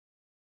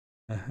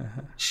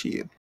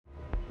Shit.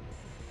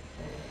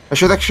 I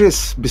should actually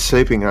be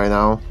sleeping right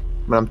now,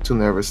 but I'm too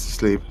nervous to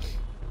sleep.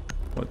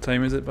 What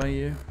time is it by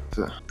you?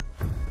 So,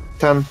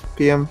 10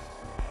 p.m.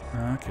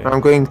 Okay.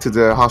 I'm going to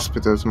the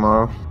hospital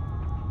tomorrow.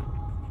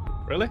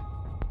 Really?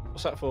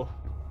 What's that for?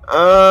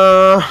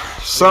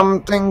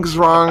 Something's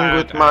wrong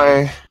with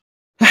my...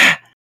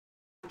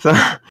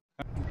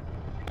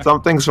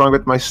 Something's wrong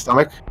with my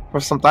stomach for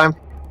some time.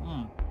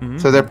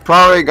 So they're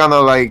probably gonna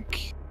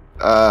like,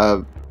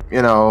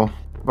 you know,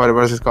 what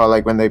is it called?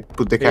 Like when they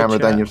put the camera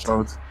down your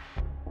throat.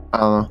 I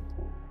don't know.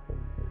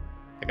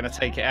 They're gonna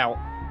take it out.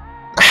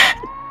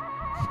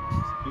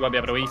 You won't be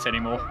able to eat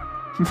anymore.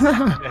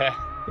 Yeah.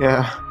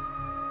 Yeah.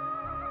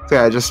 So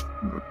yeah,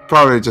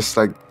 probably just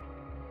like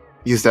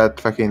use that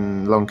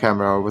fucking long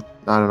camera or what,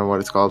 I don't know what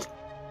it's called.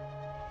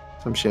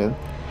 Some shit.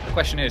 The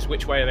question is,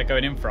 which way are they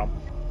going in from?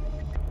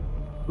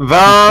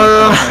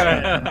 Well,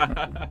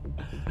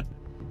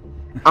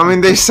 I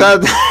mean, they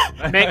said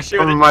Make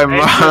sure my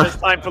mom. it's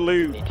time for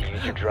lube.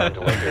 Always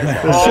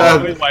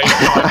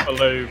time for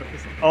lube.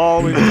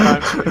 Always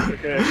time for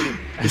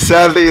lube.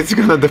 Sadly, it's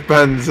gonna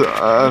depend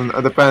on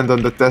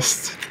the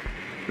test,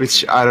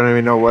 which I don't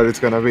even know what it's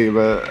gonna be,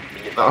 but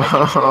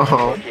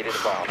I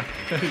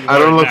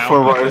don't look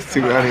forward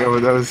to any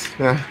of those.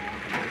 Yeah.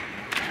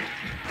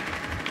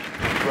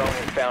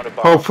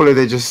 Hopefully,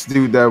 they just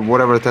do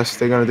whatever test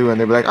they're gonna do, and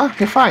they'll be like, "Oh,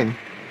 you're fine.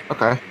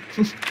 Okay."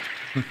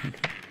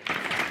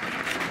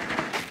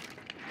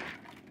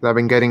 I've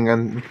been getting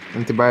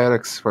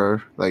antibiotics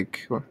for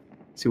like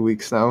 2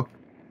 weeks now.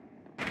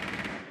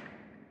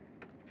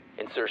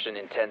 Insertion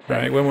in 10 seconds.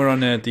 Right, when we're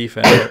on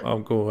defense, I'll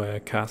go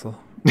castle.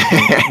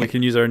 We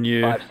can use our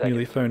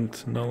newly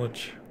found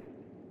knowledge.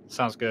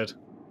 Sounds good.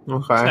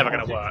 Okay. It's never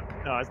gonna work.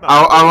 No, it's not.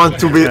 I want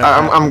to be.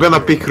 I'm gonna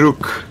pick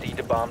Rook.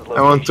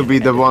 I want to be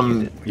the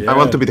one. I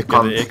want to be the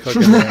cunt.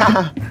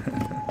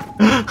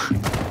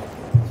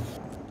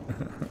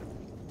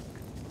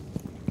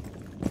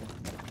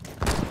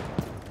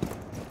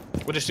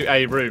 We'll just do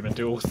a room and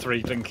do all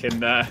three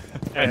blinking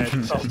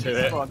entrances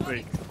to it.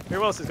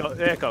 Who else has got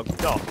ACOG?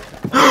 Doc.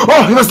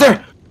 Oh, he was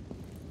there!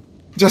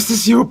 Just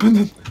as you opened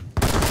it.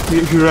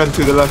 He ran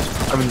to the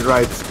left. I mean,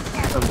 right.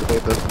 I'm the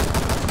data.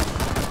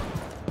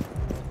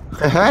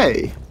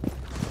 Hey!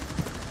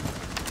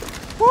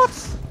 What?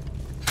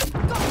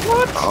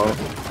 What?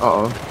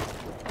 Uh-oh.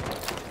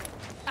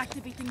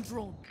 Activating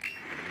drone.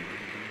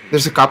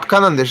 There's a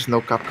Capcan and there's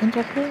no Capcan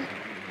right there?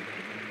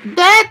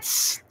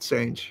 That's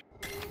strange.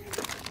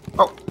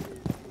 Oh.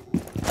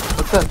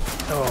 What's that?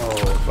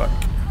 Oh, fuck.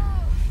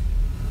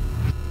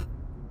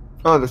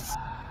 Oh,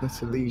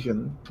 that's a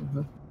lesion.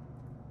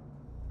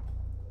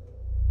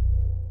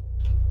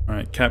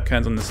 Alright,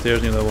 Capcan's on the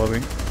stairs near the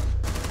lobby.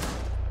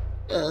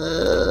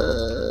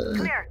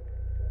 Clear.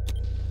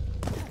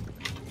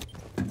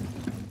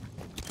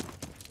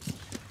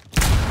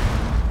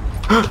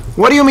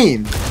 What do you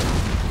mean?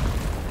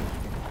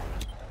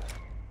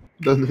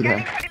 Don't do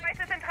that.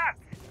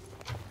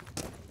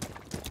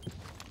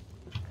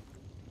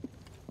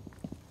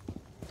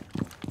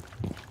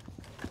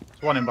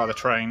 There's one in by the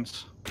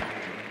trains.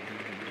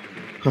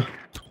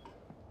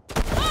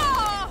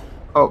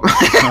 Oh.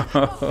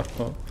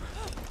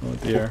 Oh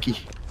dear. Okay.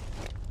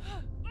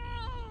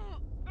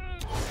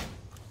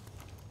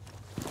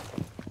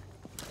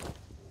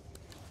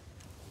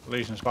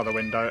 Legion's by the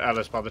window,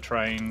 Ella's by the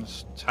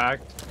trains.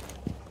 Tagged.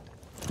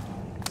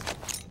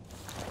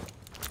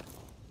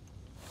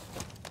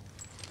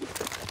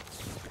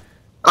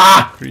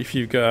 Ah! If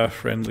you've got a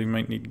friendly,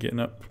 might need getting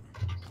up.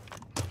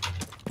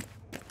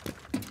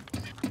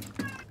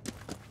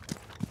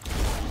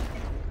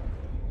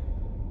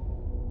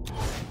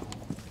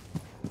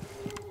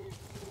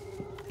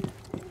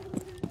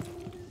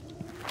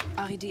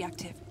 RED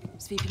active.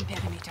 Sweeping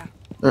perimeter.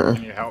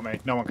 Can you help me?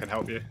 No one can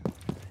help you.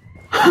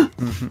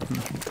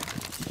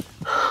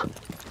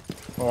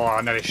 Oh,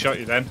 I nearly shot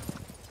you then.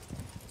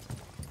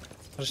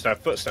 I just heard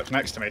footsteps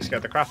next to me,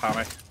 scared the crap out of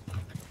me.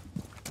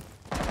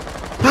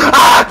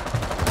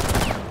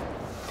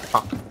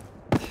 Fuck.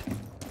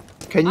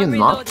 Can you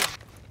not?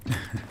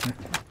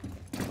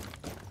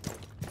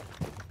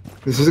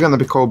 This is gonna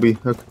be Kobe.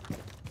 Look.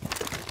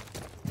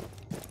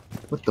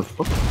 What the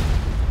fuck?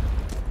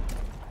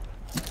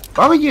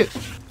 Why would you?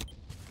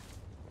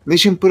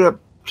 Legion put a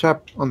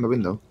trap on the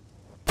window.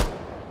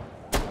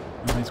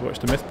 Oh, he's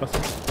watched the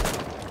Mythbusters.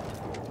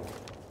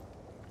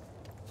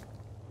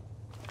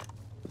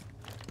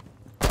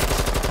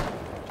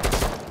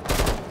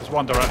 There's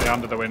one directly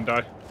under the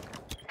window.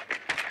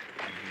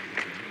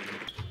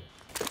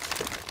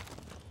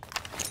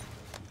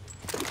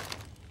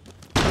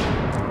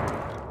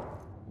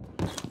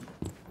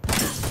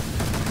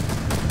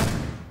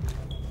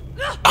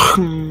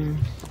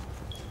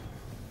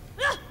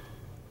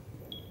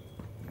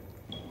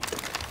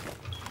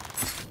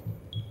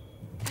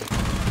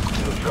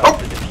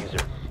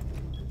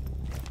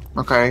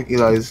 Okay,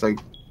 Eli is like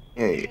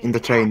in the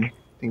train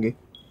thingy.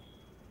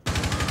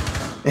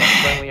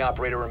 Friendly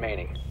operator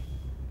remaining.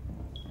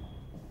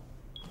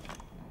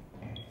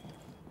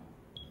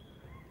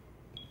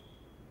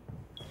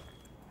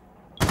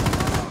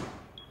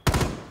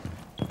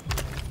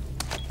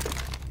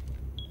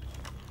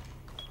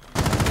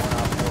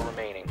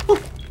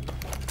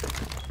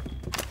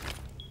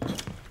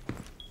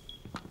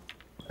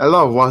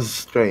 Ella was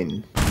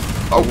strained.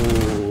 Oh.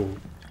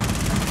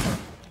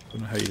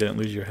 Don't know how you didn't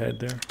lose your head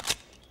there.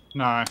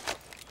 No.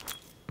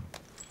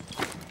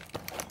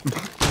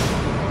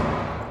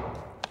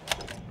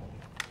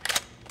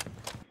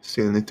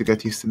 Still need to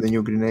get used to the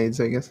new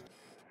grenades, I guess.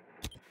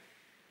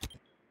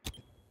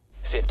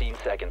 15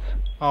 seconds.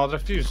 Oh, the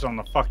fuse is on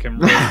the fucking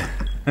roof.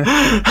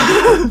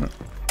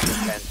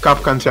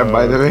 Capcan champ,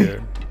 by the way.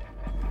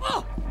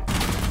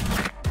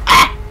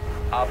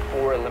 Op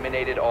 4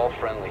 eliminated all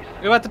friendlies.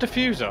 Who had the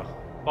diffuser?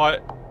 Like,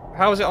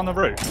 how was it on the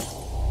roof?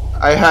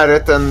 I had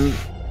it and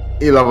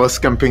Ela was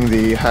camping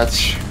the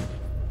hatch.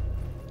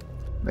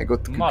 I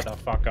got to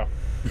Motherfucker.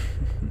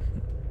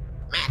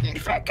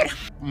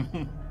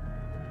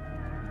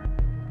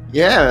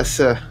 Yes.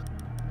 I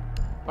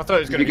thought it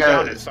was going to be You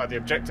down got- inside the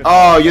objective.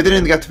 Oh, you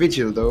didn't get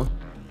vigil though.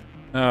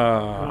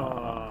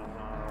 Oh,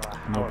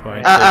 no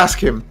point. Ask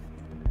him.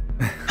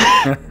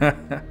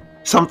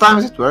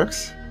 Sometimes it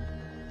works.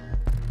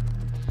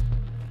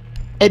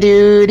 Hey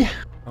dude,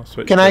 I'll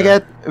switch can to I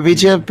get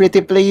vigil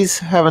pretty please?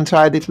 Haven't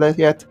tried it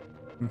yet.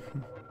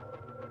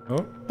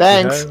 Oh,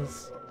 Thanks. he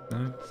has.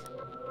 Nice.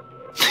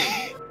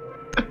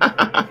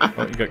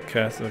 Oh, you got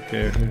Cass.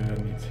 Okay, who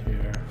needs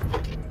here?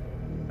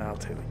 I'll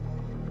take it.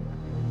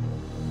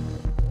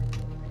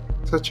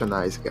 Such a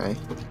nice guy.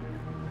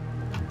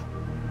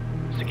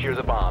 Secure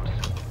the bombs.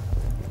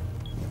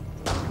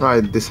 No, I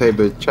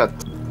disabled chat.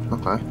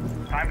 Okay.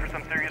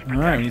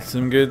 Alright, we need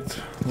some good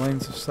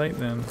lines of sight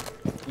then.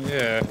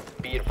 Yeah.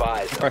 Be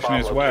advised, The a question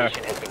bomb is where?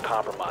 location has been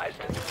compromised.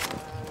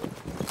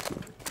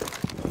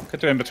 Could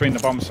do in between the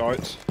bomb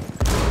sites.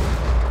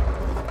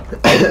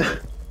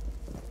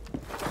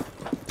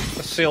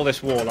 Let's seal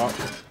this wall up.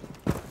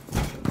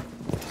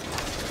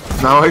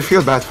 Now I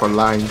feel bad for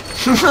lying.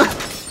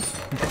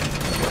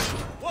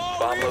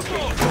 Bomb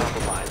location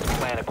compromised.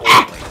 Plan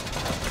accordingly.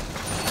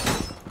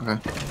 Okay.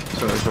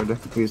 Sorry for the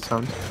weird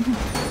sound.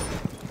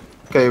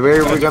 Okay,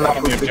 where are we gonna on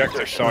put the the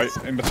objective site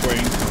in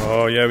between.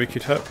 Oh yeah, we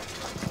could hit.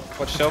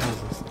 Watch yourself.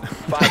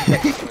 5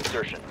 seconds to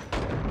insertion.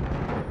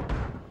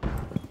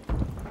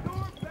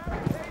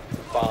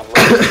 Bomb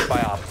located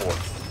by Op 4.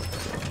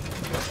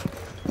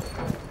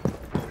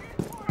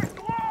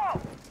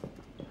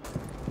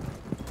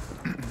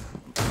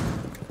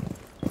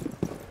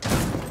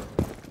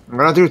 I'm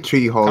gonna do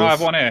 3 holes. Can I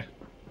have one here?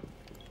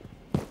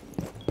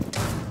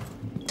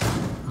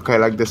 Okay,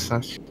 like this.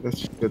 That's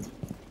good.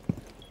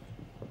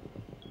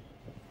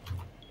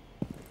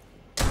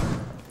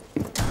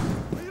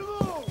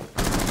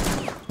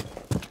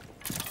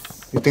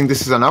 You think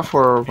this is enough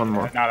or one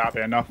more? No, that'd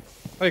be enough.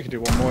 Oh, you could do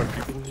one more if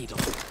you...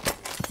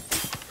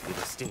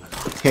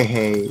 Hey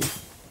hey.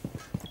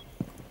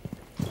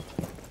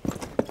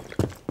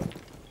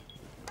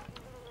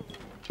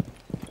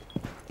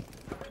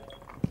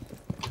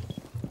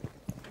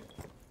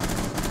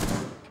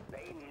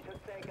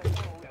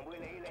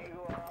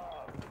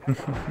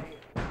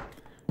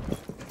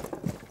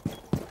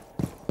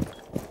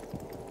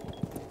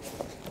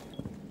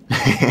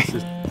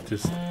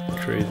 Just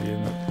crazy,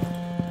 isn't it?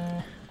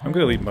 I'm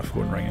gonna leave my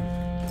phone ringing.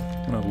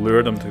 I'm gonna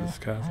lure them to this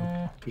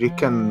castle.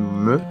 Rick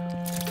and M.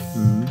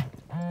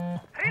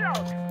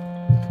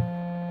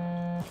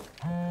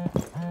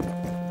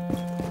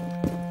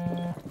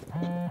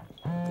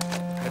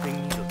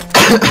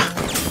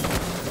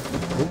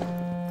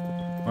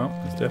 Well,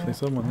 there's definitely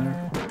someone there.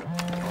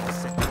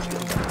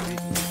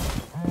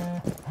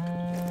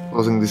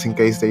 Closing this in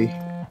case they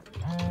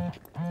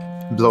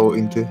blow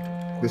into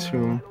this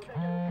room.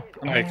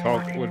 An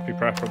ACOG would be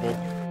preferable.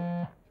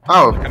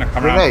 Oh, Gonna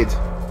come grenade.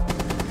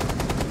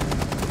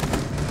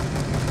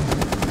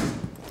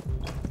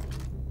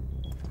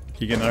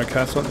 You get another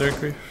castle up there,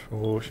 Grief?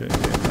 Oh shit, you're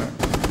getting that.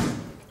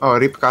 Oh,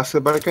 rip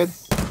castle barricade.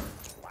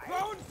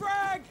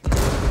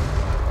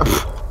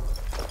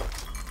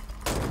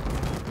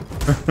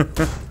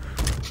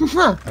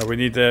 We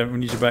need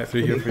you back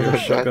through here for your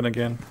shotgun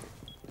again.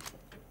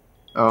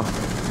 Oh,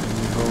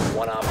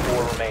 1 Op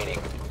 4 remaining.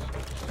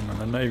 Come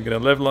on, I know you're gonna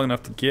live long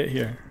enough to get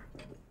here.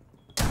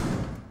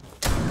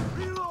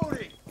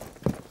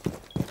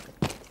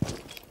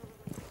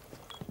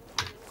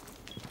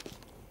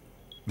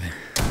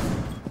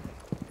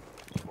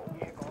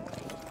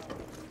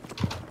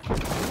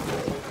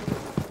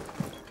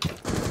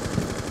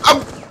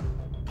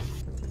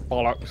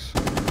 Bollocks.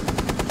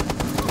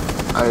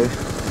 I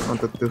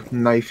wanted to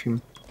knife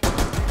him.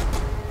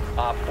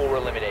 Op 4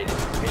 eliminated.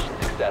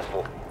 Mission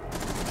successful.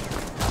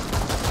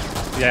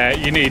 Yeah,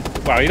 you need...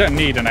 Well, you don't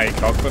need an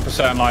ACOG, but for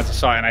certain lines of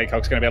sight, an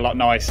ACOG's going to be a lot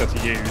nicer to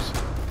use.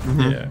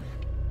 Yeah.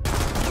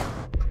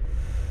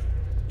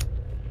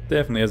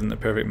 Definitely isn't the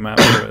perfect map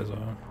for it as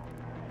well.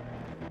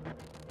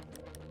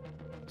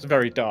 It's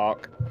very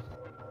dark.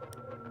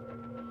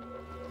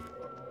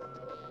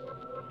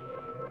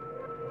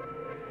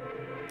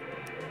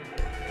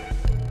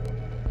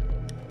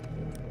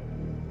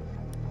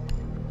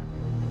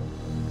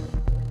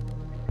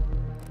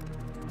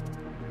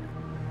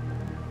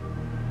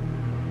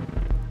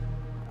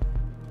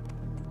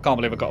 Can't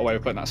believe I got away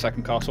with putting that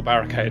second castle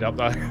barricade up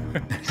though.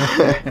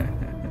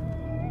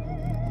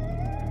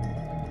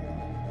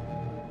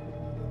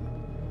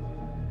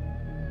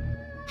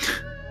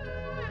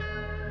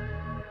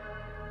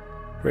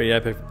 Pretty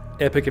epic.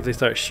 Epic if they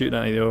start shooting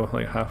at you though,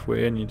 like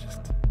halfway, and you just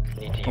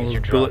Need to all use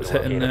your those drone bullets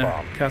to hitting locate a the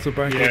bomb. castle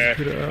barricades Yeah. to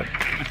put it up.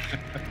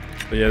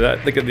 But yeah,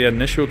 that like the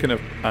initial kind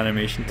of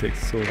animation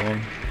takes so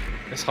long.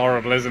 It's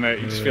horrible, isn't it?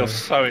 You just feel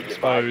so Be advised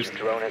exposed.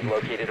 your drone has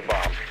located a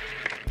bomb.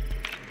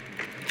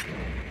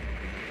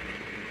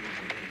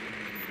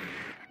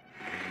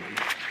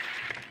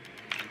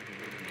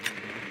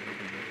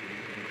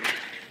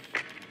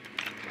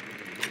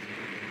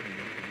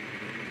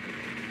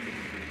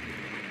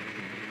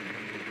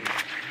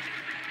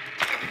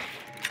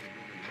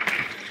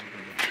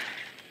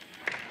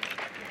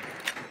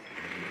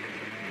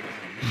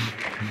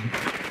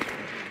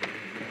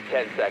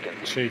 Ten seconds.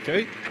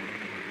 Cheeky.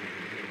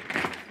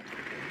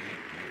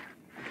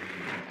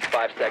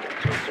 5 seconds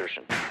to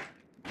insertion.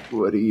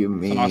 What do you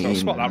mean? Nice little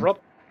spot that, Rob.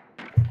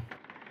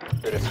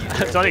 The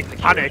diffuser Don't is need secured.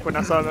 panic when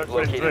I saw that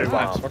running Located a through.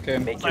 bomb.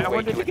 Fucking- Make Like, your I way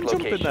wonder to if you its can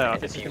jump in location there.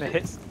 and If you're defuse gonna it.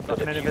 hit The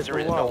like an diffuser invisible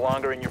is no wall.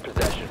 longer in your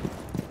possession.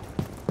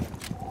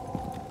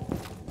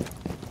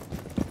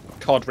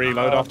 COD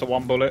reload after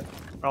one bullet.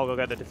 I'll go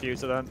get the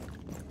diffuser then.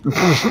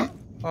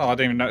 Oh, I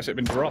didn't even notice it'd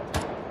been dropped.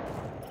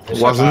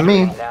 Wasn't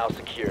me. Now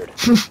secured.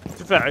 To be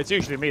fair, it's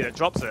usually me that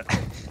drops it.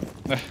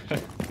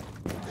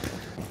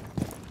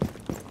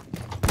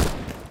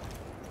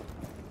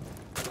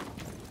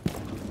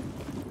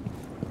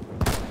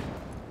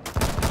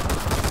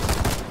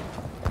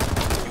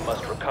 You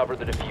must recover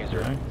the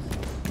diffuser. Right.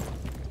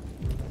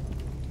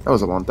 That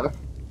was a one tap.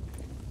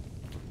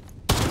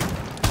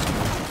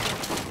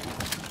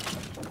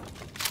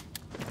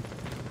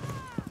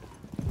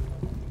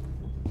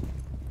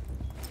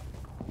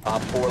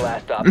 Op 4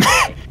 last stop.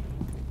 standing.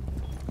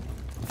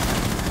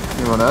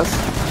 Anyone else?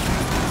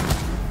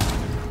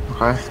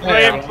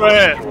 Okay. Wait for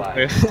it!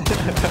 Neutralized.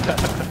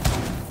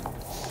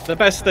 The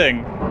best thing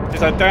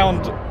is I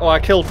downed, or I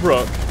killed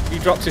Rook, he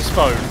drops his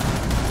phone,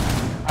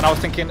 and I was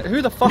thinking,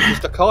 who the fuck is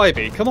the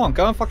Kaibi? Come on,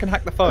 go and fucking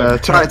hack the phone.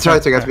 Try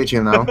to get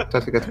vigil now. Try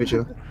to get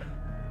vigil.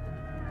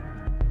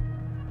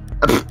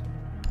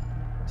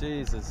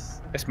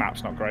 Jesus. This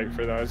map's not great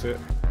for that, is it?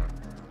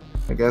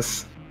 I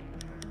guess.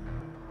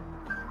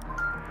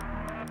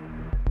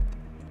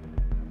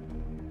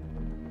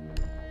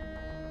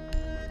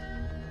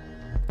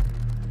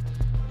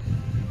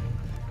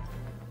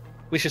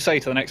 We should say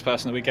to the next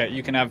person that we get,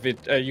 you can have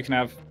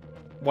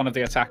one of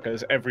the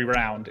attackers every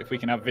round. If we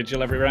can have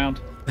vigil every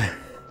round, I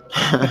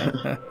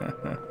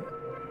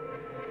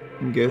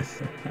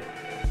guess. I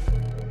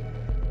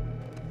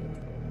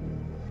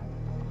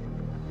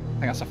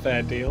think that's a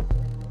fair deal.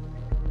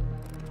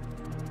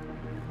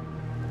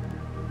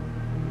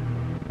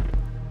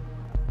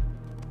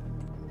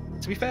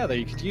 To be fair though,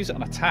 you could use it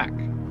on attack.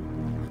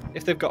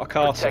 If they've got a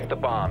castle Protect the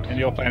bombs. and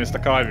you're playing as the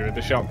Kaibi with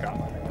the shotgun.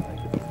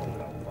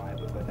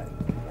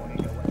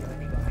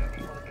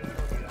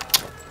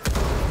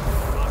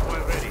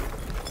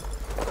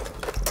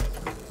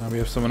 We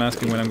have someone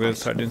asking when I'm going to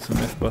start doing some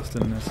myth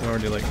busting. It's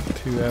already like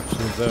 2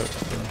 episodes out.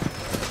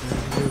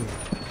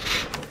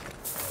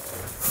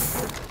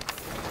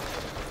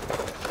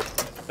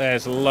 So.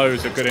 There's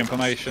loads of good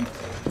information.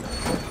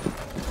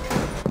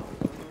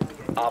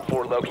 Op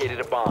 4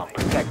 located a bomb.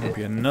 Protect it.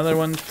 Be another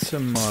one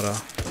tomorrow.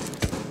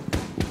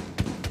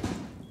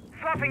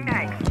 Swapping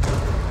knife.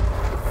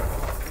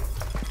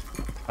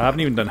 I haven't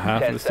even done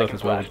half of 10 the stuff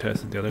as well we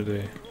seconds tested the other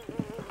day.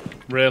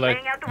 Really?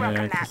 Laying out the welcome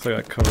Yeah, mat. because I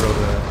got to cover all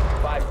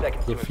 5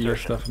 seconds the to fear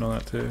insertion. stuff and all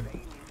that too.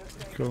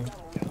 Cool.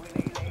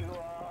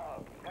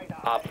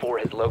 Op 4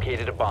 has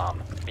located a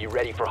bomb. Be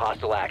ready for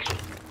hostile action.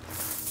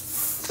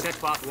 Set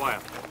barbed wire.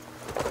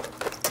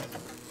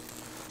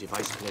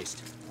 Device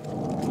placed.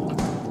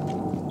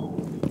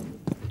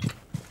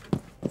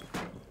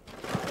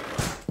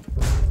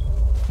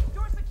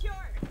 Door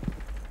secured.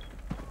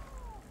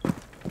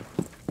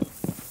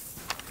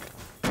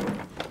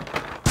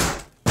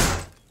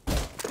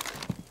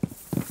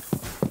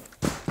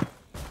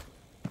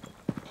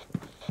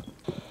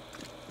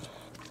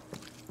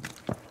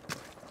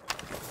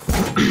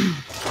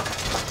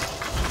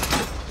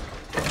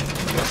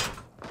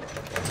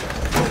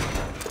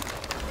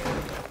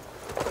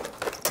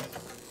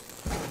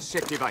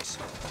 Set device.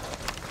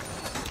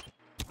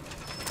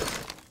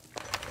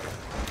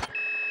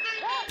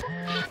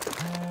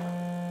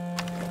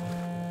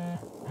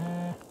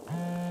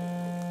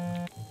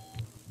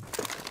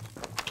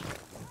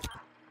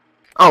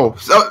 Oh,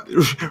 so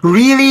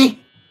really?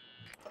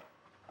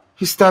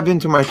 He stabbed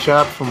into my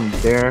trap from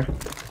there.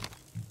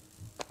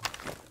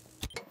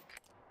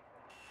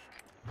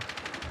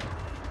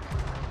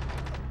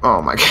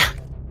 Oh my god.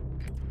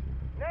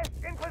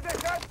 In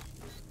position.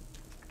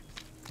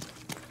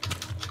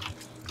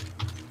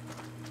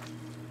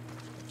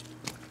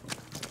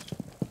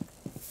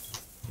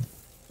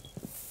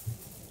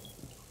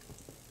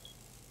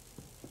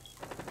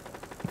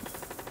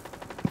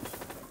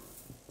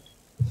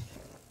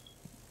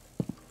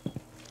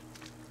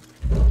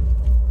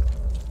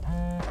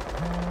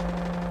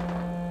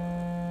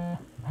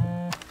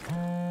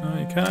 Oh,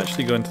 you can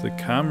actually go into the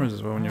cameras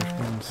as well when your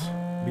phone's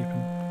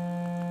beeping.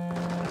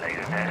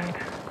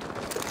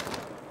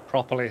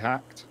 Properly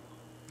hacked.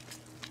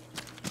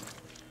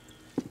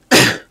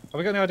 Have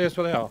we got any ideas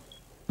where they are?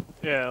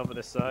 Yeah, over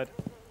this side.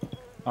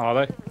 Are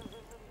they?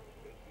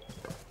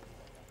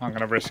 I'm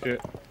gonna risk it.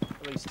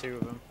 At least 2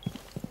 of them.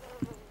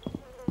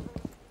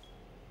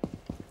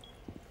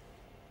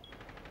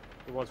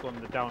 There was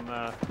one down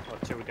there, or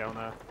 2 down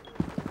there.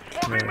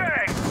 Swapping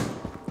mags!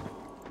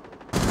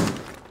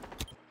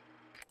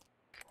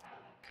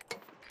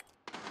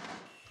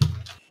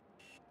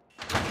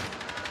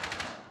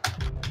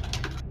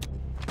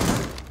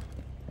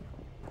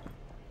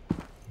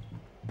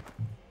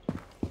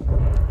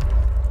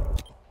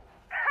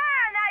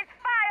 Nice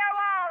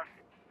firewalls!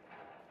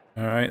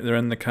 Alright, they're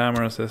in the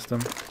camera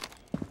system.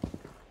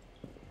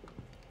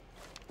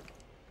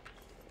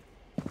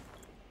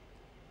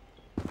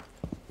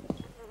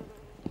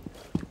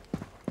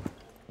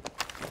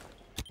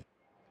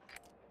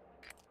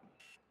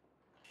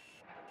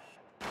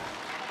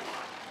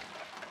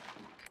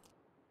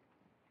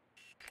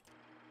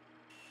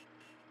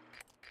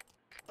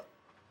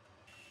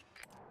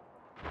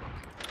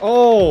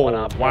 Oh, One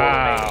op four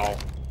wow.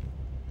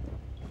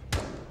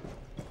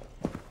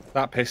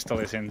 That pistol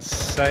is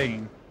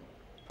insane.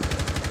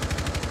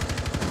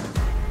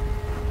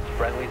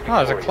 Friendly's Oh,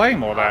 there's a victorious.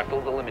 Claymore there.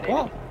 Hostiles eliminated.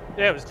 What?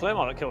 Yeah, it was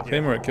Claymore that killed you.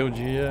 Claymore it killed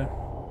you, yeah.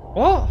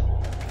 What?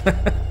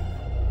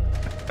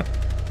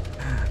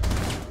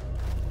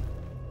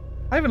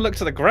 I even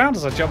looked at the ground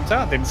as I jumped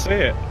out, didn't see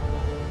it.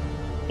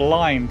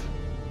 Blind.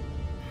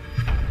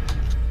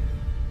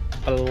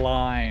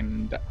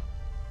 Blind.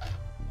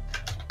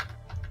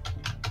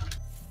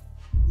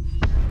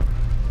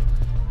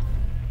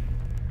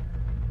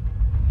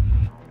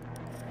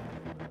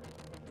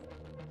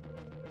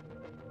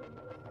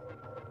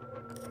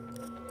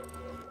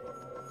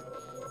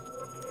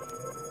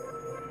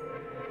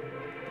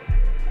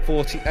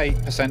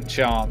 %48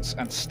 chance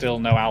and still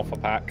no alpha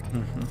pack.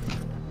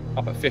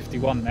 Up at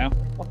 51 now.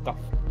 What the?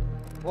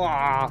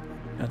 Wow.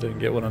 I didn't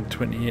get one on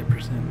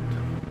 28%.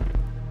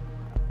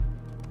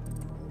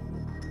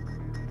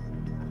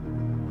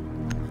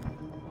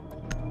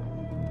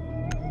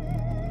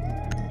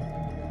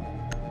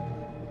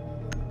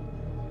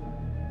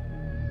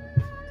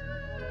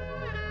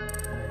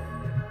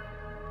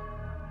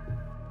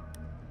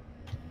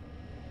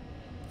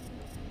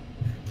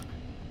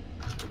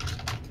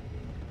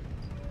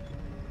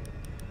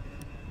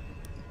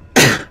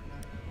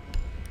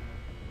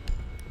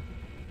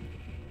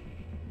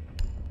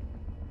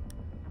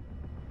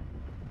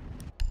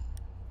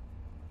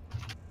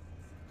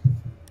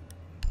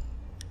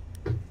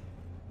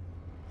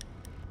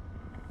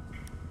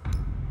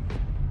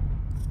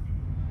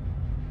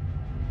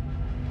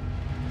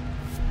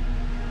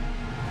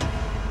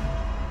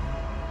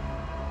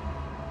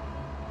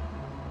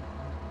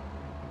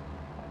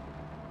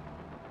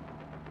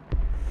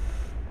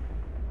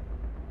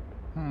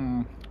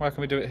 Why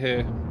can we do it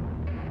here?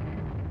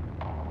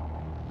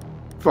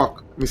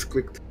 Fuck,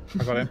 misclicked.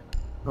 I got him.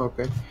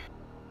 Okay.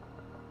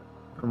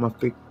 I'm a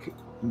click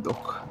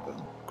dock.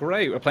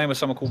 Great, we're playing with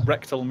someone called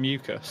Rectal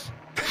Mucus.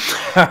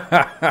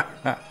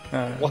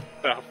 What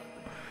the?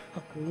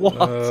 What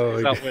Oh,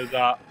 is up with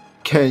that?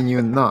 Can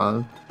you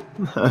not?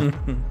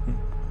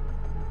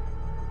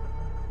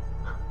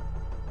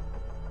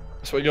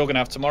 That's what you're gonna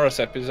have tomorrow,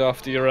 Sepp, is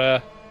after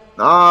your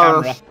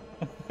Ah,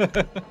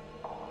 camera.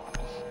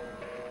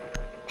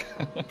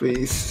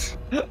 please.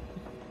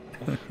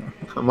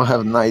 I'm gonna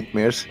have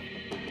nightmares.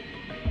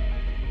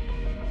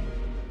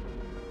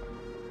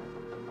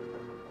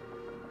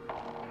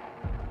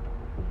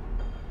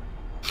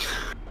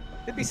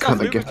 It'd be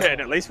Kinda get- self-lubricating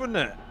at least, wouldn't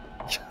it?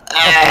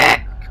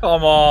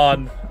 Come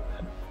on.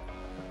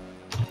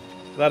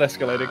 That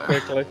escalated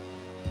quickly.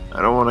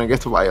 I don't want to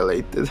get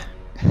violated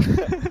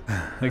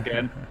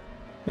Again.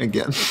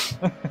 again.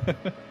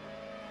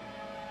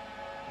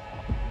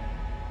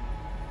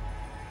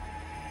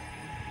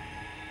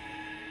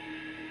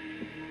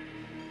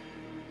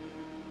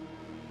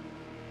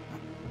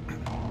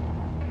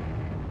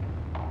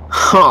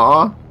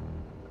 Aww.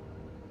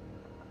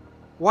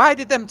 Why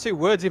did them 2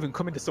 words even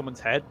come into someone's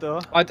head,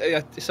 though?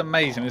 It's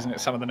amazing, isn't it,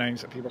 some of the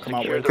names that people come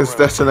up Secure with. the Because room.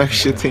 that's an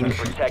actual thing.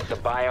 Protect the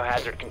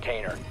biohazard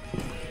container.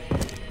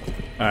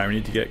 Alright, we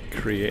need to get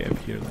creative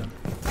here then.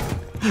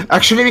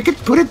 Actually, we could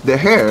put it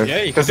there.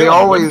 Yeah, you can because do they it on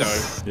the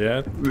always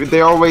Yeah?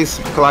 they always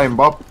climb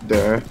up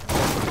there.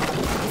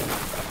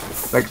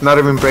 Like not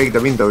even break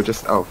the window,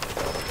 just oh.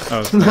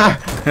 Oh,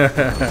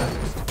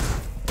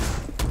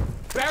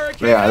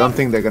 Yeah, I don't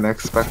think they're gonna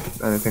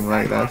expect anything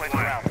like that.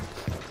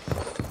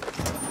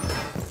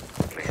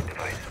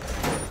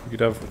 you could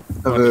have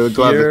I'm one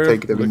glad here, they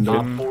take the window.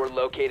 looking 4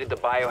 located the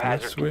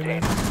biohazard this way.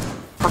 container.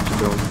 Fuck you,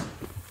 bro.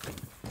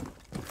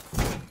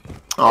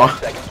 Oh,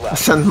 10 seconds I left.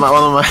 sent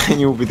one of my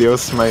new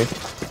videos to my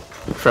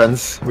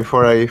friends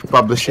before I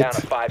publish it Down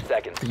to 5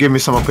 seconds. to give me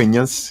some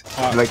opinions.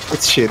 Alright. Like,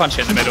 it's shit. Punch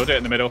it in the middle, do it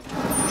in the middle.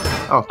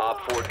 Op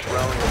 4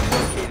 drone has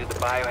located the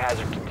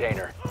biohazard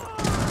container.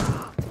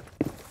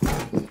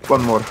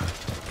 One more.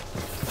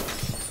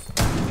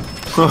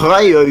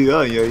 Ay, ay,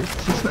 ay, ay.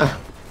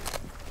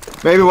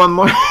 Maybe one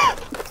more.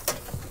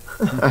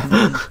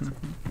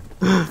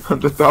 On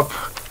the top.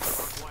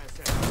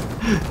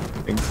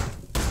 Thanks.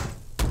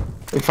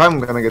 If I'm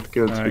gonna get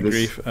killed with this.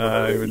 Grief,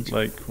 I would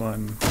like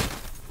one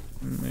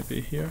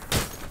maybe here.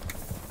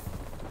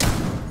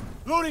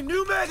 Loading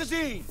new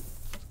magazine!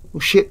 Oh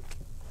shit.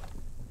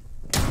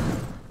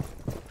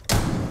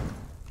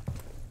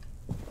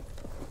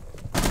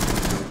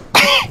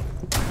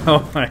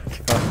 Oh my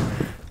god.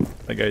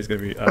 That guy's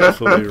gonna be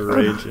absolutely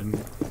raging.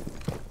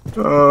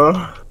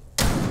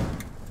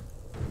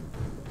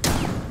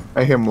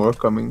 I hear more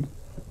coming.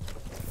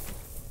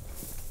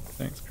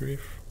 Thanks,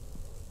 Grief.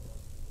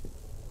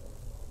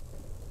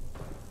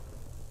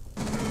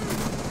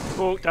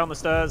 Oh, down the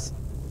stairs.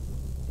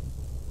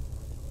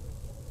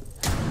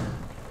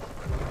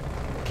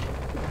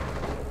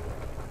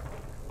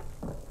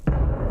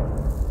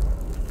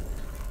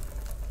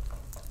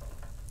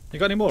 You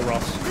got any more,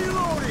 Ross?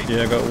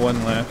 Yeah, I got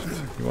one left.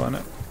 You want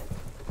it?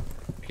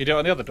 Can you do it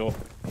on the other door?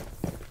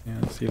 Yeah,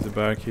 let's see if the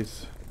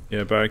barricades.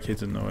 Yeah,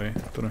 barricades in the way.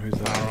 Don't know who's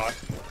that. Alright.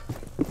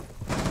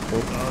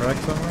 Oh, crack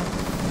somewhere?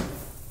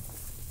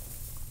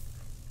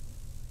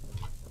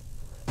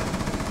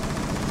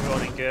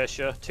 Drone in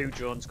Gersha. 2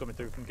 drones coming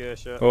through from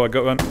Gersha. Oh, I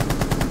got one.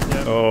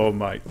 Yep. Oh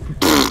my.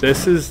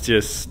 This is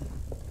just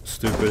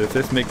stupid. If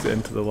this makes it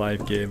into the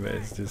live game,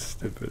 it's just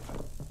stupid.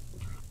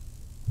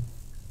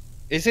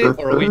 Is it,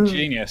 or are we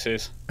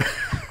geniuses?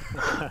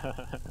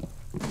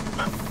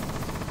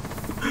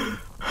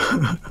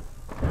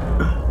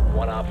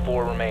 One op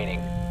 4 remaining.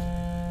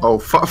 Oh,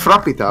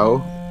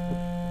 Frappito.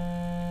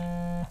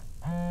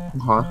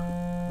 Huh?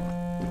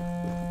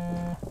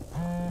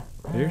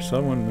 Here's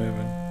someone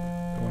moving.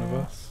 One of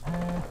us.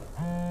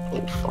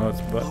 Oh,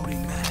 it's Butt.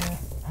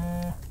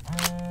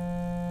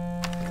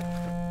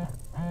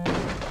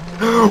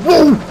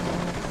 Whoa!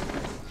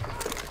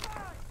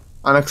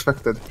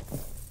 Unexpected.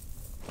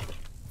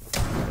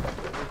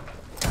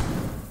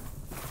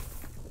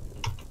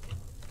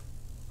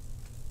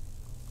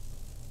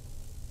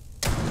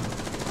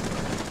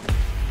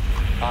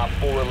 Op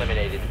 4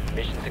 eliminated.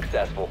 Mission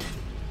successful.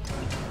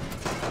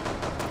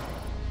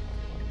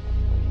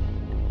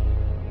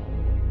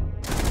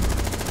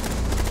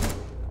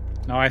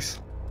 Nice.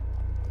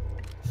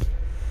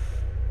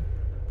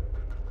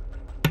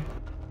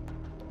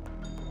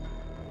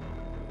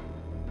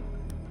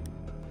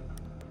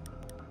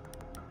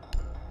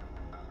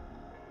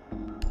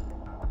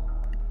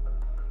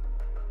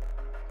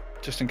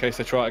 Just in case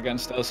they try it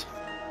against us,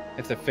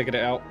 if they've figured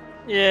it out.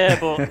 Yeah,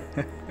 but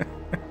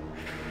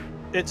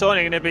it's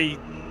only going to be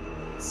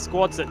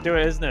squads that do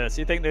it, isn't it? So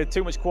you think there's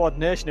too much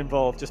coordination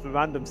involved just for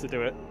randoms to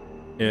do it?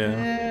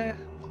 Yeah.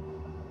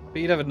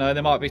 But you never know,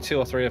 there might be 2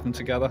 or 3 of them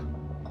together.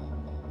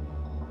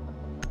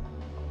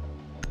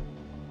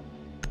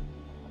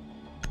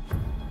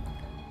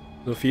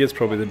 Sophia's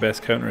probably the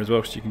best counter as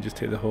well, so you can just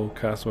take the whole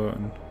castle out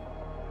and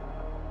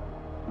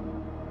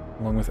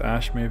along with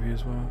Ash maybe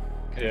as well.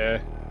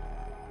 Yeah.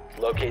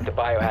 Locate the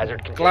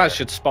biohazard container. Glaz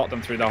should spot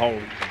them through the hole,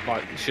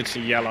 like, should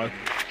see yellow.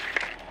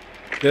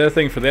 The other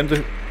thing, for them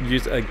to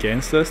use it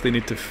against us, they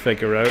need to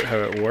figure out how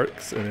it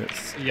works, and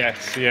it's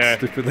Yes, yeah.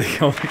 stupidly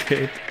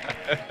complicated.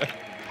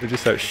 They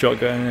just start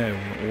shotgunning it, it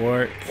won't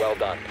work. Well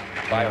done.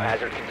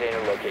 Biohazard container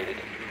located.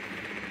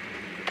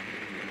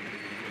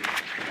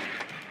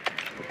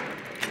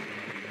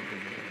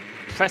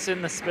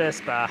 Pressing the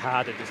spacebar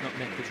harder does not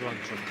make the drone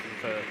jump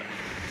further.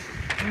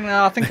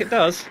 No, I think it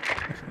does.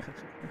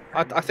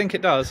 I think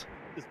it does.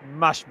 Just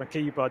mash my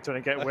keyboard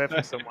trying to get away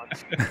from someone.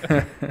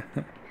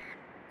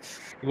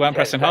 You weren't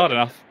pressing hard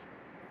enough.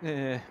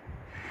 Yeah.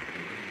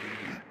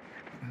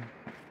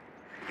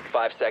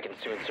 5 seconds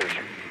to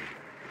insertion.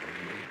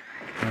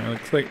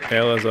 Looks like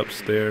Ella's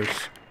upstairs.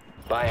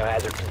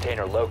 Biohazard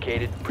container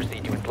located.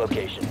 Proceed to its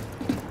location.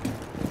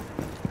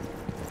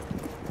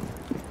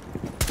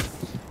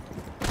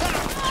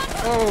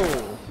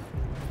 Oh!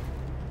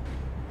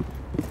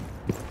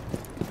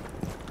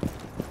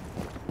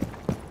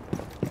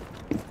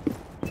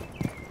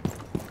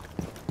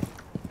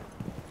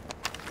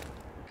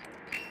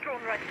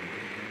 Drone ready.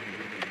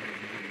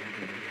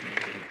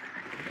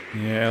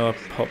 Yeah, Ella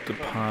popped the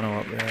panel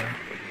up there.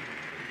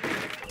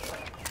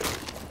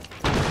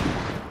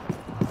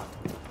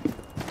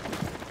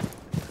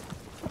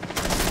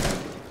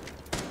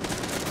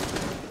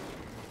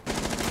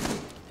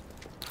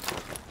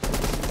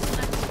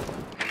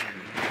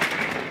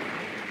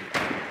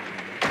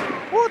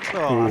 What?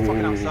 Oh, I'm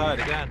fucking outside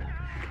again.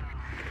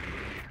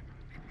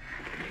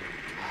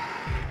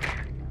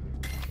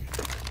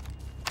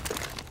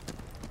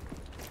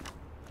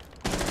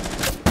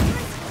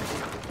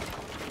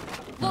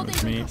 That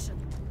was me.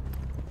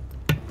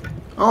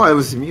 Oh, I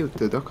was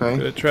muted, okay.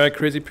 Gonna try a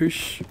crazy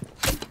push.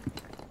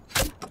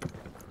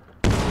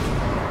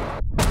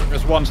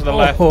 There's one to the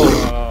left.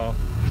 Oh.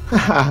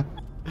 Oh.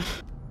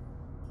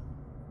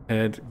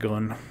 Head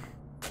gone.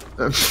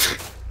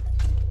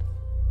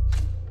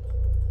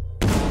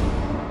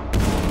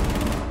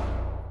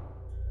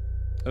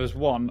 There was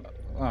one.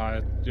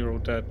 Ah, you're all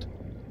dead.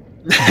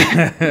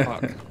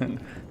 Fuck.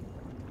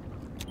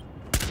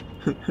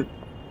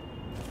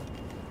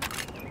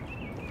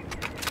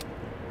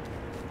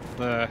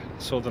 There,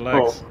 saw the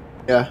legs. Oh,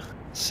 yeah.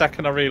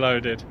 Second I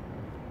reloaded.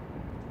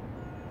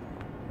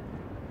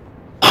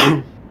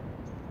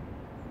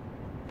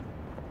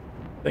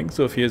 think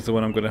Sophia is the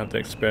one I'm going to have to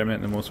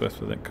experiment the most with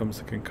when it comes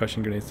to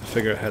concussion grenades to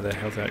figure out how the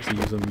hell to actually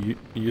use them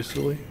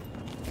usefully.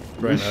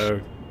 Right now,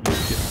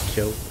 just get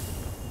killed.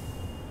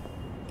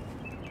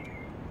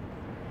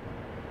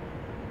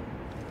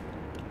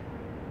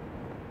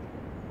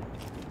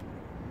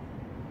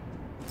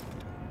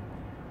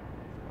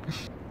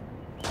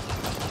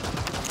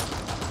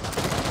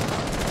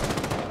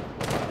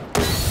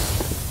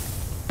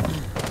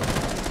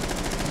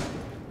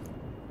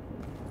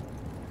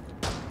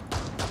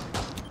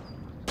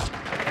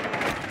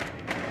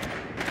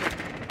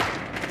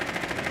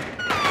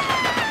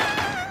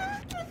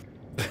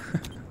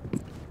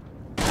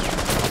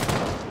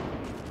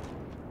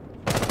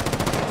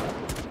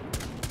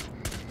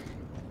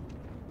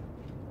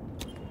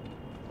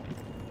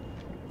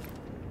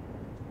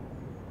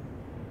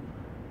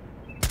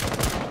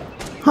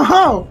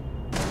 How?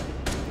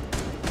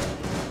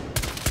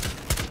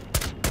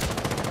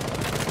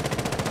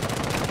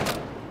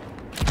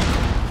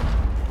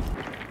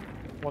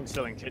 One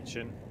still in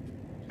kitchen.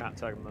 Can't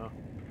tag him though.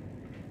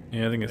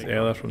 Yeah, I think it's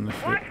Ella from the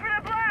foot. Watch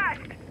for the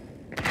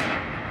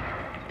blast!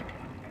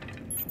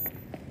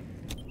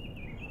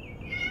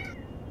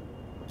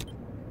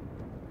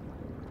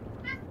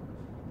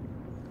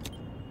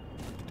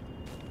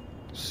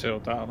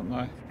 Sealed that, haven't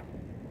they?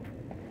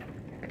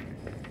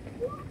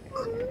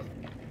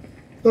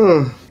 Stay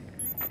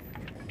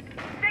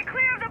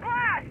clear of the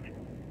blast!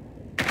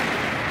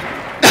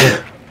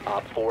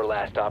 Op 4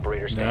 last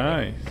operator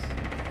standing. Nice.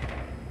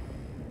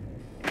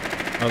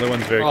 Other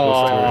one's very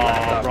close to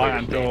Oh, it. right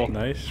hand door.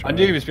 Nice. I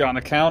knew he was behind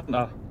the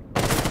counter.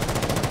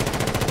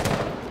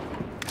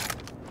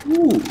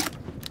 Ooh.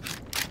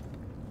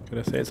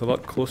 Gotta say, it's a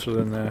lot closer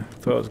than I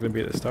thought it was going to be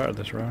at the start of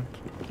this round.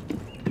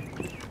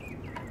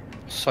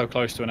 So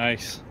close to an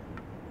ace.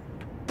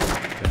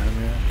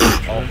 Damn,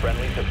 yeah. All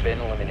friendlies have been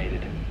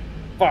eliminated.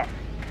 Fuck.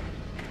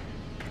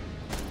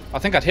 I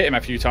think I'd hit him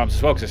a few times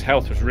as well because his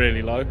health was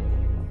really low.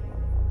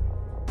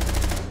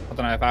 I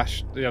don't know if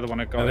Ash, the other one,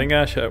 had got I think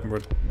Ash hit him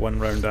with one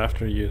round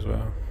after you as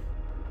well.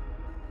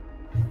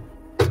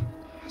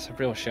 It's a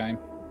real shame.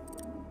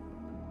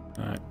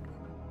 Alright.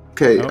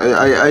 Okay,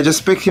 Oh. I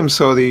just picked him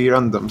so the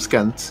random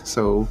scant,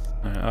 so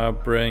I'll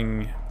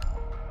bring...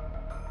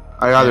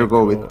 I rather Yeah,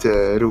 go cool. with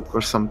Rook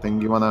or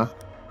something. You wanna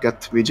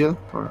get Vigil?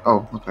 Or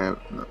oh, okay,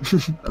 no.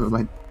 Never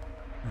mind.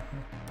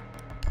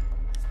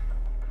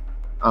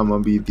 I'm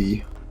gonna be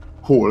the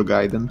whole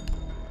guy then.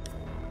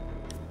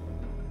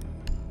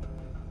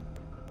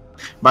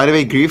 By the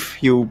way,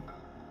 Grief, you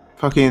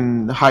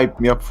fucking hyped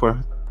me up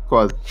for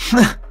quad.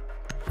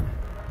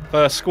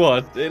 First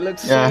squad, it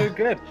looks Yeah. so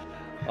good.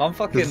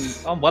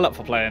 I'm well up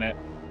for playing it.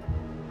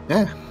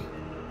 Yeah,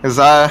 cause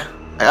I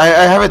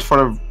have it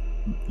for a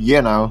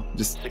year now.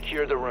 Just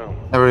Secure the room.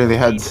 never really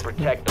had Need to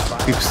protect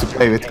the peeps to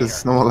play with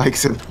because no one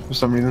likes it for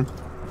some reason.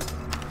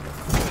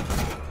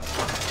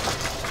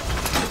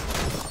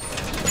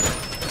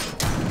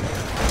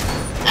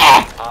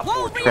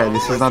 Okay,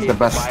 this is not the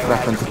best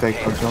weapon to take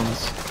for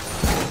Jones.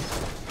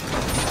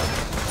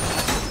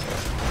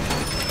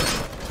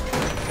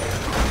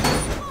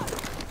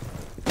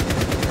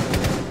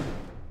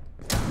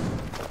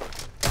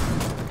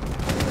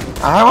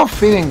 I have a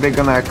feeling they're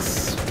gonna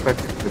expect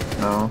it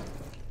now.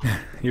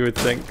 You would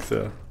think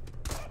so.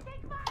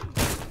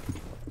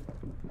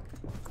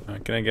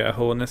 Can I get a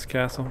hole in this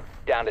castle?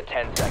 Down to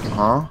 10 seconds.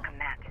 Huh?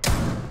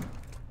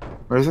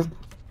 Where is it?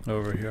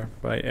 Over here,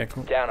 by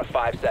Echo. Down to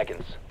 5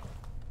 seconds.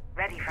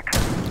 Ready for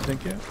cover.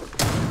 Thank you.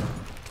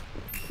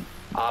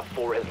 Op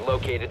 4 has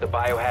located the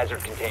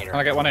biohazard container. Can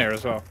I get one here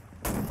as well?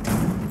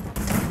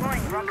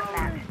 Deploying rocket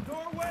mat.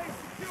 Doorway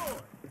secure.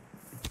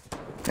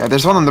 Yeah,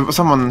 there's one on the.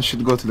 Someone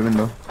should go to the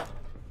window.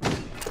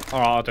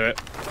 Alright, I'll do it.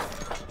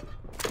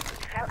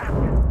 Fell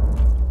out.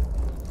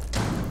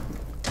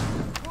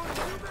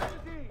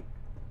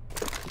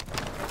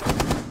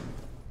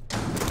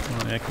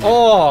 Oh, Echo.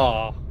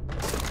 Oh!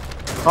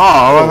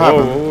 Oh, what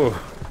happened? Whoa, whoa.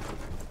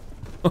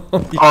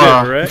 You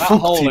Oh, get wrecked. That Fuck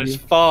hole you. is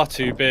far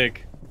too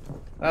big.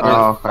 That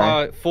Oh, is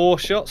okay. 4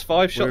 shots,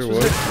 5 shots Where was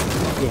was it?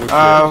 it?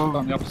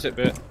 On the opposite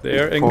bit.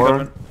 There, 4,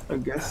 incoming. I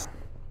guess.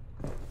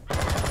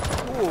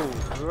 Ooh,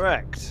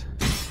 wrecked.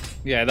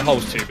 Yeah, the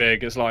hole's too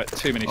big. It's like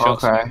too many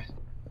shots. Okay.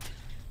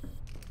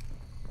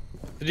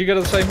 Did you go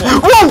to the same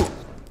one? Woo!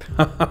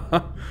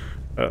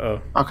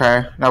 Uh-oh.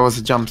 Okay, that was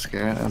a jump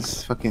scare.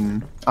 That's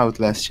fucking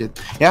Outlast shit.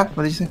 Yeah,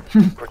 what did you say?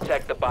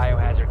 Protect the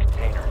biohazard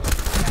container.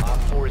 Op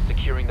 4 is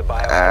securing the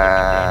biohazard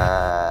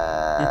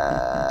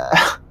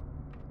container.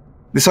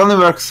 This only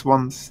works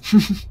once.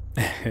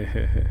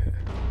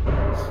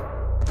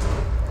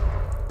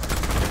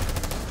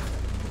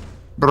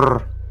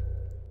 Brr.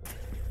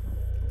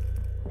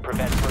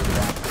 Prevent further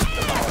access to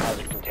the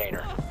biohazard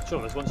container. Sure,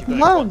 there's once you've got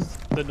Wow. it once,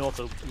 they know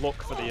to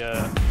look for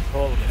the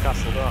hole in the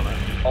castle, don't they?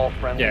 All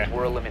friendlies Yeah.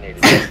 were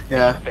eliminated.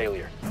 Yeah.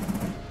 Failure.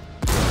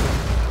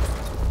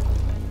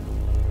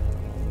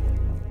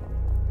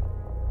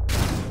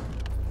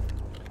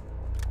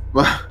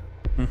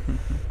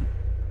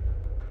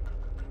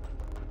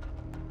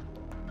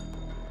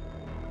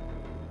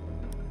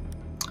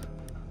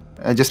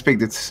 I just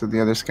picked it, so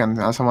the others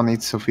can. Someone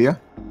needs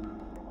Sophia.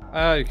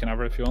 You can have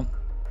her if you want.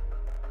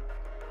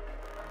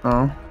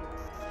 Oh.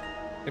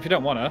 If you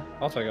don't want her,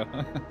 I'll take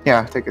her.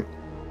 Yeah, take it.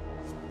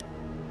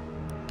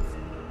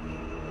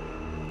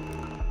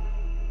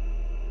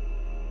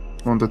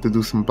 Wanted to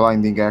do some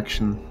blinding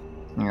action.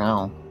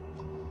 Wow.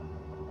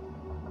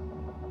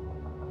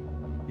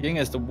 Ying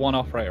is the one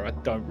operator I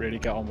don't really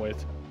get on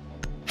with.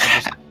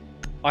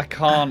 I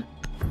can't...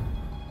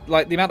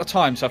 Like, the amount of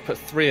times I've put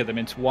 3 of them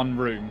into one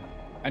room,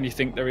 and you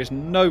think there is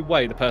no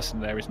way the person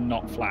there is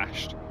not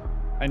flashed.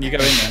 And you go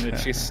in there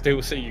and she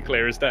still see you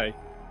clear as day.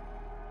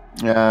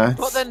 Yeah.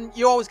 But then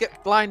you always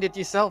get blinded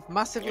yourself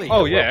massively.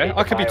 Oh yeah,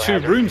 I could be 2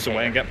 rooms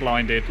away and get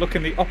blinded,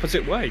 looking the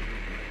opposite way.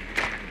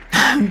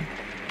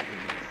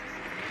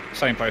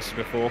 Same place as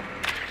before.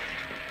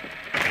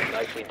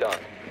 Nicely done.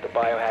 The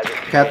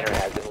biohazard container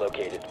has been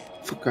located.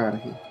 Fuck out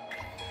of here.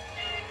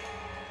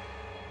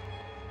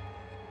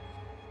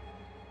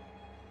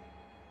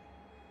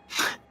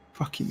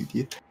 Fucking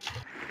idiot.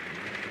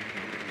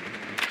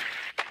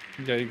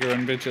 Jaeger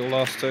and Vigil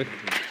last 2,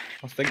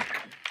 I think.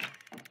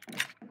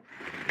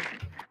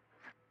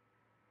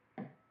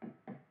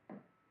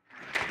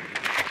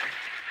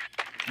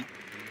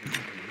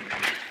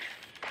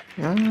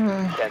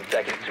 Yeah. 10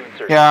 seconds to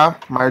insert. Yeah,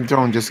 my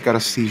drone just got a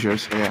seizure,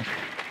 so yeah.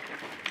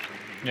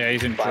 Yeah,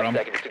 he's in 5 drum.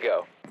 seconds to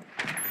go.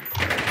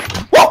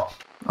 Whoa!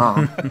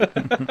 Oh. Proceed to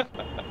the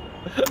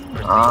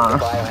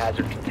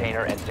biohazard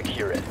container and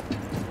secure it.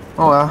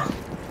 Oh well.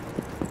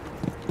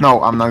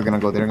 No, I'm not gonna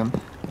go there again.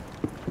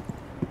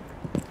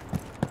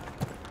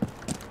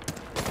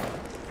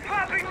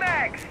 Swapping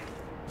mags!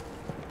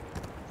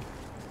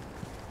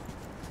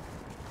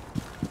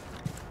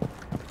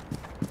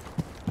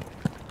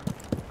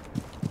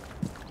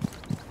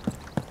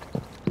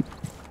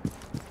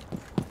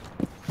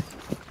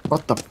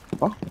 What the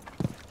fuck?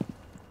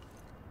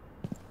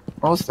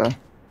 What was that?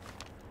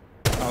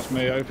 That was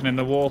me opening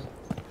the wall.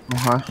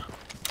 Okay.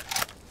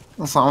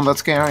 That sounded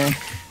scary.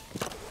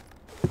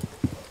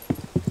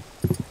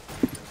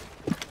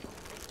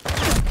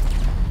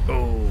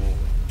 Oh,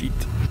 eat.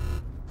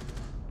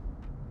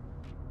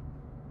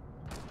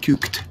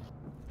 Cooked.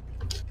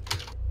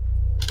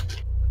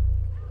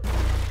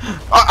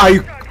 Are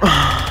you?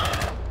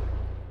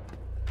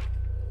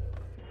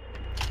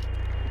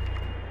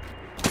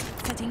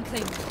 Setting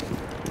clean.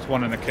 There's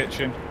one in the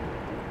kitchen.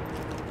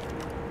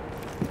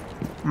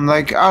 I'm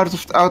like out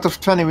of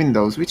 20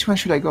 windows. Which one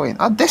should I go in?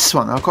 Ah, this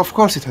one. Of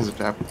course it has a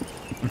trap.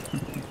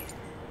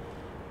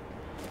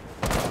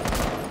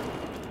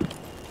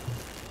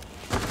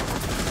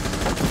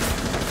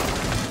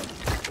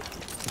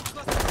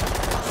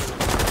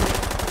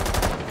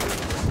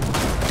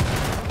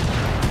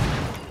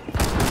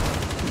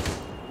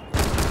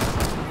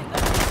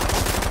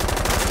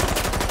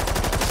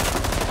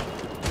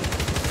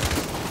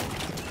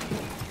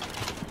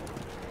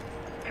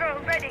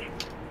 Drone ready.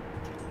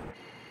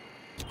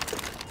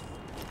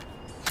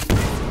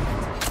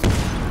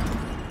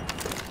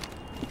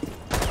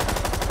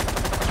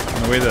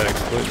 The way that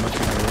exploit must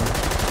be wrong.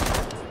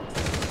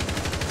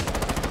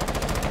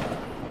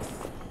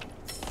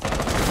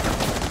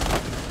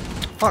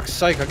 Fuck's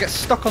sake, I get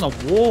stuck on a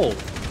wall.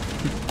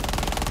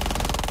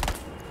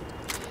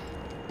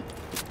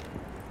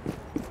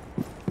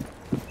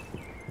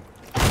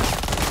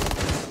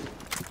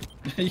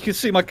 You can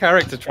see my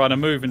character trying to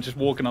move and just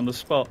walking on the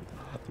spot.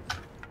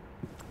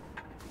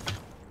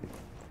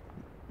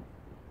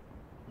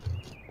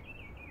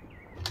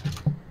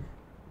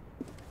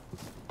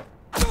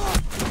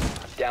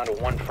 Down to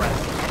 1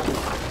 friendly.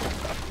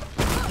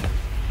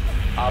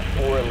 Op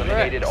 4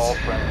 eliminated all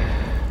friendlies.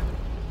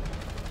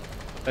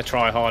 They're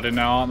try-harding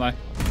now, aren't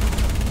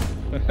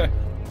they?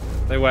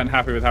 They weren't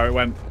happy with how it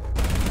went.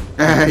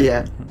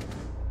 Yeah.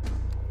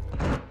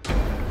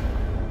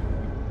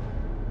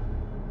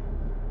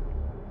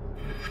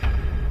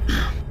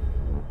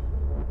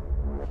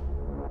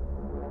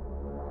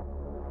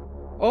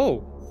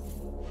 Oh!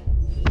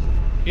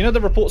 You know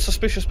the report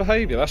suspicious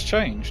behaviour? That's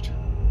changed.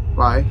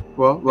 Why?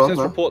 Well, It well, says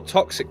well. report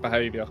toxic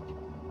behaviour.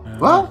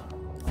 Well?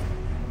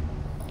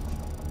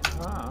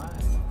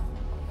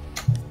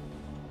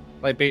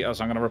 They beat us,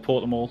 I'm going to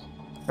report them all.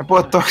 I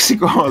bought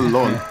Toxic all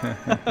alone.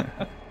 Yeah,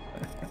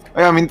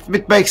 I mean,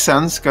 it makes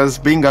sense, because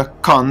being a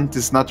cunt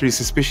is not really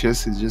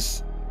suspicious, it's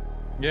just...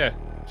 Yeah,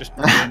 just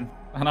being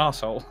an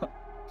asshole.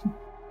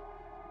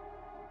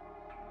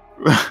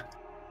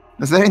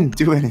 Does that didn't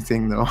do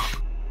anything, though?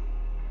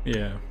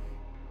 Yeah.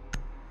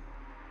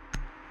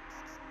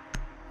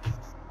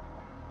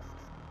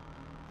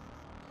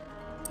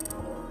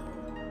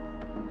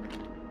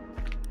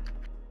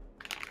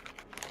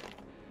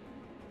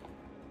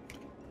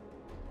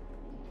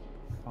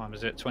 Time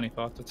is it?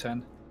 25 to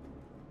 10.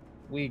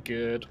 We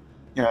good.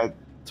 Yeah,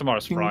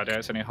 Tomorrow's Friday,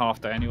 it's only a half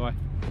day anyway.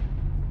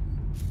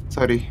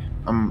 sorry.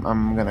 I'm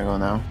gonna go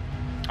now.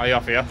 Are you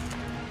off here?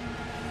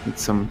 Need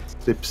some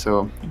sleep,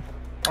 so...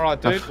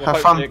 Alright dude, Have well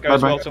hopefully fun. it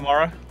goes Bye-bye. well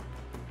tomorrow.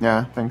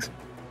 Yeah, thanks.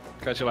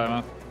 Catch you later,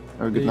 man.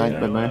 Have a good night,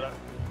 bye-bye.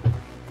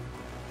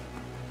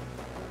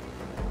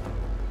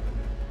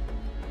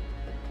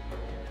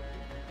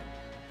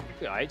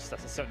 he just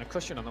has to sit on a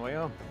cushion on the way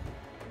home.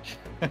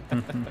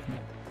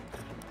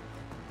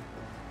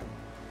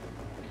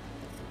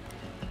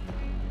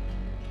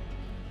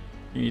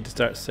 You need to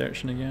start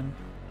searching again.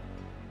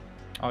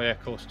 Oh yeah,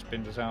 of course, it's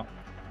binned us out.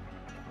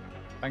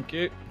 Thank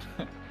you.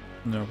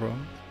 No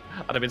problem.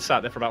 I'd have been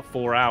sat there for about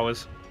 4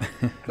 hours.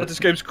 But this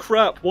game's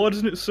crap, why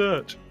doesn't it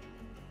search?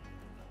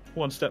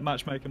 One-step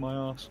matchmaker my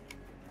arse.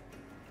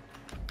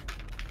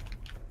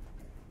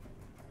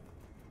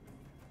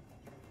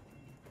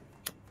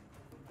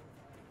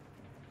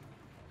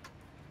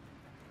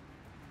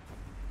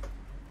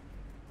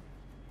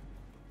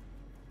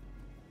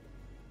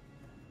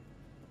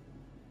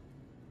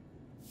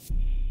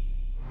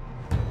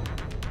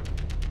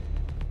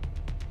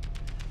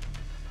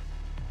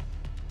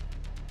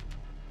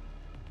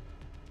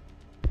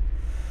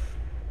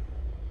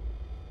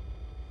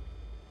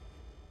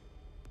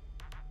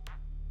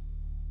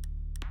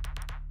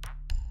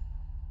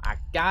 I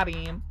got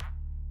him.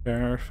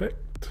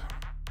 Perfect.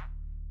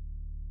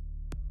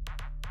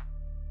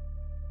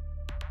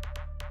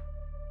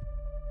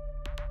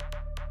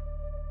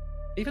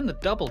 Even the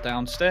double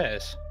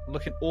downstairs,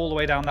 looking all the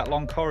way down that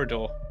long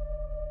corridor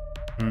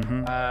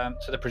to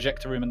the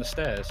projector room and the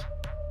stairs.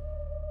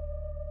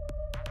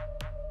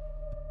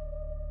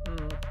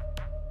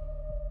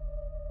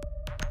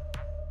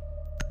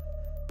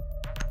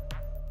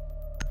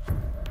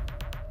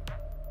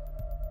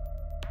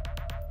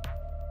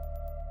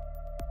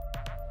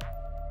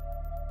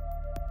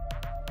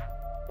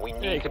 We Yeah,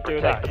 need you to could do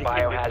protect that. the You could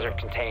do biohazard that.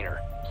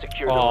 container.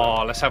 Secure the room.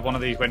 Oh, let's have one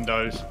of these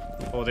windows.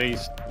 Or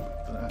these.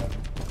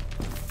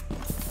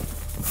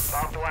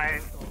 Bomb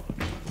lane.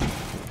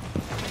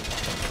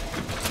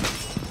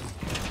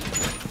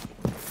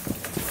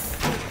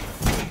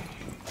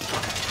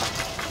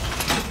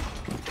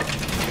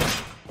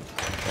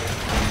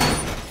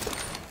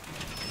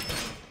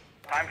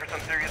 Time for some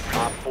serious.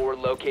 Op 4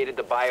 located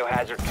the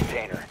biohazard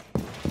container.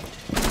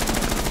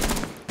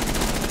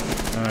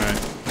 Alright.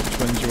 Which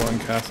ones do you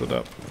want castled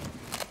up?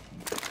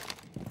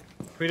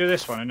 Can we do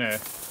this one in here? 10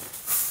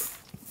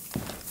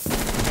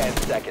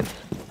 seconds.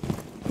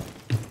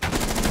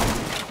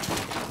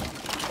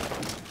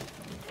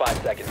 5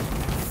 seconds.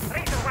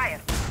 Razor wire.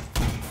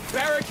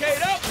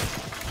 Barricade up!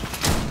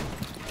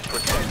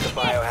 Protect the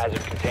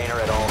biohazard container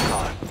at all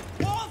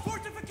costs. Wall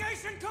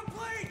fortification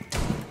complete!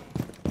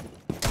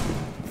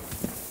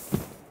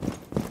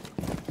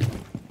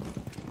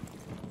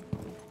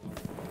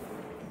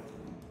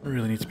 I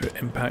really need to put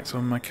impacts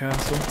on my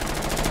castle.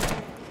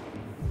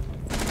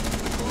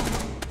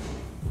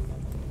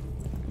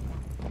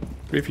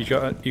 Brief, you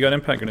got an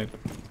impact grenade?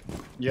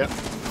 Yep.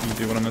 You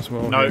do one on this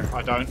wall? No, here.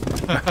 I don't.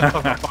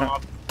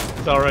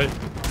 Sorry.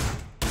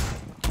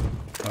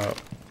 Oh.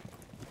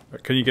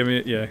 Can you give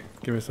me? Yeah,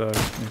 give us a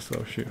nice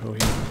little shoot hole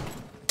here.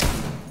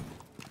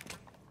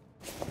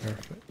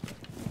 Perfect.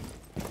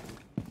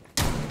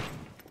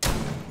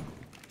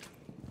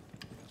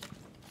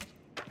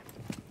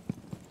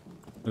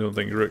 I don't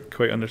think Rook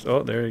quite understands.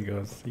 Oh, there he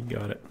goes. He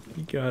got it.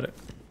 He got it.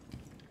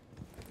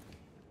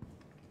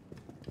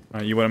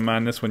 Alright, you want to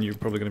man this one? You're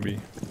probably going to be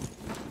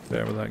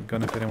there with that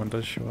gun if anyone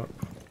does show up.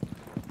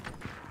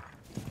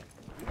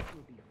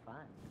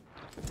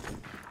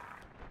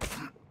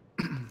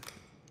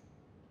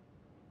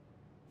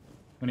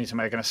 We need to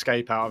make an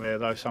escape out of here,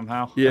 though,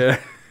 somehow. Yeah.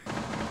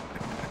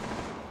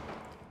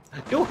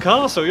 Your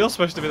castle, you're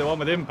supposed to be the one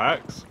with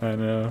impacts. I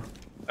know.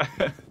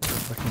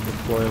 Fucking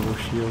deployable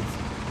shields.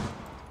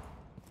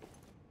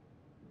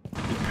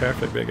 Be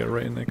perfect, but I got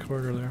right in that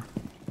corner there.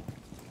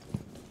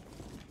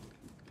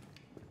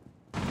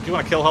 Do you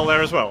want a kill hole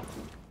there as well?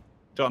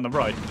 Do it on the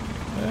right.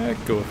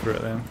 Go for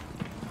it then.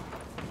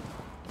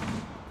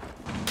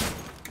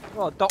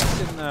 Oh, Doc's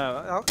in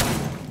there.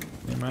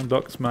 Yeah, man,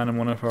 Doc's manning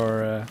one of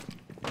our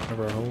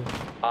holes.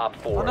 Op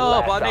 4, Oh no,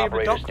 last but I need to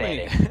operator dock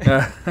me.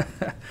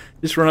 standing.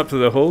 Just run up to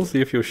the hole,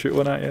 see if you'll shoot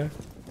one at you.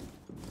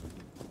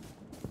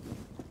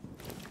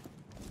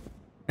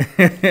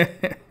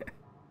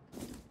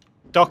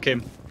 Dock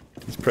him.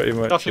 He's pretty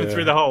much. Dock him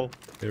through the hole.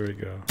 There we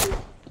go.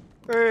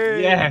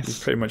 Yes. He's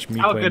pretty much me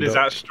How playing good is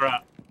Doc. that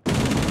strat?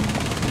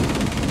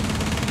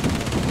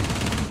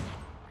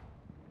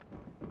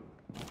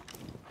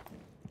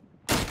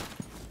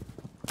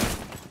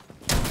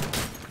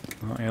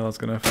 Oh, Ella's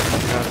gonna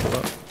fucking castle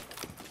up.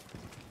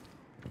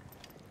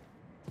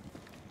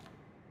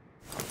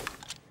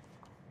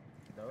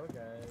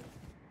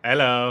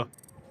 Hello.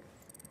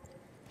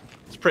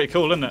 It's pretty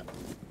cool, isn't it?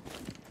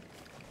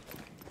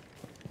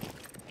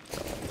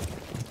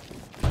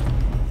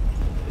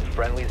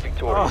 Friendly's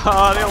victorious.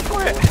 Oh, they all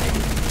quit.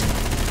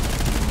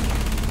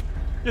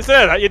 You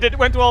say that? You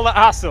went through all that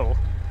hassle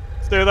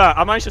to do that.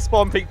 I managed to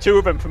spawn peek 2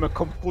 of them from a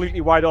completely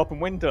wide open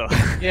window.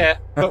 Yeah,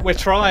 but we're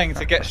trying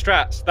to get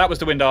strats. That was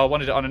the window I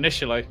wanted it on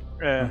initially.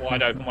 Yeah.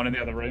 Wide open one in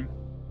the other room.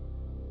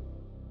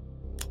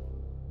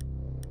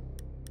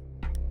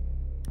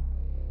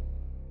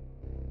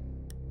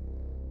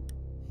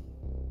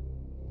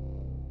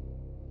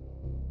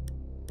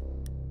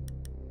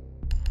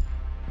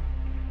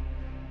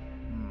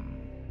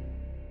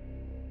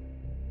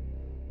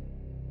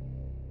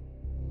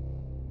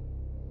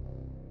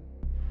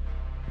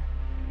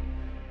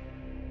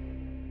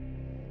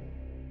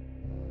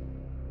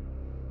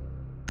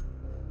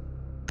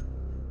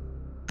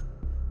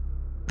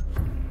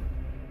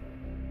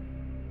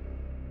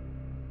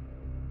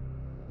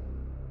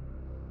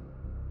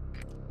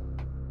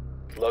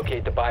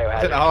 Locate the I biohazard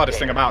think the hardest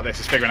thing container. about this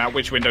is figuring out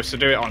which windows to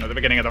do it on at the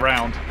beginning of the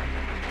round.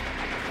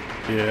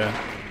 Yeah.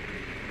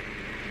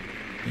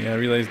 Yeah, I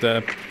realised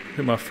I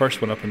put my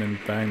first one up and then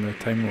bang, the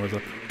timer was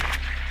up.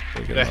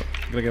 Gotta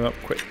get him up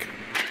quick.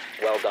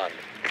 Well done.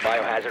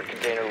 Biohazard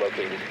container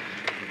located.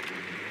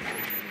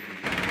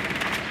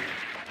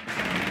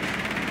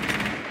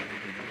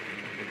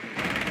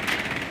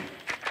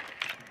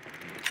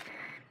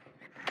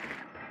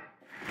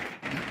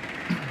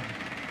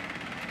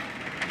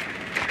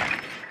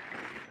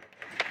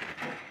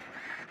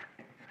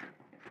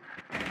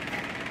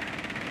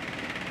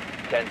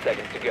 Ten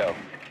seconds to go.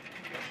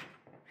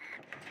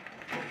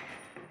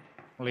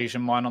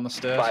 Legion mine on the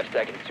stairs. 5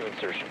 seconds to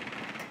insertion.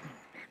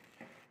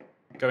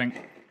 Going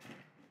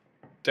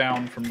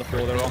down from the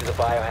floor they're Proceed on. to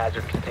the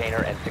biohazard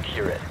container and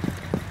secure it.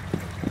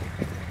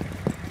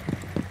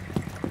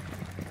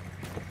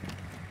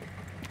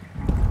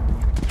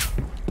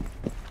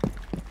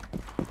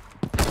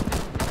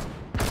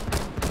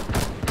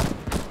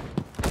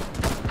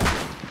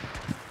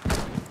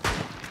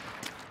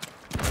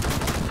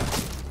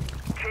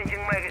 Changing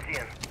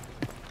magazine.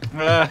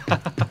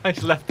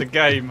 He's left the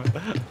game.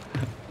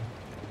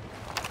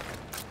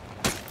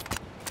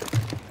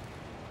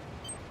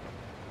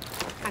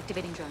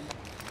 Activating drone.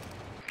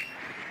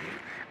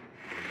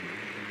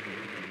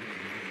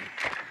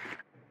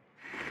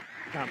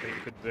 Can't beat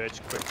a good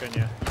verge quick, can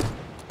you?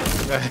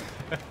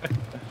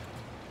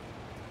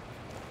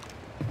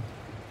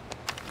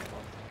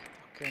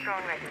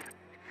 Strong ready.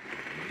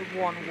 The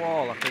one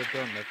wall I could have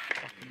done, the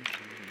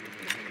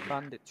fucking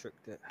bandit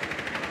tricked it.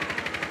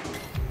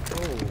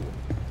 Oh.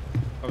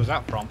 Where was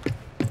that from?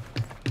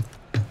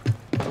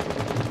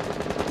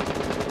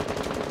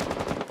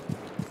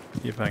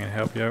 See if I can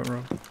help you out,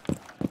 Rob.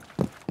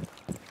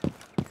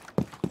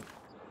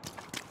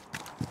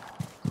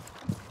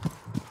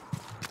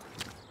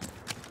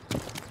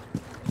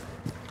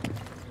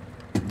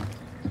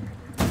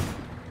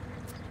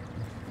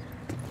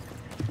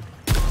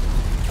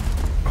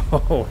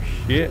 Oh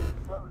shit.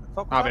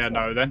 How do I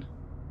know then?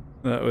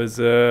 That was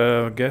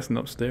I'm guessing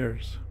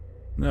upstairs.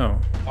 No.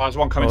 Oh, there's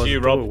one coming Oh, to you,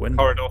 there's a Rob. window.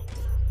 Corridor.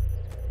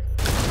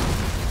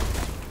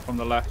 From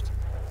the left.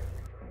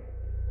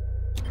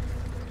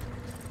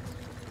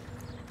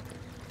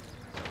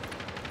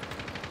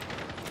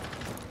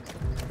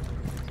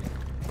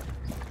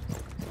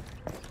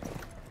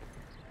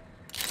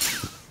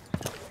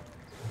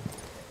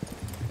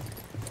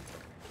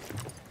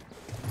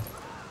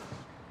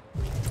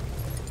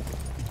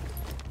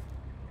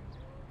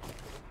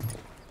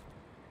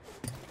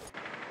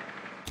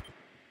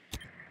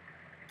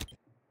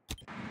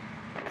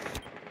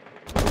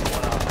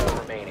 One op 4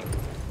 remaining.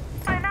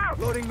 I'm out.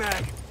 Loading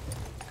mag.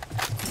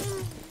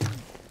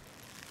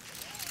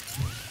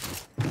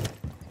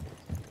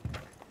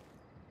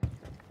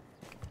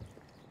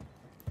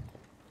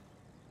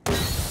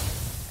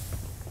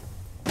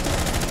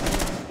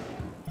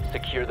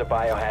 Secure the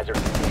biohazard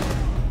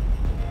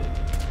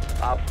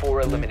container. Op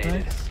 4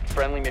 eliminated. Nice.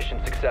 Friendly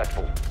mission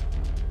successful.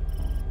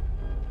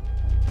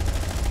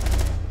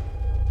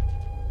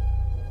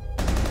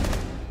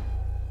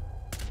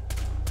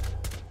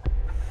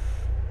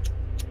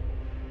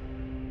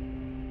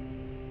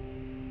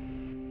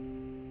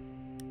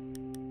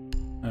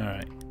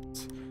 Alright.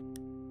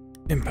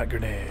 Impact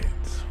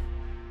grenades.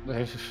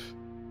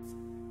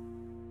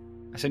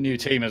 It's a new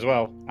team as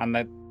well, and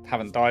they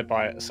haven't died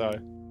by it, so.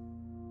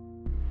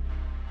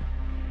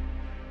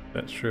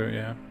 That's true,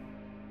 yeah.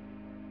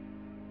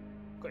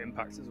 Got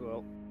impacts as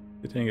well.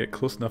 They didn't get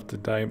close enough to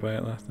die by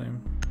it last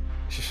time.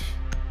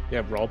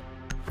 Yeah, Rob.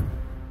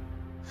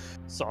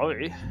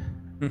 Sorry.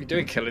 What are you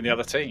doing killing the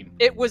other team?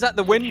 It was at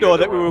the window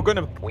that we were going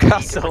to We need to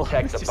castle.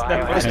 protect the It's just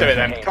never- biohazard Let's do it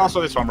then. container.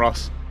 Castle this one,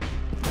 Ross.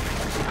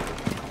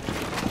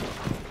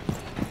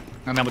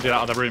 And then we'll do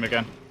that other room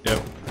again.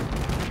 Yep.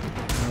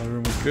 Another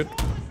room was good.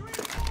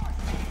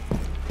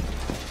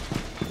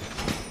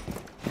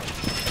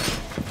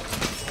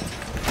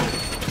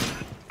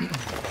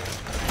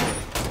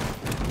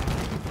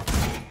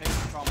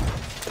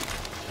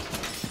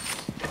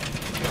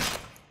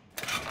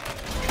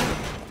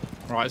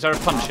 Right, is there a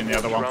punch in the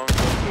other one? Drone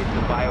located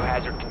the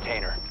biohazard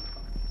container.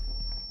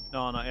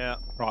 No, not yet.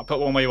 Right, put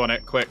one where you want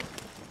it, quick.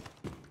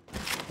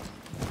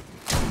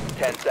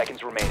 10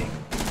 seconds remaining.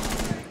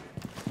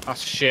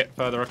 That's shit,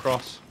 further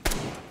across.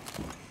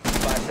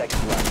 5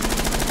 seconds left.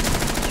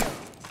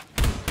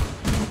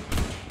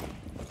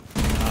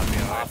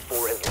 Op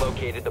 4 has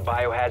located the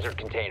biohazard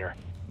container.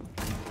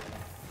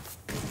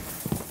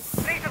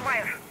 Razor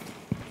wire.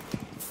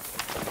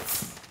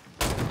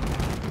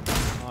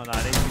 Oh no,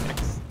 I need to be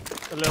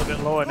a little bit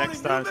lower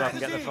next time so I can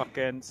get the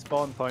fucking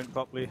spawn point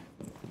properly.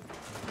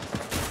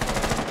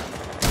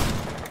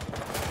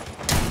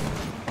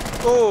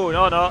 Oh,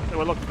 no, they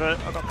were looking for it.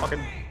 I got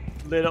fucking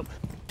lit up.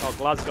 Oh,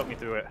 Glad's got me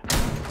through it.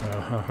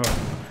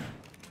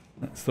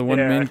 That's the one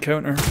Yeah. main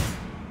counter.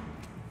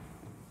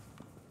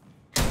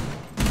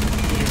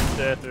 Didn't even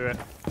stare through it.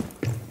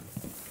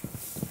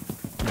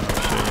 Oh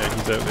shit, yeah,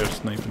 he's out there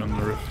sniping on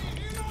the roof.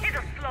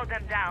 It'll slow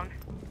them down.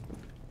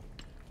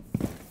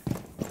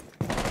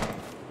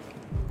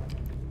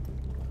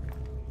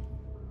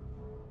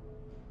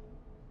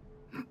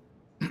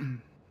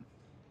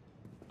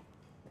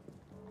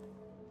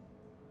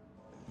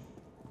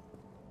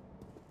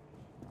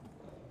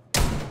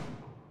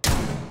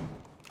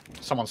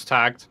 Someone's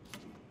tagged.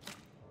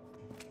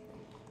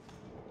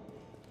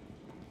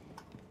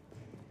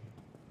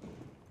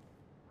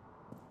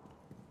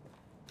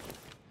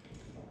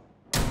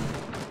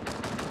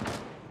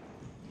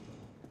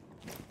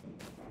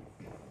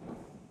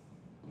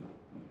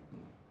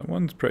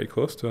 Someone's pretty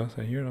close to us,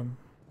 I hear them.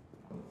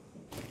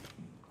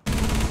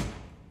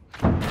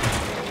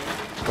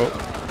 Oh.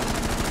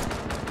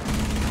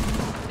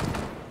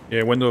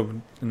 Yeah, window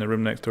in the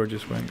room next door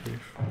just went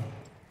grief.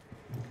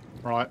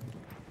 Right.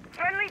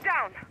 Friendly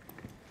down.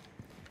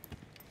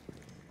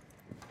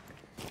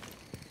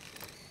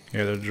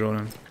 Yeah, they're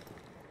droning.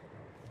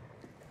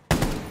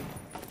 Right,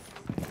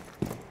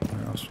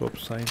 I'll swap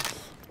sides.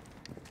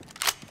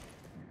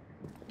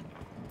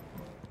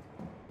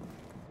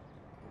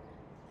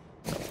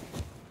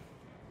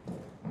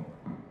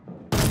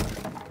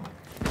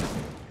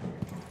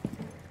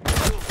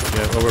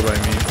 Yeah, over by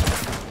me.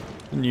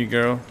 The new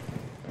girl.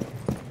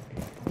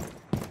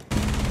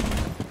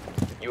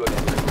 You have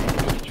entered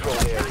the control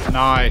area.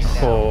 Nice.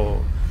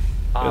 Oh,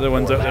 the Op other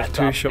one's 4 out there last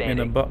too, op shot me in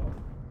the standing.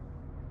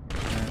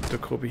 butt.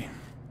 Took Kobe.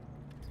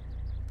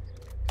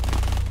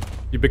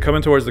 You'd be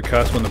coming towards the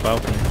castle on the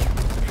balcony.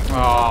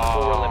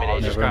 Oh,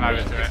 eliminated. just going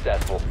over to it.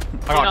 Successful.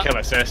 I got kill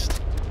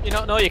assist. You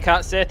know, no, you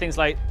can't say things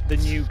like the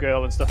new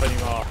girl and stuff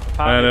anymore.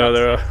 I Apparently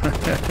know,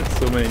 that's- there are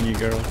so many new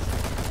girls.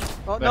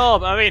 Oh, no,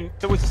 but I mean,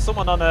 there was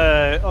someone on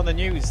the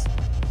news.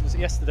 Was it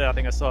yesterday? I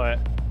think I saw it.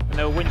 And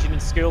they were whinging in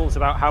schools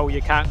about how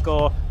you can't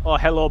go, oh,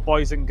 hello,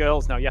 boys and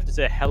girls now. You have to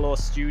say hello,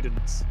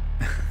 students.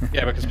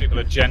 Yeah, because people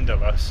are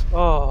genderless.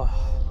 Oh.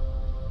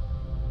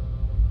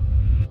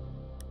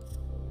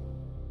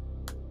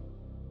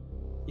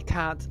 You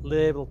can't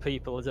label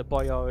people as a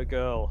boy or a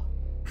girl.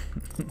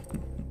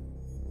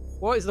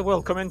 What is the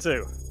world coming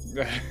to?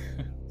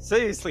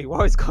 Seriously,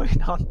 what is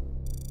going on?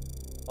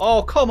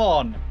 Oh, come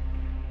on.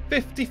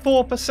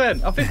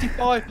 54%. Oh,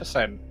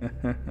 55%.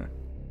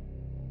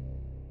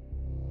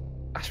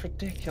 That's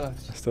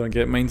ridiculous. I still don't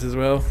get mines as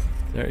well.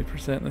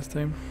 30% this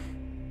time.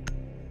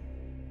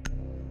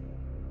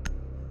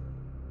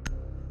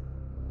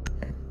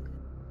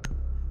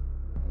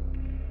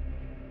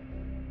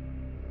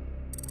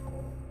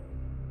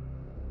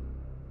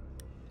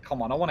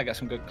 Come on, I want to get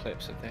some good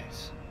clips of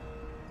this.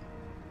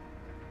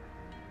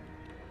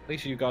 At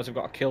least you guys have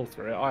got a kill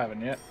through it. I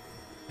haven't yet.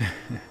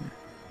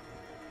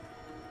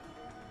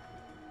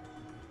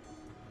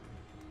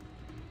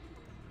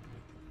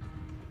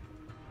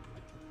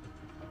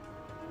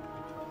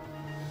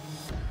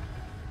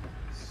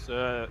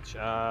 Search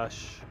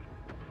Ash.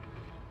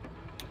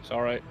 It's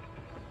alright.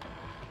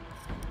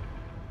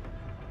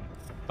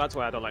 That's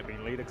why I don't like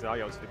being leader, because I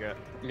always forget.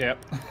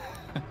 Yep.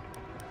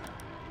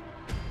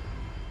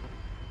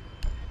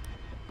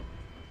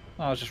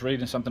 I was just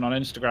reading something on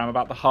Instagram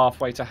about the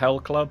Halfway to Hell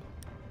Club.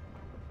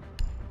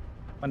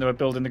 When they were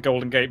building the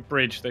Golden Gate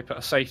Bridge, they put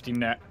a safety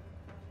net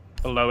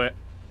below it,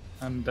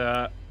 and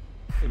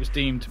it was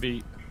deemed to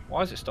be...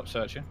 Why has it stopped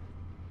searching?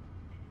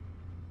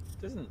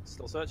 It isn't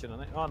still searching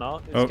on it. Oh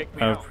no, it's kicked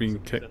me out. I've been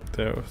kicked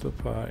out of the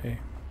party.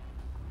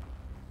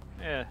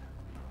 Yeah.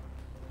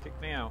 Kicked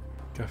me out.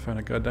 Gotta find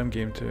a goddamn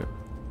game too.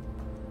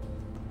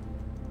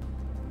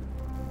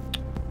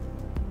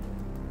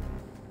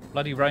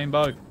 Bloody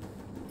rainbow.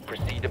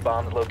 Proceed to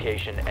bomb the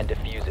location and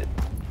defuse it.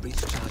 Breach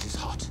charge is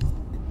hot.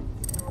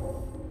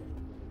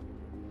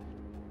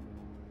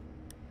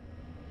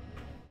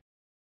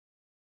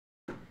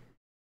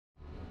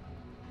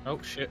 Oh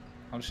shit,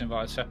 I just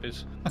invited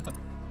Seppies.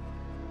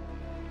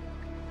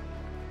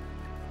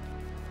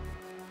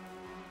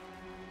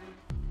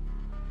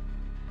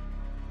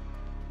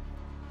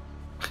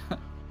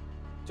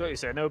 So what you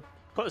say? No,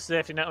 put a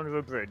safety net under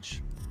a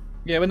bridge.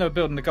 Yeah, when they were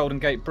building the Golden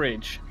Gate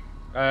Bridge,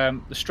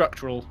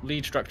 the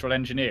lead structural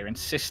engineer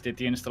insisted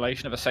the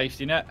installation of a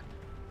safety net,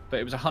 but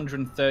it was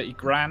 130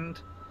 grand,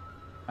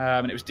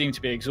 and it was deemed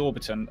to be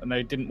exorbitant, and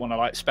they didn't want to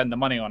like spend the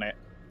money on it.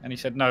 And he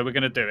said, no, we're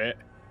going to do it.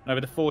 And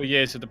over the 4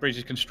 years of the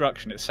bridge's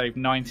construction, it saved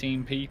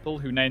 19 people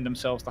who named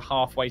themselves the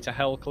Halfway to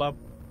Hell Club.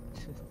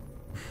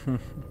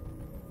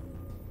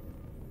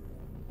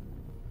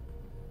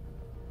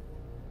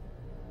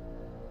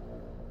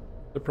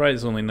 The prize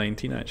is only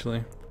 19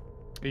 actually.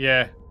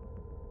 Yeah.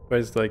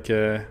 Prize like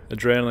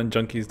adrenaline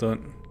junkies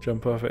don't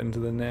jump off it into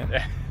the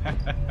net.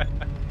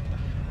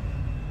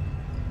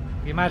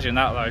 Imagine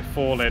that though,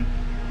 falling.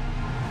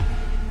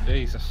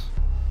 Jesus.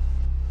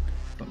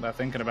 What they're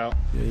thinking about.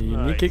 Yeah,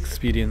 unique Nice.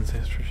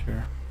 experiences for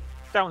sure.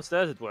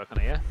 Downstairs would work on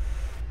it, yeah?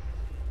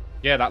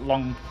 Yeah, that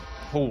long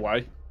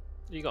hallway.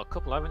 You got a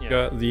couple, haven't you?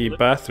 Got the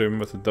bathroom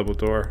with a double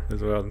door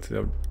as well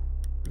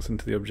goes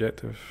into the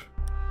objective.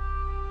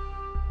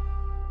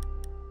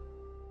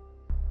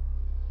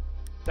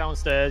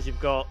 Downstairs, you've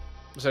got.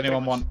 Does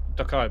anyone want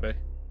Duck IB?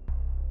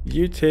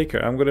 You take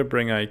her. I'm gonna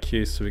bring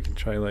IQ so we can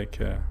try like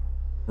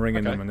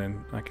ringing Okay. them and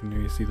then I can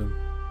really see them.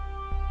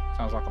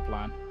 Sounds like a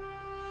plan.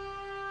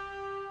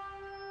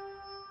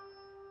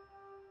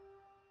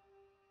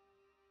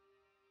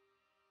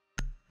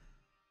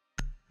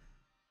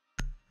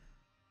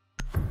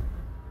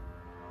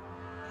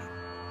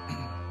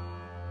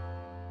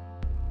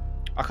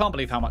 I can't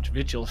believe how much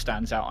Vigil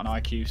stands out on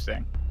IQ's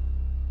thing.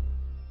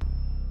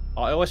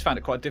 I always found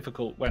it quite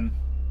difficult when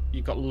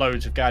you've got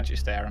loads of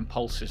gadgets there and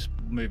pulses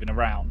moving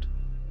around.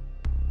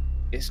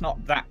 It's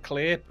not that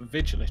clear, but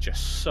Vigil is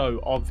just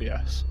so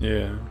obvious.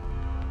 Yeah.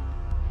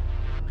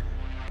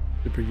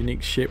 Super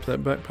unique shape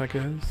that backpack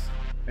has.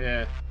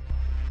 Yeah.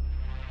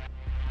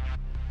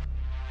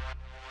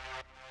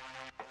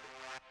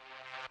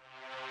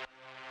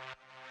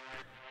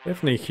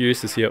 Definitely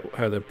curious to see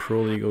how the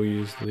Pro League will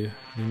use the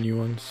new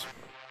ones.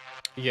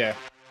 Yeah.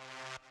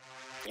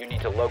 You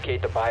need to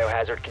locate the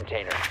biohazard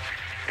container.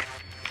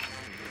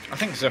 I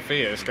think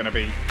Zofia is going to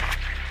be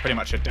pretty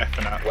much a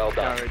definite. Well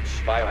done.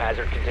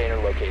 Biohazard container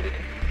located.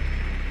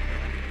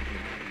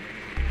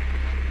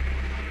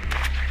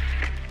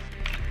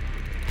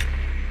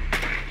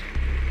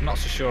 I'm not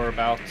so sure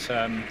about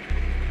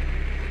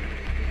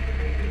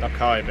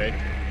Ivy.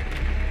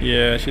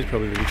 Yeah, she's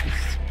probably the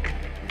weakest.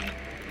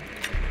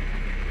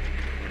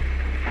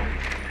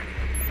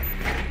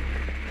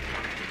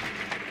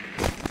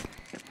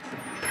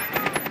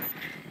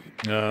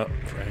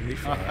 Friendly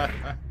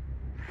fire.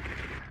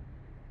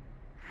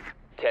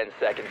 10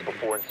 seconds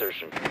before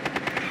insertion.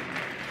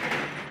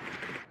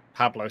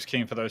 Pablo's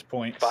keen for those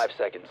points. 5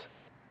 seconds.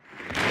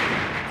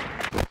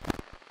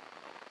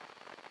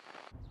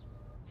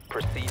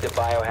 Proceed to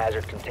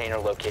biohazard container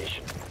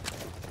location.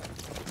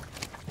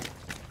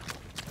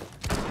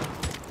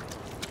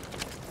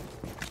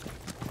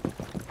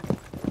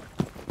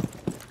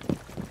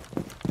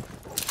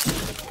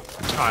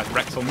 Ah, it's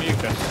rectal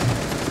mucus.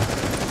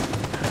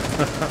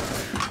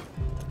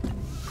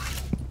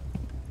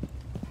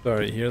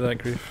 Sorry, you hear that,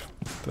 Grief?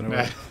 Don't know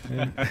what.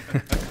 Yeah.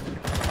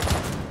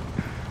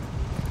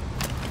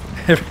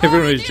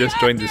 Everyone who's just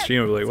joined the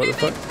stream will be like, what the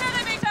fuck?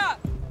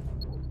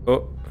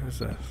 Oh, who's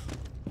this?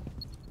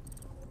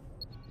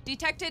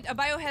 Detected a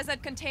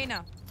biohazard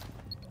container.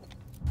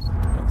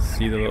 Can't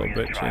see the little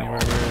bitch anywhere.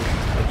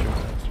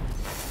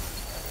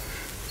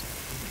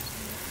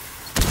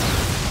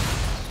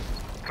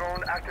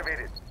 Drone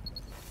activated.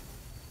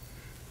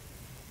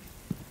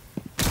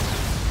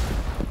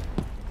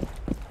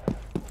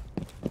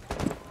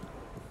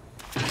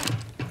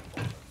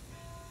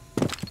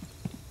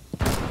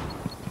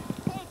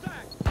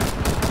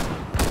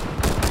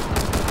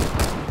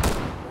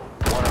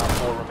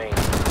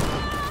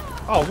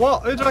 Oh,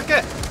 what? Who did I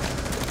get?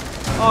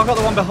 Oh, I got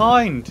the one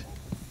behind.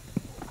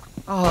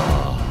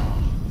 Oh.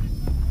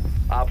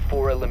 Op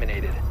 4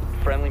 eliminated.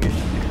 Friendly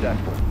mission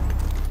successful.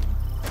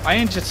 I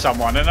injured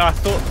someone and I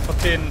thought the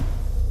fucking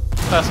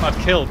person I'd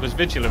killed was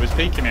Vigil who was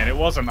peeking me and it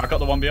wasn't. I got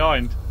the one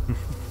behind.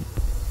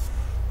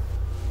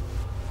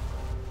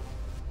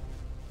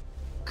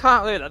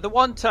 Can't believe that. The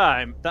one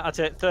time that I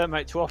take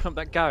Thermite to open up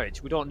that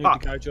garage, we don't need the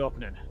garage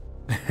opening.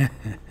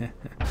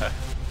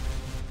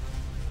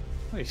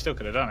 Well, you still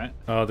could have done it.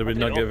 Oh, they would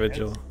not get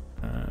Vigil.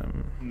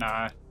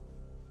 No.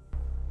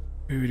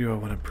 Who do I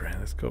want to bring?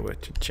 Let's go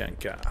with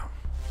Chichanka.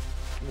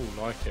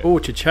 Ooh, like it. Oh,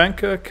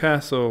 Chichanka,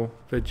 Castle,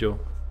 Vigil.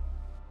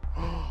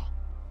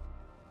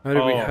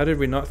 How did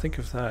we not think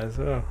of that as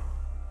well?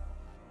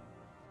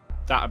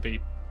 That'd be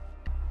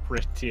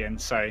pretty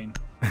insane.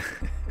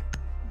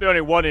 The only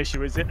one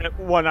issue is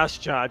one ash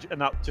charge and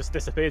that just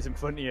disappears in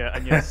front of you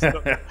and you're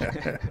stuck.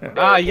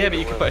 Ah, yeah, but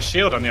you can put a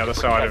shield on the other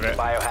side of it.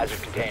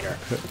 Biohazard container.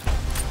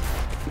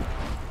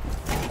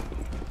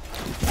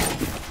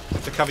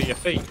 To cover your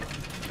feet.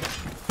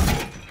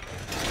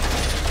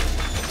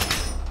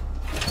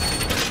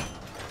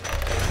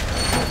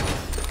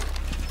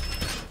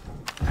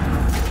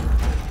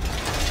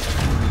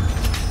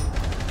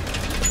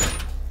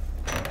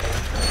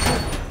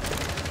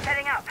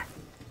 Setting up.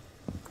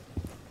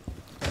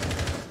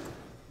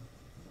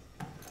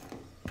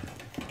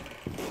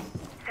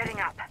 Setting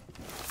up.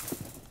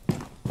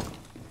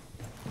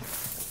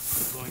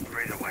 Going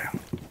razor wire.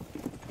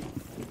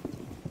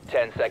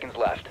 10 seconds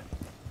left.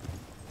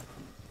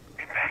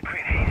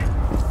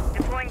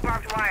 Deploying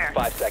barbed wire.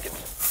 5 seconds.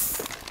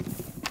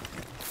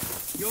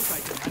 You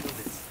guys can handle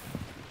this.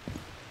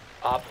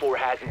 Op 4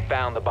 hasn't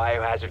found the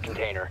biohazard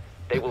container.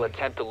 They will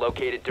attempt to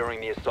locate it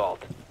during the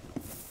assault.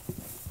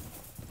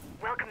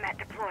 Welcome mat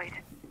deployed.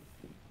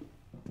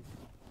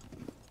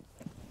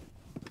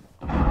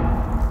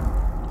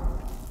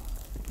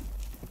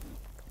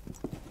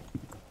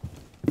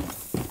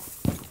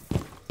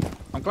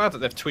 I'm glad that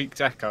they've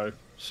tweaked Echo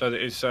so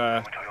that his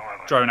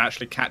drone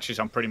actually catches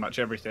on pretty much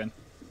everything.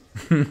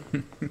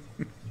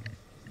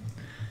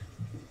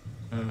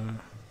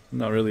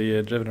 Not really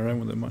driven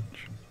around with it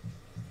much.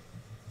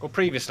 Well,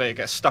 previously it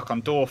gets stuck on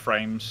door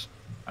frames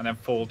and then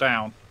fall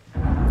down.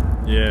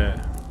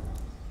 Yeah.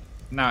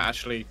 Now it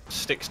actually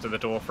sticks to the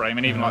door frame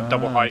and even like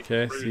double height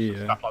roofs and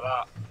stuff like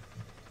that.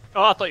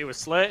 Oh, I thought you were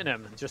slating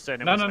him and just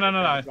saying it No.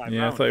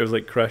 Yeah, I thought it was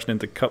like crashing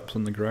into cups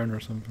on the ground or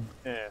something.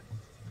 Yeah.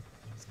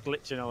 It's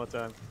glitching all the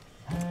time.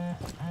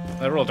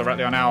 They're all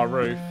directly on our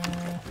roof.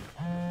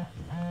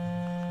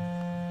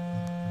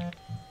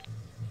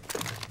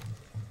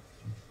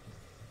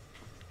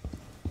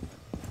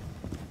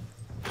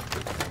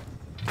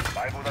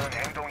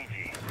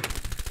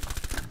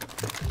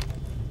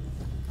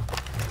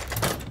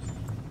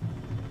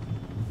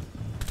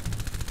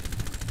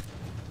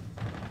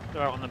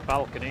 They're out on the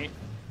balcony.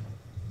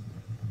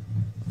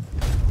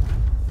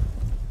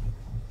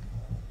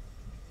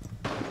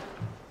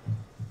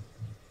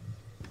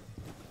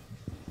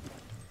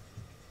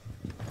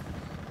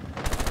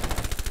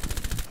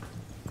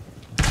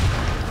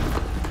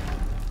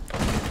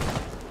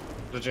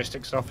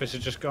 Logistics office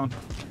has just gone.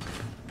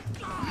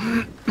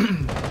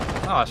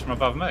 Oh, it's from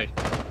above me.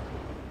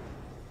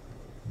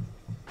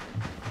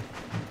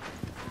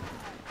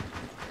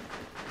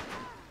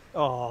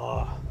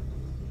 Oh,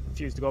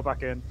 refuse to go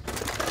back in.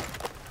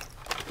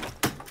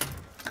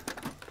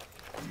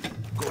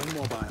 Going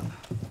mobile.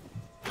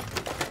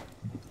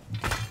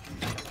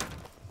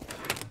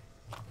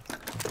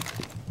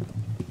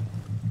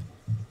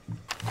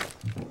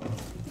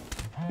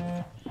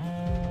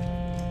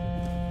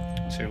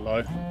 Too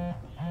low.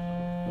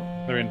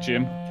 They're in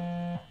gym.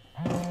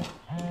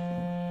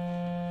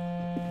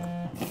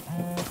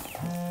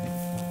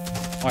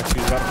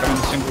 IQ's about to come in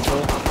the single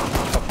door.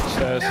 Top of the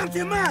stairs.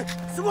 Empty mag!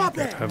 Swap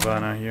it!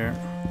 Havana here.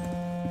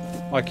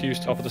 IQ's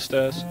top of the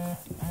stairs.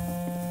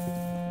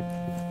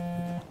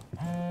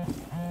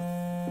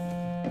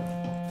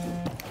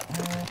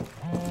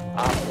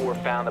 Op 4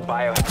 found the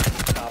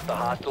biohazard. Stop the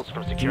hostiles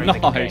from securing the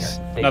Nice.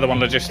 container. Another one,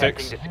 continue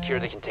logistics. attempting to secure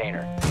the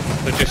container.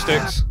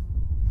 Logistics.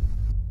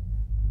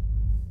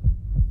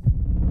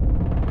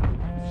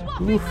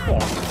 Oof. Oh,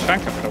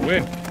 Chanka for the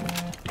win.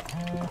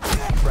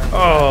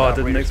 Oh, I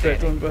didn't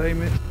expect one behind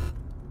me.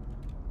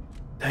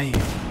 Damn.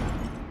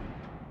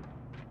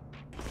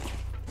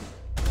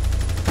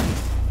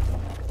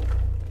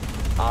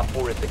 Op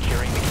 4 is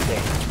securing the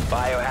container.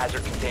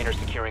 Biohazard container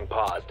securing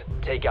paused.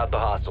 Take out the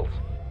hostiles.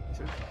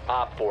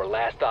 Op 4,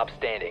 last stop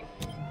standing.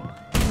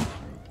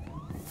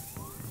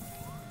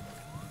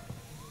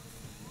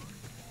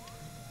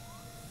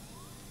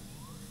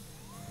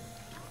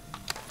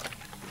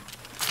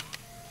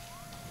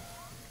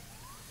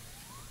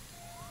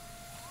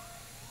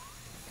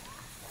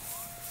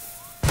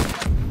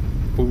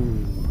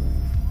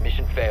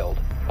 Mission failed.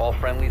 All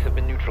friendlies have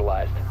been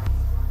neutralized.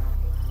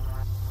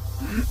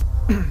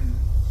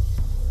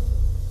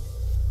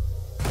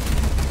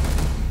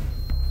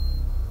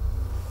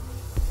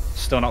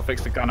 Still not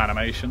fixed the gun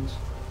animations.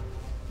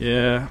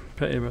 Yeah,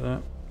 pity about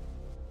that.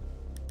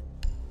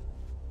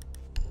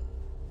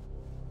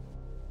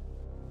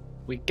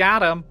 We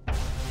got him.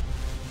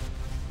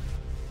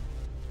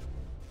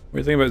 What do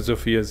you think about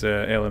Zophia's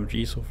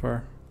LMG so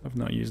far? I've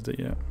not used it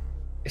yet.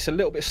 It's a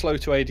little bit slow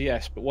to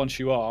ADS, but once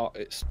you are,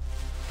 it's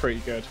pretty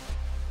good.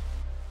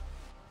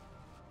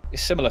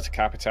 It's similar to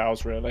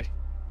Capital's, really.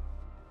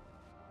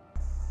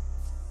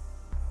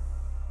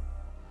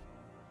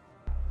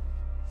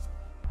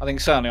 I think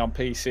certainly on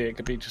PC it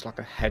could be just like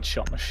a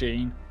headshot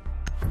machine.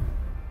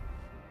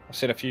 I've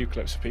seen a few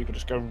clips of people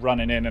just go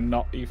running in and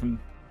not even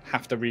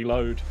have to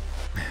reload.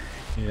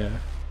 Yeah.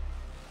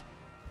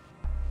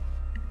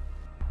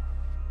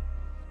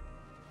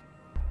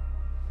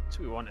 That's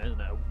what we want, isn't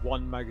it?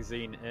 One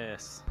magazine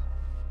ace.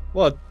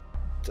 Well,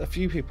 a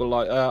few people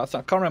like I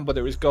can't remember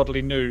whether it was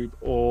Godly Noob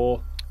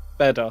or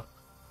Bedder,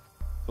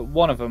 but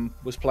one of them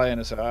was playing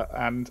as her,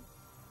 and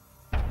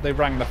they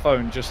rang the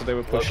phone just so they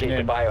were pushing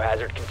Locate in the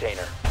biohazard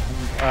container.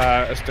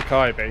 as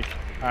Takaibi,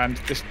 and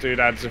this dude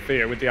had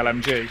Zofia with the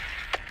LMG,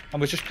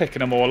 and was just picking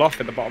them all off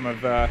at the bottom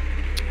of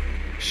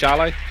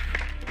Chalet.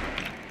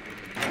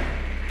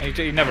 And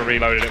he never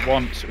reloaded it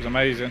once. It was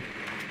amazing.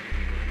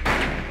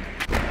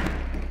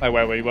 Know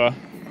where we were.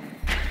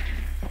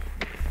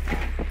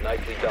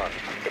 Nicely done.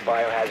 The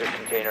biohazard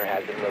container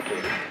has been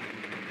located.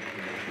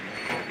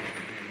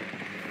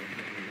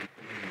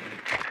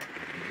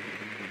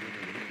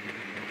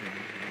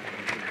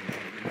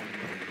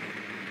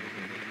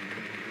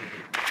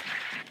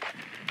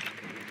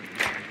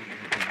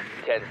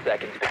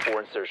 Seconds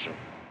before insertion.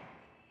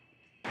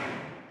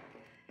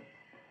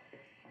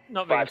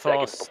 Not being 5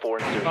 seconds forced before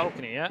insertion.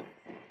 balcony yet.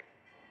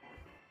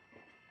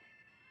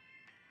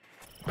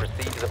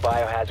 Proceed to the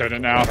biohazard Doing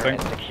it now, I container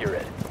think. and secure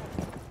it.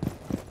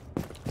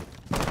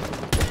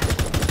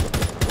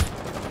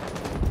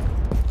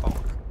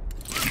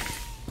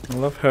 I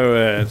love how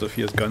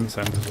Zophia's gun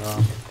sounds as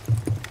well.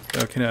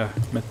 Got a kind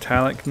of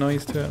metallic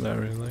noise to it that I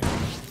really like.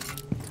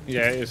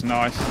 Yeah, it is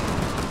nice.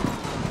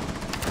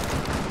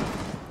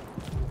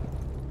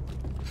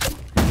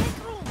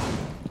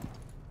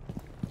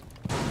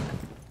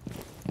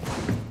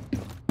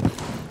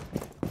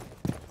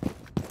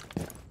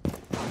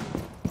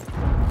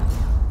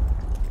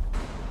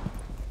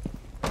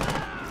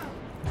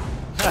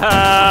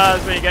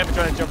 That's what you get for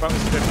trying to jump out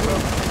with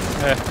difficult.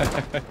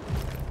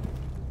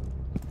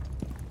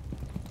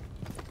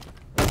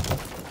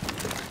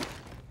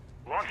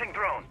 Launching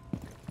drone.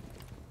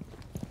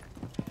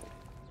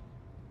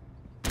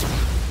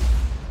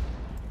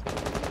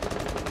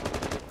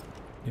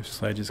 If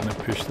Sledge is going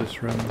to push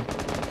this run.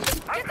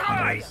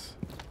 Nice.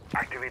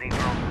 Activating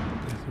drone.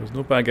 There was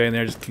no bad guy in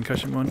there, just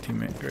concussion one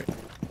teammate. Great.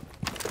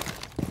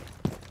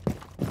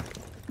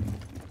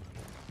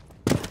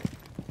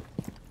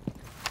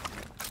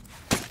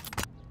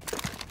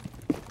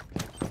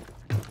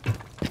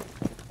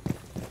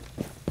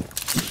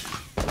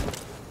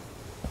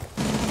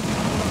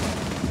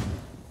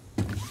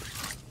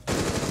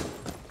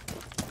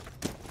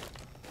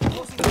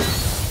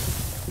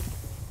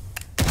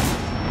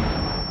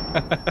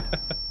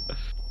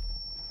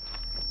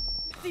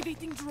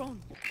 Activating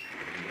drone.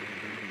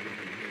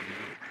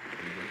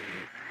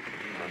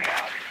 Look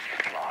out.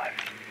 It's live.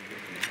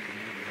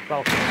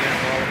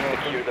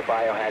 Secure the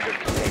biohazard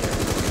container.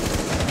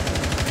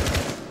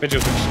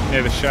 Vigil's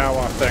near the shower,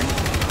 I think.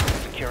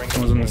 Securing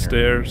Someone's on the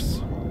container.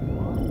 stairs.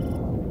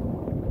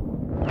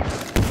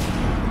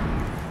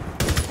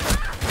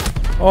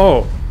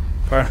 Oh!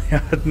 Apparently I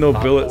had no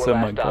Op bullets 4 in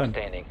my last stop gun.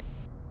 standing.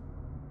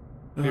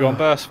 You go on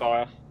burst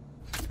fire?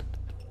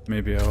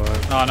 Maybe I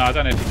was. No, I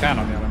don't know if you can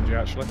on the LMG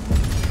actually.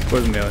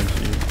 Wasn't the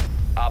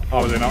LNG. Op Oh,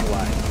 4 was it not?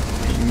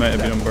 neutralized. You might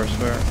have been on burst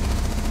fire.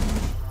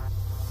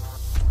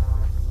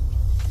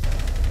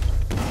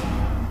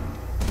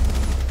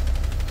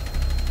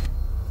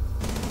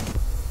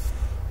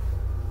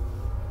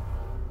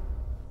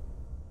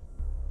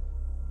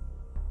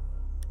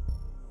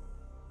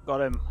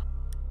 Got him.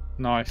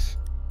 Nice.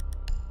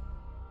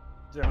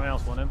 Does anyone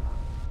else want him?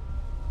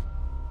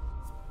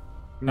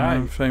 No,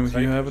 I'm fine with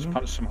you having just him.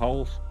 punch some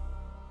holes.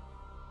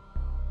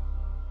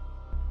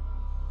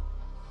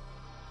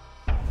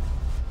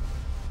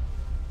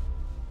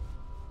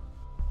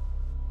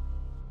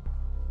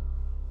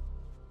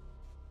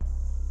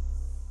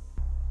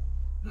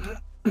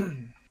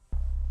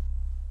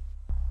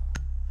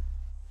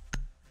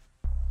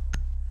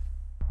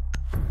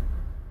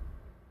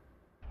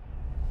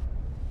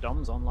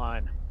 Dom's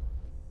online.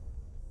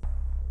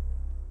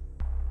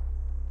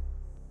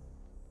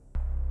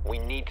 We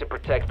need to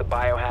protect the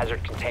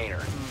biohazard container.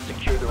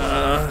 Secure the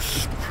room.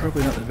 It's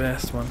probably not the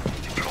best one.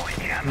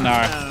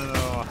 No.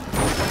 Oh.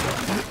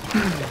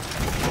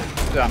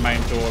 That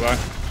main door though.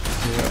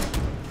 Yeah.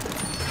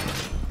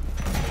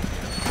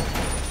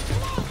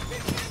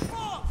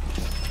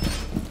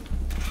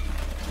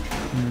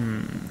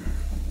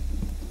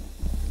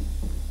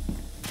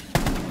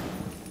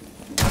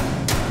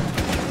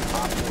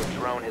 Op 4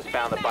 drone has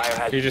found the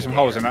biohazard Can you do some container.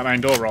 holes in that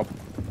main door, Rob?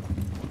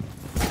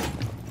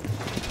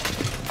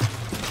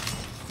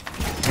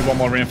 You want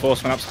more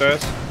reinforcement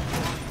upstairs?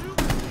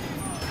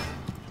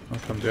 I'll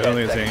come do it. I don't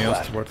think there's anything else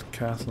Left. worth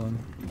castling.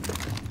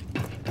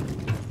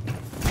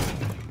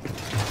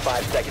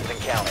 5 seconds and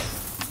counting.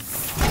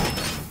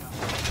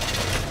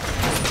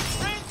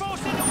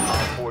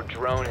 Op 4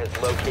 drone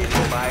has located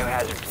the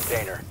biohazard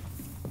container.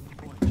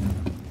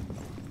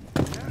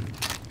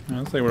 Yeah,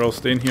 looks like we're all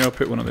staying here. I'll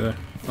put one at the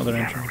other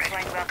entrance.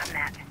 Welcome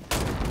that.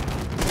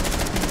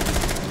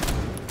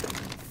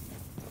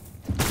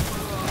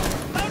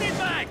 Loading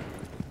bag.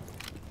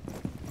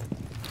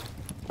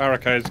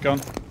 Barricade's gone.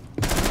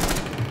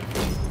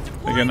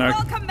 Again, there are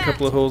Welcome a back.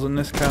 couple of holes in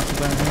this castle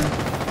down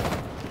here.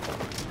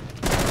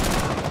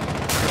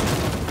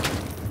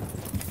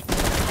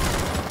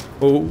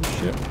 Oh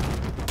shit.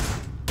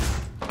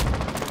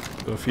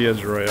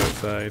 Sophia's right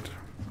outside.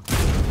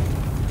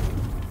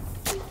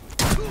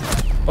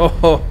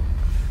 Oh!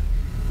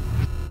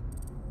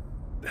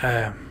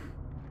 Damn.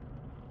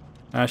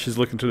 Ash is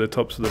looking to the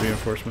tops of the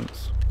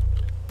reinforcements.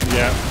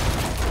 Yeah.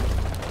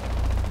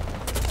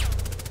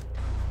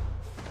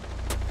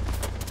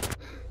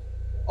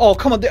 Oh,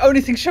 come on, the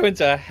only thing showing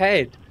to her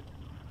head.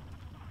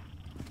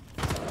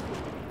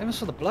 I even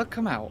saw the blood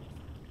come out.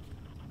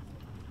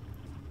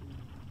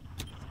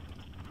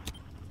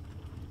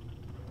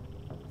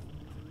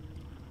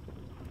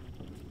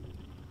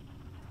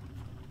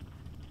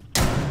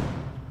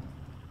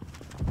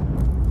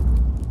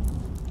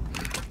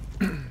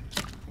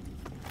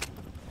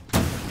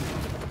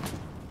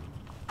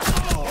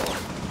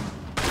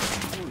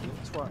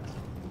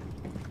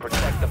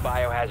 Protect the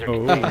biohazard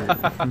Oh. container.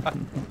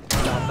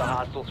 Stop the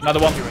hostiles from Another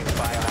one. securing the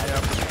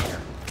biohazard container.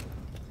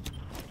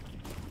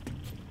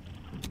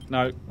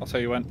 No, I'll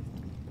tell you when.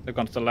 They've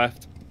gone to the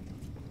left.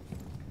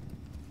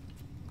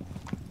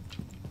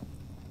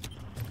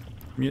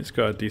 Mute's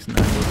got a decent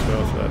angle as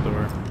well for that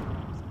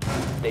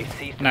door. They've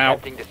ceased Now.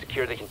 attempting to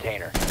secure the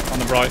container. On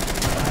the right.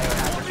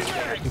 Biohazard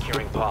container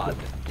securing paused.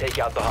 Take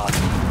out the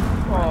hostage.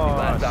 Oh,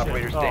 Last shit.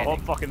 operator Oh, standing.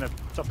 I'm fucking the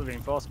top of the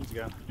reinforcements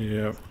again.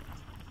 Yeah.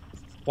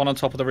 One on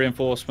top of the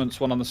reinforcements,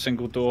 one on the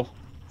single door.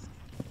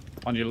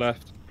 On your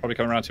left. Probably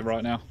coming around to you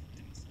right now.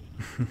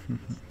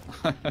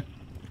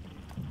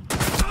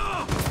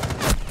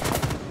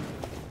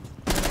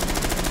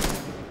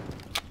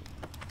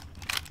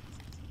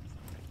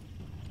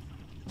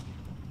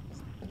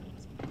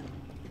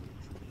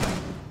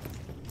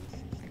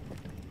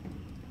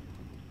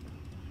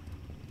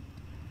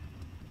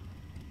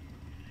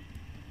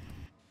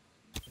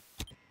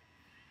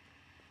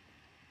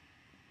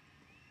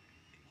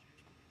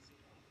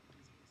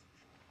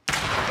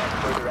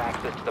 Further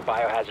access to the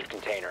biohazard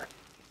container.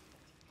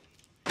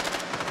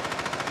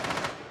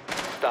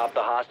 Stop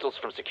the hostiles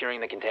from securing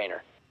the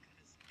container.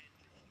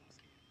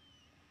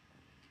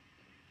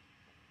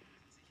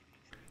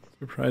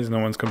 Surprised no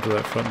one's come to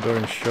that front door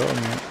and shot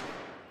him yet.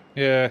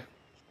 Yeah.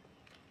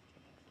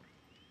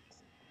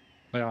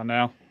 They are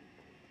now.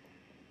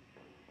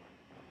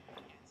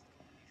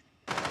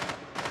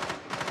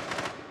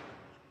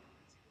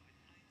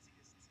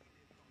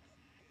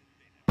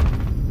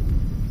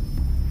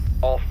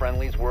 All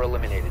friendlies were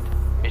eliminated.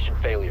 Mission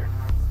failure.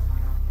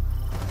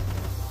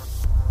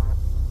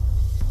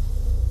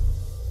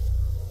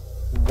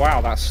 Wow,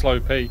 that slow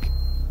peak.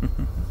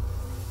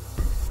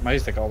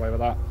 Amazed they got away with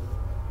that.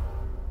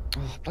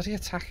 Oh, bloody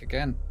attack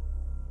again.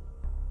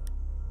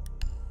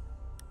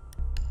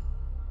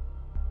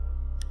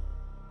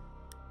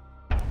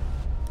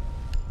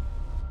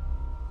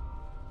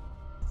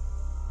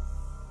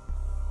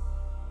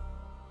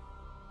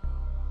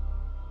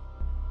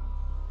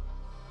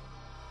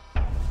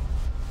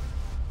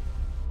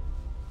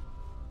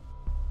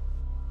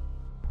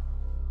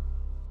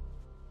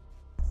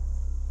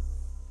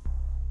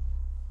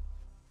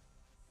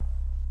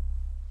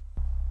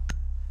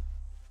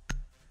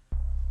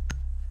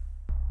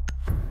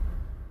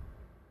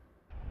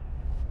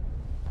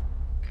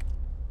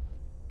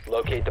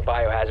 Locate the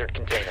biohazard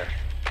container.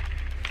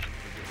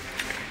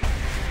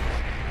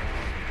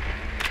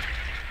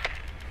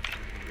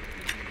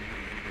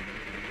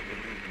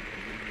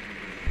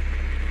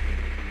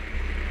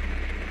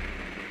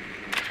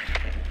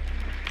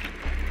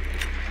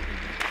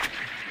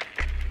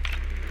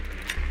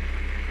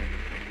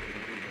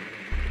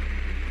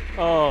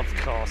 Oh, of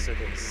course it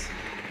is.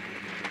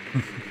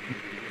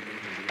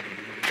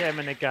 Came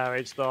in the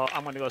garage, thought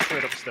I'm going to go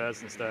straight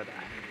upstairs instead.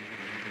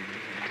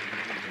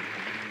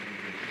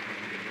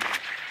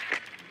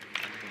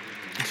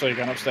 So you're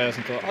going upstairs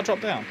and thought, I'll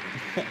drop down.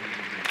 10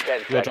 Your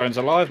seconds. drone's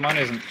alive, mine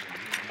isn't.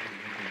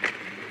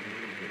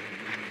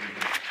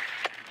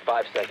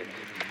 5 seconds.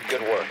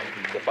 Good work.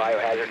 The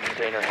biohazard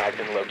container has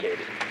been located.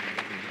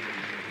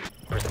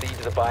 Proceed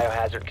to the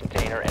biohazard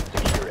container and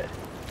secure it.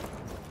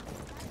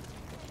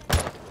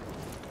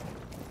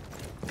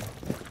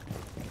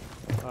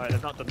 Alright,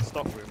 they've not done the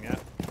stock room yet.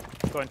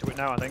 Go into it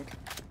now, I think.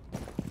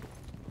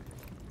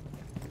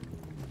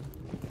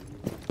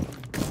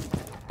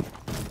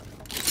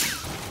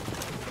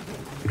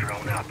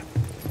 Drone up.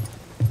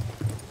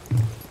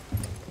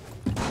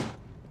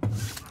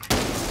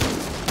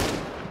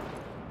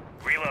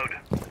 Reload.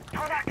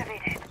 Drone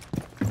activated.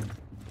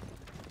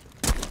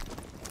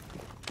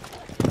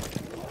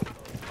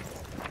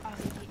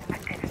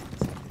 Active.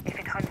 If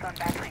it hunts on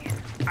batteries,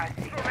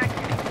 RC.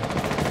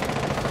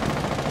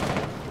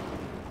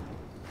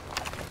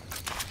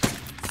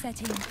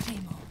 Setting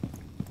Claymore.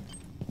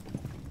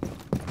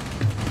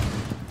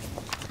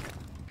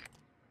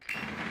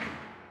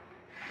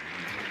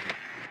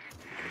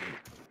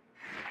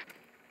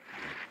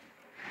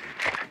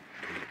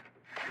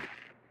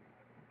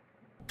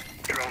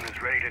 Drone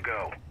is ready to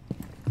go.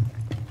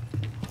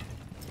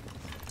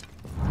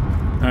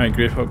 Alright,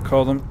 great. I'll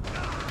call them.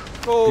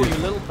 Oh, you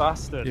little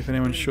bastard. If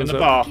anyone In shows the up.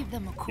 bar. Give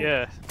them a call.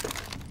 Yeah.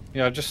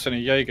 Yeah, I've just seen a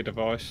Jaeger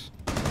device.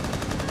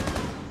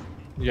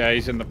 Yeah,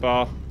 he's in the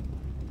bar.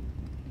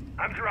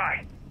 I'm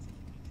dry.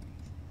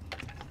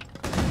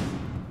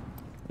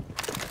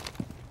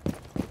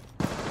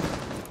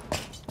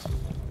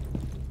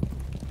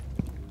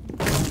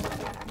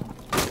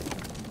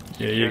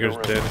 Yeah, Jaeger's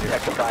dead.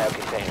 Protect the bio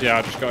container. Yeah,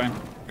 I just got him.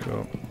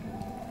 Cool.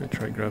 Go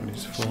try grabbing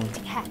his phone.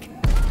 Shooting hack.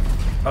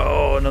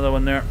 Oh, another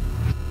one there.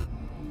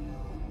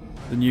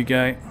 The new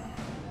guy.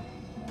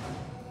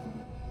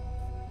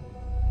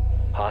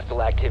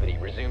 Hostile activity.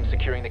 Resume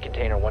securing the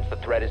container once the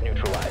threat is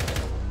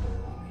neutralized.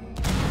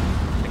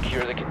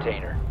 Secure the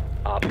container.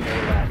 Op 4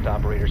 last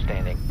operator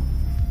standing.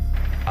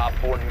 Op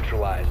 4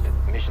 neutralized.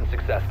 Mission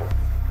successful.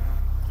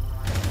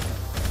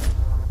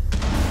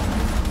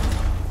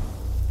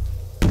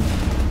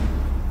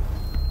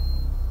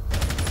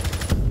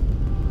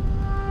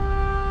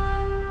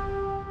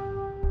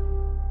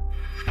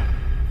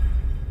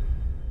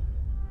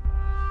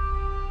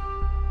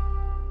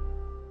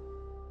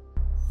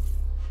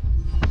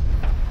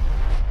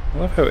 I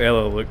love how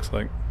Ella looks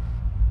like.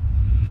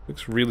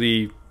 Looks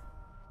really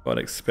what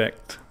I'd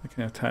expect a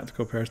kind of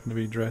tactical person to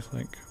be dressed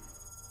like.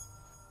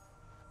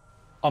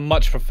 I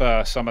much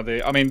prefer some of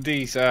the... I mean,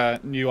 these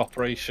new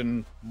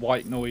Operation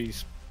White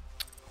Noise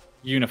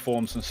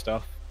uniforms and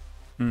stuff.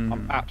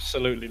 I'm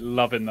absolutely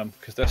loving them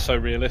because they're so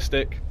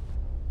realistic.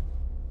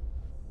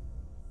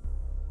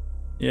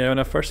 Yeah, when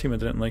I first seen them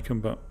I didn't like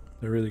them, but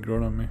they're really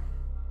grown on me.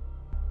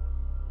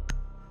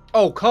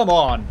 Oh, come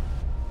on!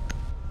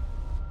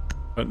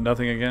 But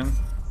nothing again?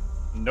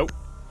 Nope.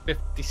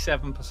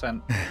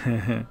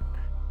 57%.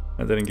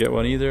 I didn't get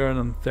one either, and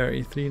I'm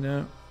 33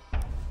 now.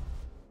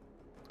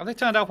 Have they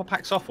turned Alpha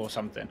Packs off or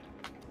something?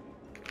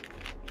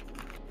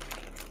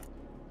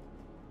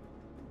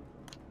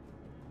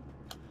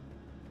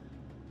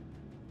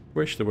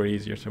 Wish they were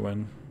easier to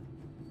win.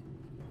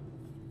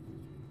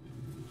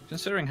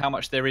 Considering how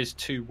much there is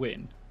to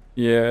win.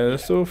 Yeah,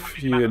 there's so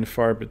few and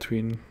far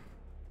between.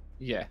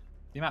 Yeah.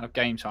 The amount of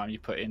game time you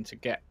put in to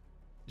get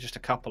just a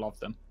couple of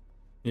them.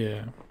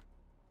 Yeah.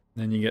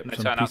 Then you get They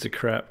some turn piece out of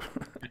crap.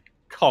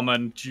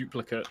 Common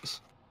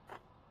duplicates.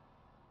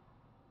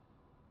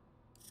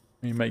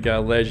 You might get a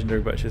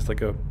legendary, but it's just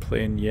like a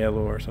plain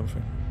yellow or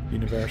something.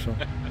 Universal.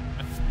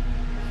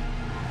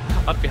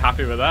 I'd be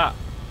happy with that.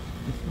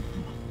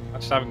 I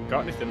just haven't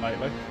got anything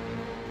lately.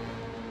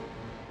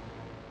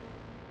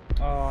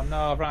 Oh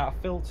no, I've run out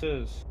of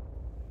filters.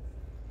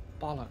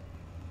 Bollock.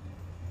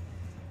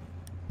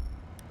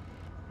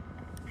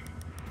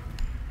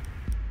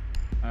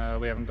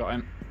 We haven't got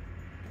him.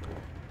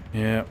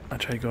 Yeah, I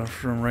tried going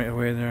for him right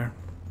away there.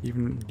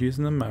 Even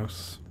using the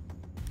mouse.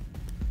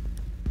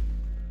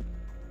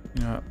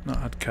 You know, not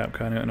had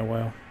Capcan out in a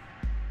while.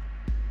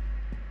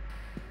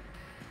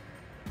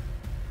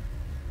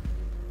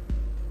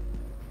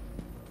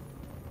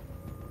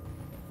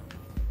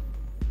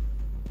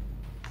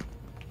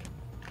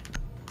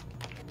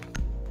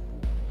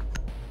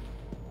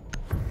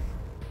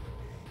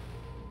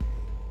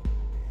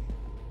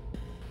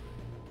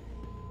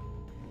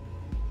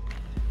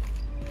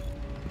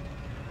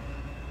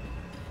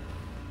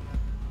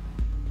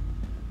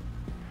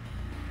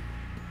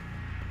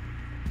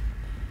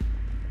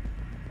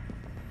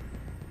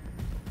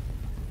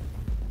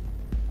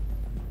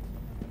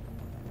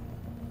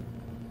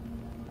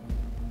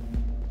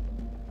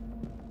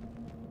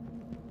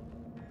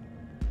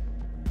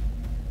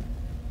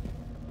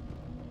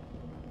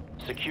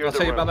 Secure I'll the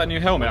tell you room. about that new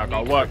helmet I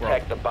got. Work, Rob.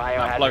 Protect the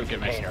That bloke biohazard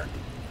gave me. container.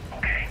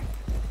 Okay.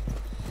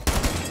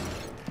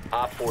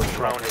 Op 4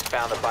 drone has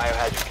found the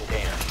biohazard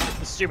container.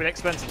 The stupid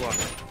expensive one.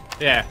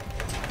 Yeah.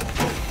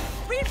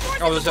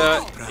 Reinforcing I was the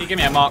wall. he gave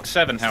me a Mark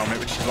 7 helmet,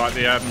 which is like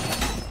the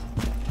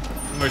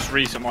most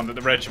recent one that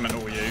the regiment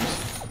all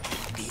use.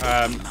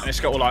 And it's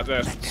got all like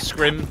the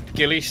scrim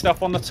ghillie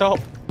stuff on the top.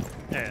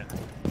 Yeah.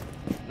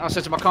 I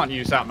said to him, I can't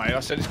use that, mate. I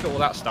said, it's got all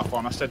that stuff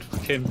on. I said,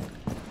 fucking,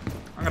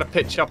 I'm going to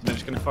pitch up and they're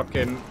just going to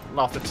fucking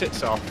laugh the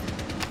tits off.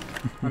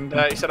 And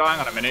he said, oh, hang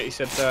on a minute. He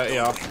said,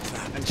 yeah.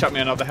 And chucked me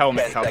another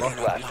helmet 10 cover.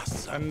 seconds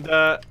left. And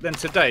then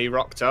today he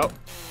rocked up.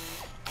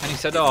 And he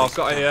said, oh, I've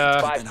got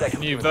 5 a seconds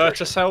new to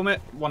Virtus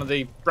helmet. One of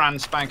the brand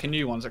spanking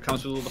new ones that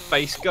comes with all the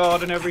face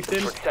guard and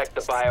everything. Protect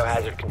the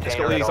biohazard It's container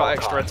got all at these all like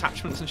extra costs.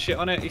 attachments and shit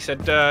on it. He said,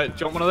 do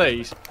you want one of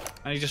these?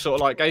 And he just sort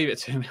of like gave it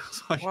to me. I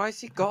was like, Why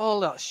has he got all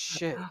that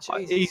shit?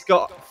 Jesus. he's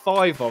got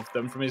 5 of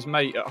them from his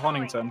mate at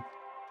Honington.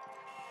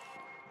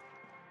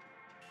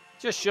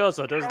 Just shows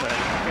though, doesn't it?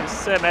 It's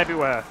the same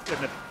everywhere.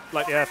 In the,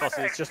 like the Air Force,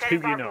 it's just who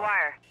you know.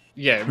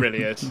 Yeah, it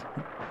really is.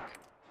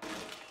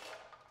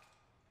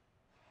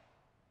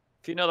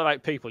 If you know the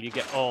right people, you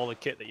get all the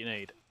kit that you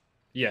need.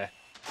 Yeah.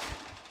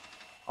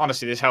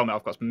 Honestly, this helmet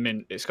I've got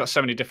mint. It's got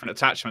so many different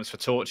attachments for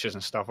torches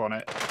and stuff on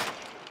it.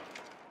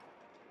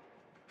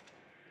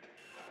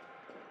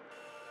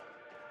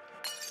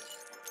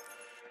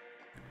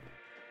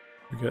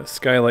 We got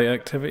skylight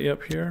activity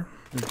up here.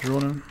 They're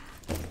droning.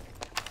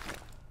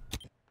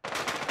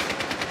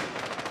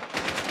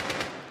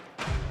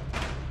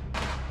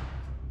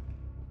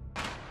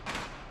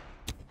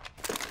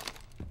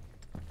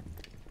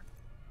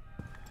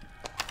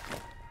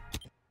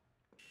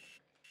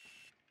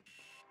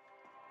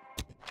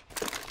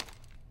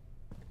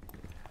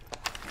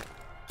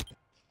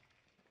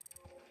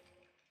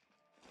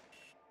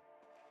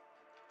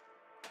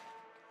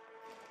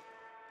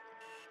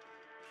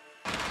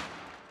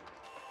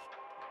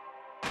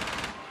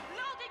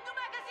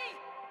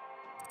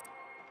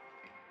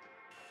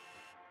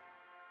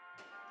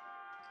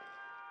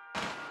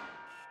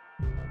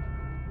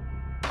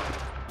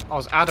 I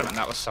was adamant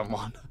that was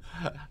someone.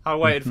 I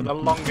waited for the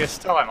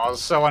longest time. I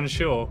was so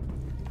unsure.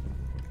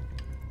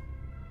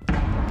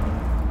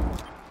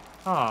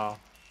 Ah,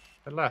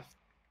 they left.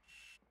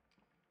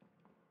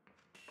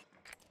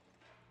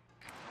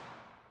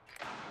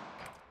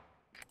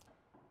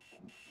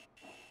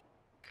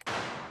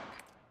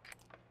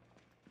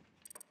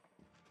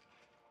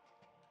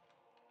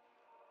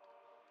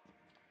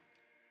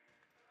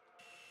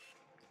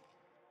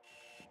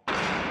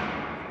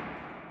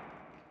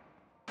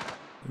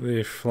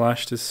 They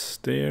flashed his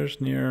stairs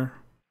near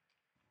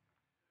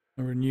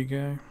our new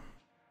guy.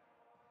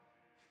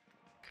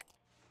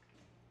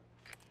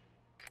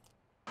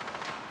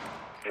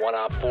 One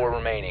op 4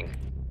 remaining.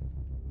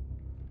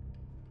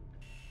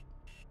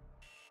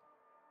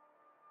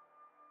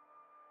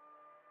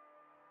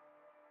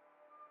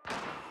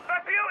 The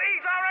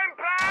beauties are in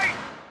place!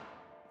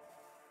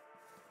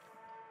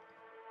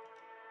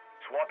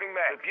 Swapping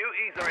mech. The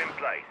beauties are in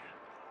place.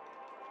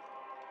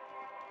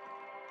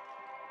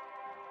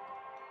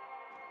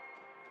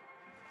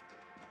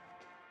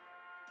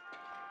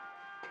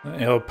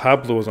 El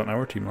Pablo was on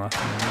our team last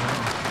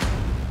time.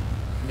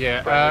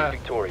 Yeah, Friendly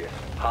victorious.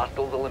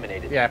 Hostiles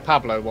eliminated. yeah,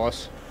 Pablo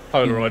was.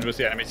 Polaroid was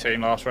the enemy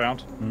team last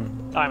round.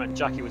 Diamond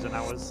Jackie was in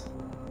ours.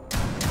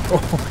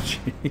 Oh,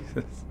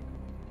 Jesus.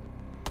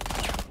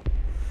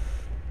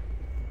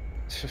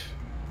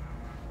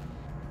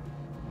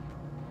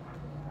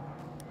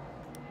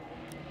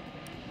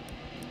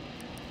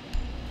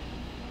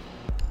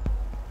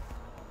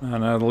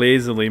 And I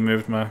lazily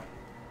moved my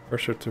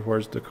cursor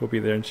towards the Kobe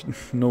there and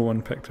no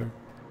one picked her.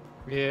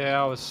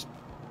 Yeah, I was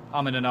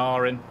umming and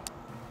ahhing.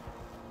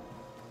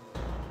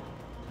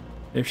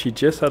 If she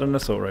just had an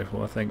assault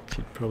rifle, I think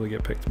she'd probably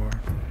get picked more.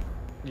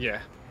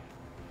 Yeah.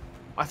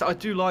 I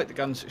do like the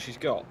guns that she's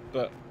got,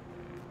 but...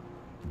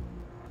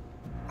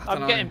 I I'm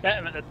dunno. getting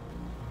better at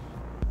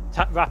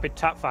the rapid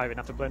tap firing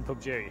after playing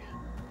PUBG.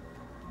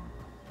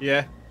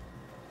 Yeah.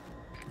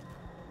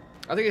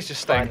 I think it's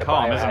just staying Find the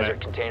calm, isn't biohazard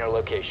it? container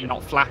location.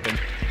 Not flapping.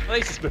 At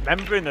least just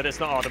remembering that it's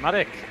not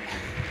automatic.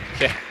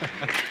 Yeah.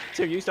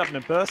 Too used to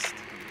having a burst.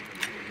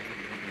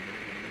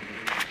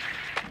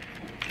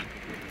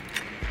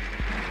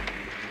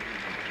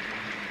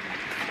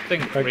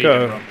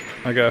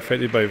 I got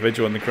affected by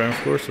vigil on the ground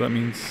floor, so that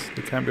means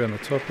they can't be on the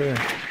top here.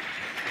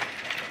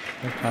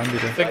 How handy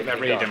I think they're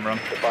reading run.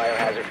 The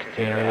biohazard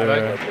container Yeah, has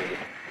they're- been located.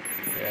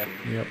 Yeah.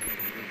 Yep.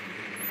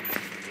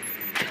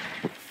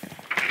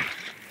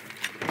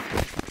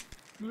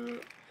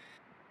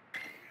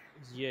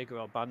 Jaeger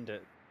or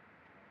bandit?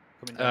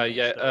 Coming down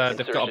Yeah, upstairs.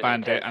 they've got a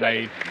bandit and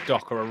a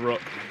dock or a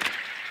rook.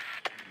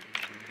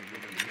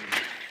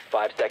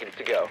 5 seconds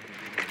to go.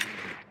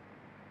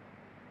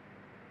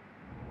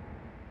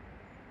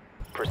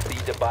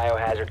 Proceed to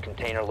biohazard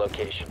container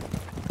location.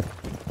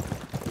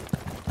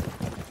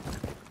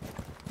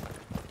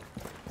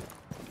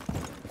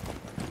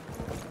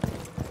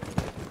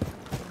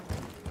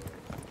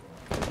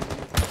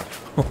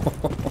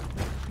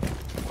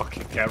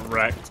 Fucking get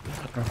wrecked.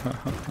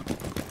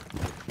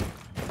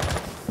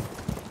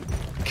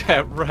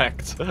 Get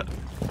wrecked.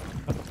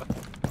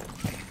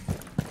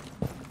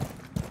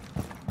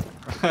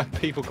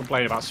 People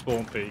complain about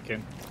spawn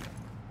peeking.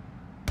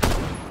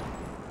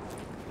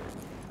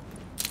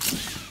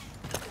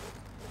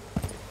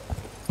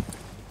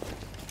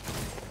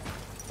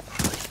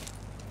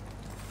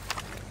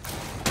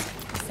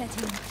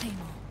 Setting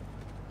Claymore.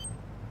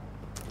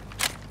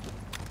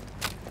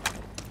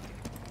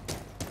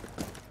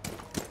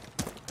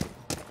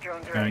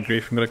 And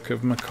Grief, I'm gonna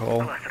give him a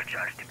call.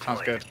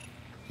 Sounds good.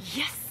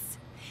 Yes!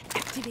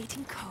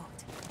 Activating code.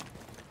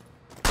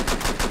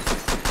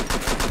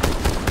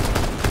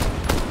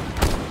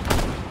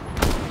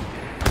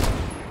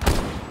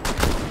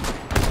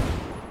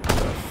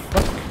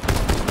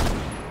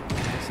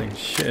 This thing's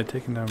shit at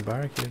taking down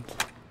barricades.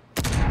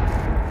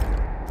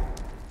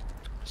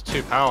 It's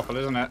too powerful,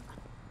 isn't it?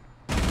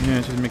 Yeah,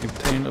 it's just making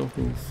tiny little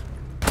holes.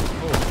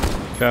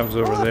 Cav's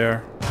over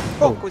there.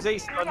 Fuck was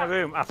east on the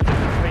room after 3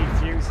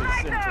 fuses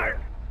into it.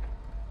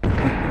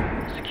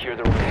 Secure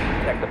the room.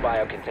 Protect the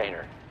bio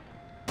container.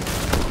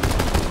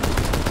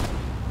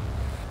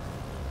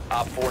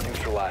 Op 4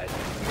 neutralized.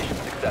 Mission I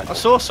successful.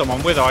 saw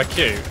someone with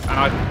IQ and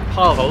I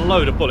piled a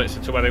load of bullets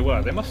into where they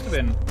were. They must have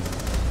been...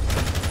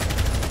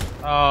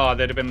 Oh,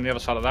 they'd have been on the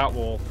other side of that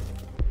wall.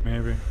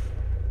 Maybe.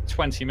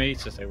 20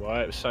 meters they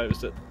were, so it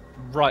was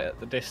right at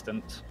the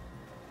distance.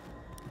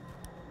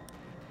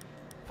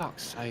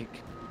 Fuck's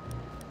sake.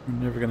 We're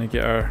never gonna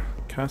get our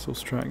castle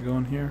strat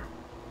going here.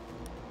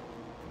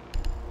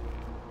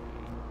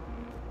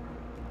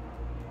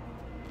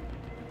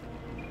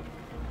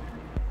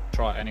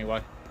 Try it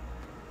anyway.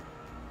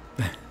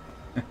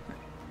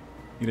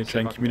 You gonna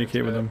try and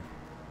communicate with him.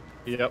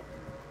 Yep.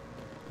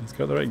 He's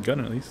got the right gun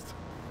at least.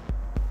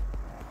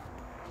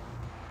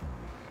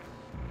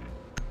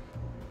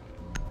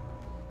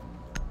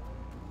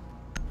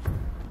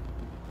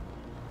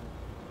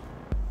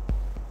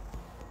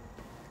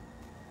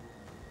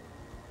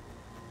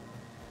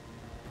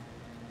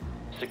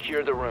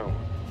 Secure the room.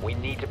 We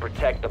need to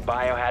protect the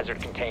biohazard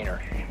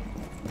container.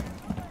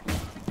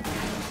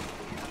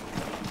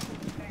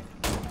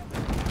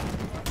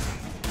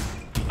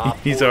 Op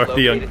He's 4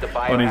 already located the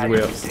on his way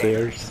biohazard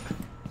upstairs.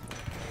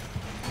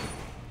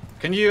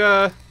 Can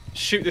you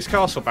shoot this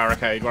castle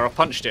barricade where I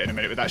punched it in a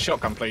minute with that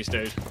shotgun, please,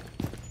 dude?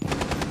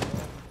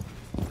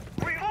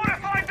 We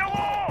fortified the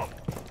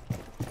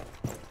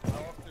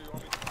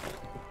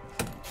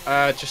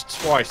wall!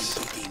 Just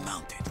twice.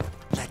 Demounted.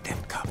 Let them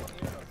come.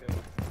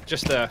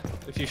 Just there.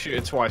 If you shoot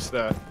it twice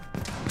there.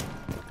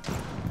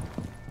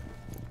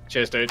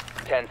 Cheers, dude.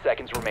 10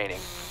 seconds remaining.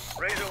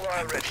 Razor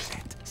wire ready.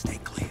 Stay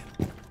clear.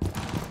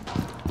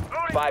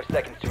 5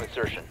 seconds to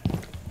insertion.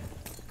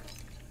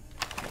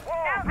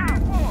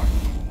 Wall.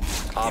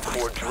 Op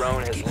 4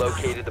 drone has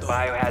located the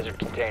biohazard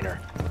container.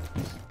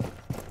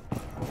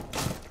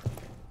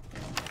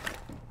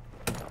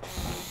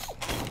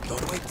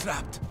 Doorway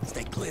trapped.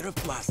 Stay clear of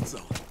blast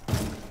zone.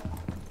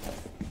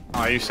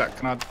 Oh, you sack,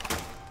 can I...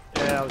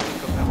 Yeah, I was just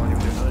coming out while you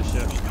were doing other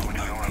shit.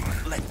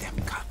 Let them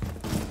come.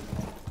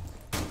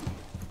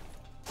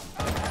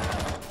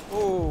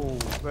 Oh,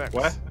 Rex.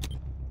 Where?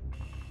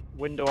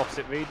 Window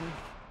opposite Reading.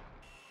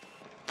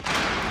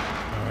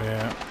 Oh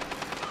yeah.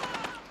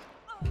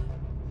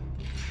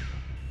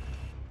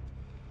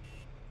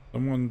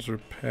 Someone's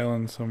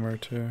repelling somewhere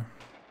too.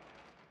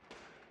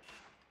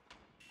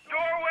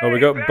 Oh, we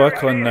got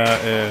Buck on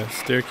that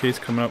staircase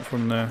coming up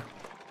from the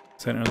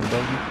center of the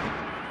building.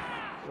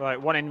 Right,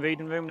 one in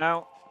Reading room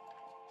now.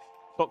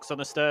 Buck's on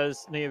the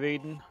stairs near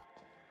Reading.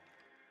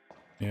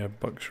 Yeah,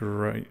 Buck's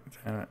right.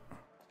 Damn it.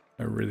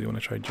 I really want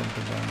to try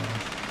jumping down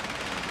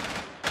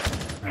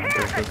there.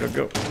 Go, go,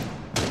 go, go.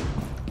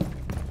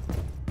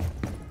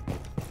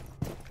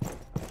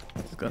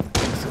 He's gonna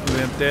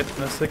be dead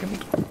in a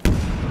second.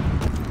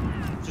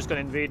 Just got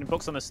in Reading.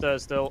 Buck's on the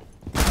stairs still.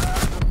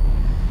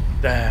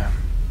 Damn.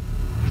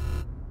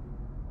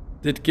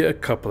 Did get a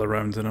couple of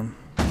rounds in him.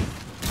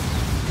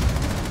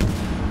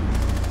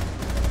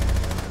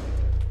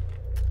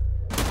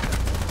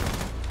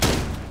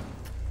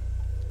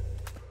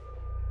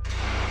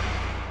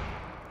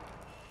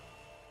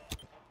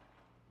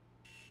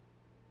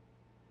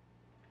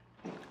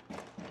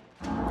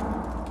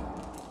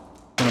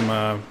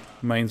 some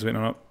mines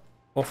waiting up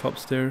off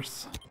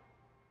upstairs.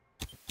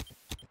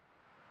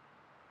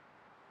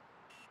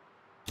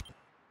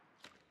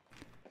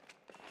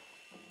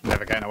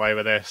 Never getting away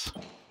with this.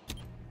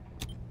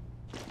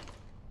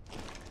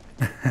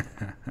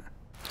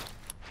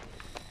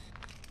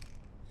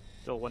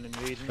 Still one in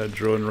region. A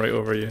drone right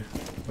over you.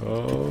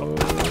 Oh,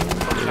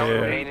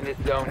 Remain yeah. in this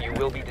zone. You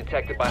will be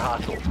detected by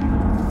hostiles.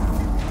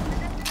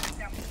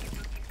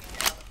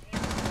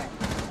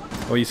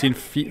 Oh, you seen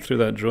feet through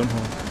that drone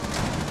hole?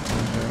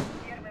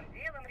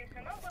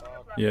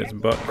 Yeah, it's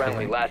butt.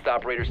 Friendly, last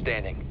operator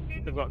standing.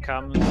 They've got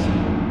cams.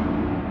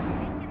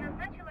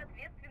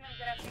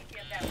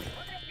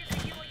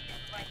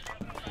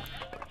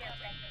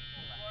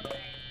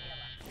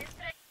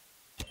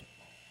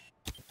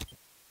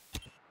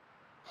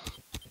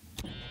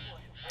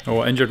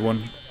 Oh, injured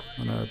one.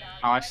 On a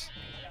Nice.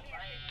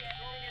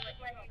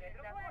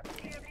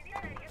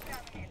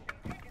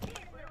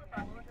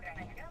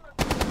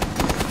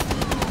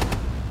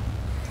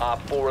 Op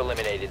 4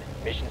 eliminated.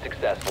 Mission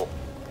successful.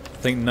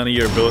 I think none of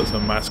your bullets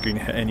on my screen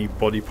hit any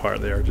body part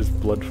there, just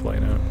blood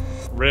flying out.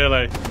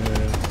 Really?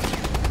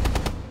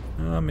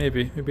 Yeah.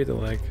 Maybe the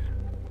leg.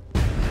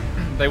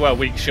 They were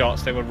weak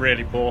shots. They were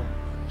really poor.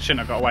 Shouldn't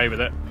have got away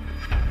with it.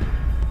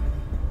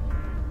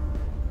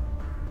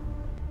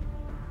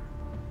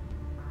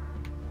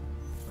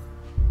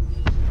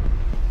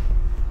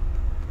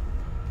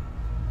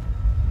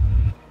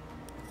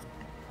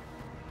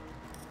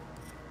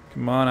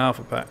 Come on,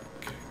 Alpha Pack.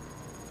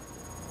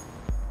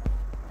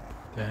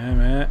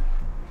 Damn it.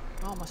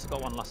 Oh, must have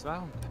got one last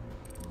round.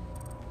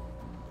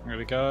 Here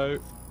we go.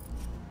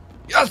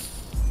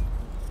 Yes!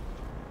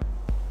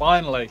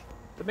 Finally.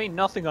 They mean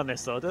nothing on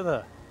this though, do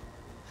they?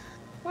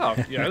 Well,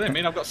 yeah, they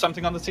mean I've got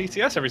something on the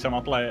TTS every time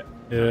I play it.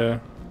 Yeah.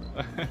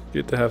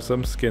 Good to have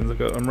some skins. I'm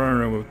running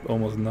around with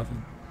almost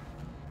nothing.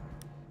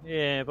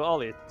 Yeah, but all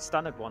the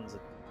standard ones,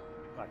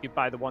 like you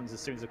buy the ones as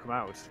soon as they come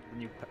out, the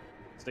new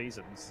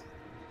seasons.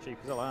 Cheap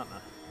as hell, aren't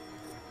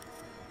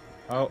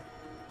they? Oh,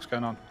 what's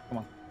going on? Come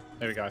on.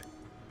 There we go.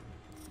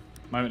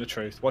 Moment of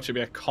truth. Watch it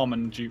be a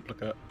common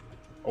duplicate.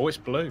 Oh, it's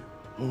blue.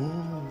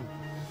 Ooh.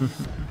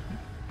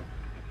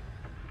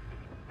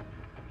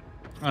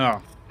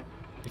 Oh.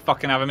 You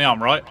fucking having me on,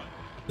 right?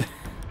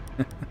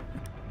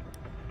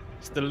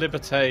 It's the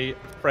Liberté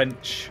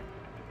French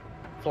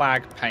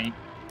flag paint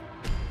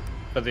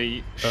for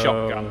the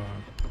shotgun.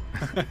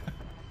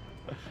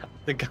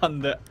 The gun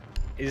that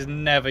is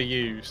never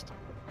used.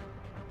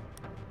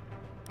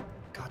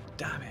 God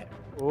damn it.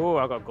 Oh,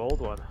 I got a gold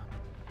one.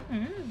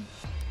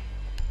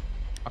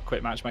 I'll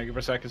quit matchmaking for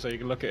a second so you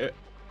can look at it.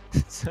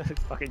 It's a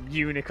fucking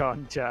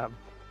unicorn charm.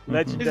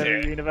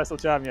 Legendary universal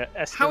charm, yeah.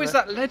 How is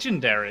that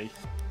legendary?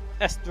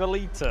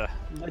 Estrelita.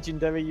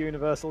 Legendary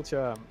universal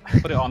charm.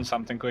 Put it on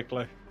something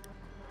quickly.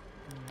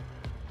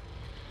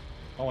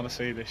 I want to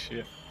see this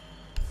shit.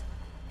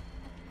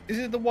 Is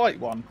it the white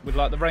one with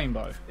like the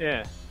rainbow?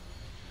 Yeah.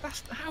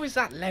 How is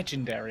that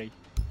legendary?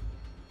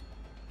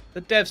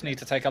 The devs need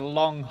to take a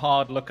long,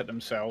 hard look at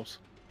themselves.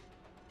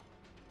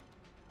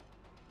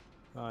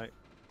 Right.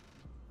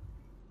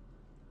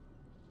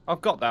 I've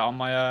got that on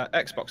my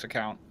Xbox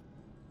account.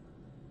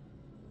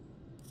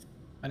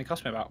 And it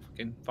cost me about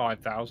fucking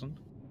 5,000.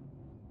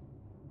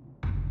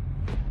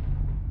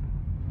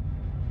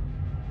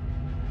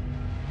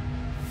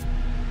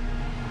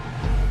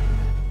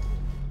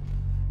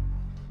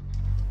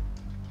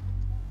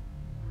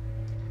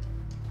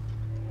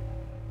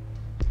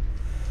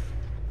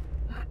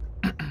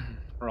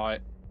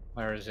 Right,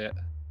 where is it?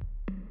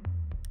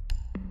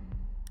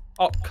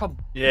 Oh, come.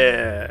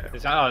 Yeah.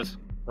 Is that ours?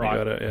 Right. You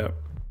got it, yeah.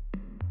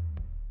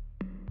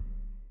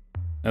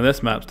 And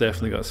this map's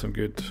definitely got some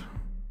good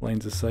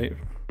lines of sight.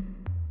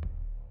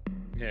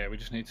 Yeah, we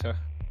just need to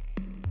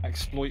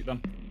exploit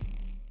them.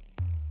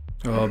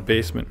 Oh,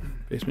 basement.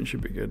 Basement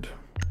should be good.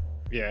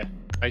 Yeah,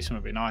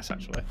 basement would be nice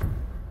actually.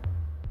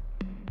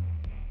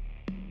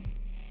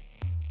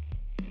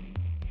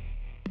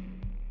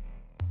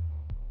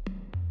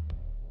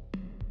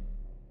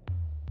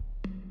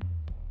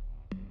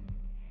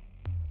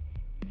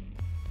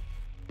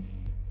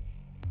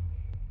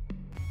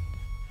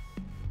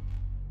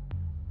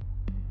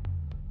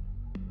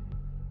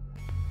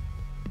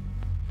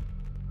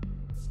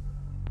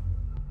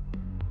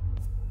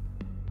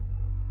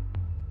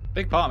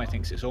 Big part of me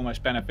thinks it's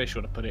almost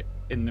beneficial to put it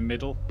in the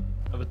middle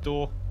of a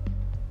door,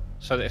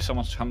 so that if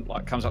someone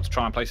comes up to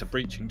try and place a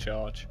breaching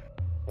charge.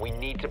 We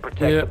need to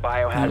protect the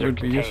biohazard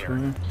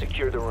container. Useful.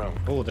 Secure the room.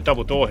 Oh, the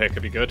double door here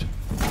could be good.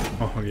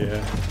 Oh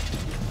yeah.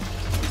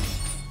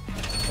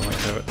 I like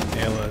how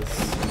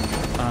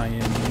Ella's eyeing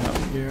me up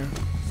here.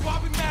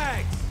 Swapping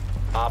mags!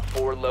 Op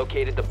 4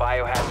 located the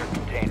biohazard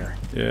container.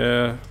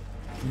 Yeah.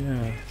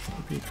 Yeah.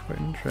 That'd be quite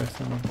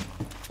interesting.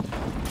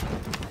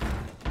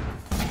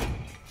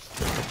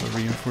 A couple of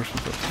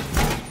reinforcements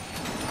upstairs.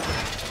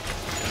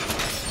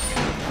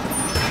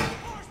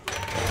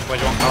 Where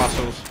do you want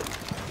castles?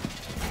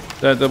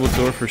 That double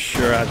door for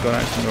sure. I don't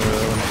actually know where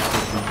that one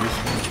would be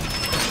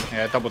useful.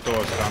 Yeah, double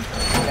doors are done.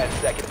 10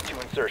 seconds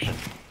to insertion.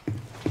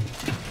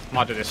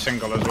 Might do this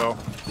single as well.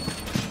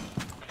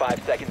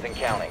 5 seconds and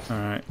counting.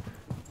 Alright.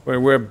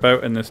 Where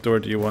about in this door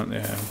do you want the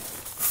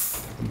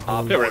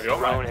Op 4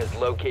 drone has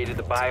located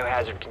the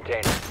biohazard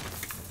container.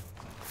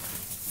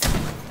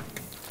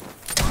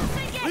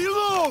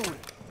 Reload!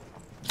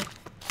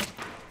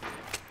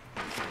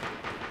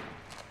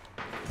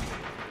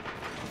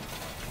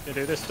 You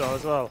do this door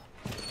as well.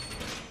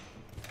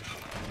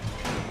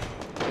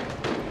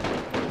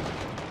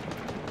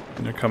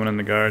 And they're coming in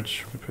the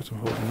garage. We put some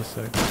holes in this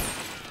side.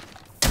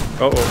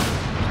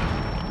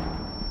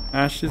 Uh-oh.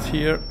 Ash is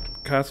here.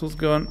 Castle's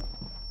gone.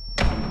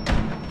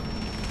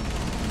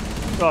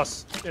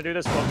 Ross, you do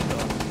this one.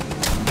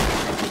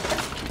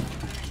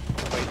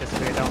 Wait,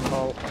 disappear down the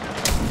hole.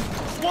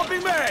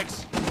 Swapping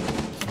mags!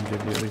 I'll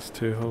give you at least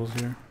 2 holes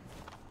here.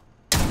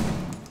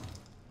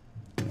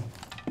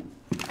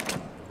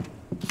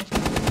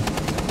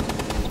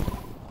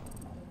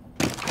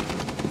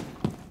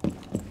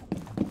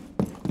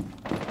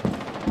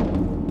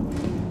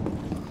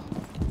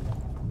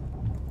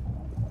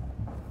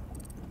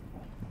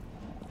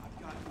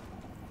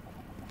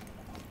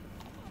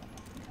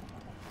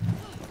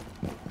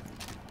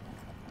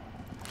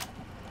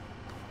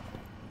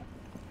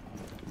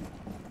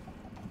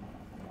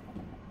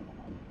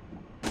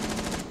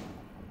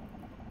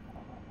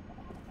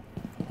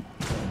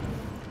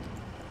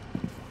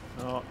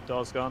 Oh,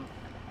 door's gone.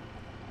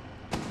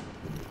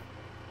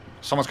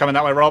 Someone's coming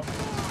that way, Rob.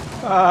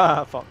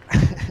 Ah, fuck. I'm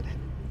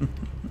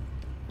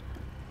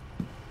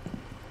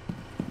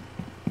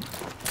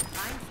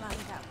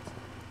flying out.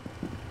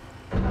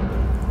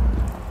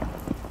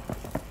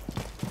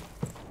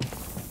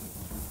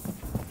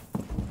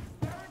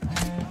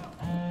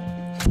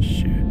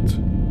 Shit.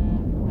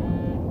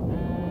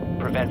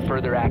 Prevent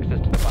further access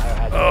to the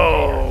biohazard container.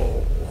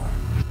 Oh!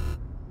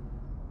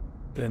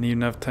 Didn't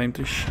even have time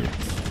to shit.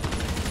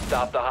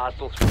 Stop the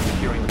hostiles from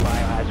securing the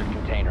biohazard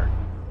container.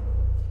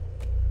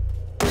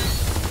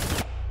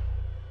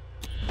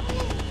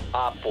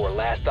 Op 4,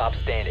 last stop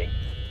standing.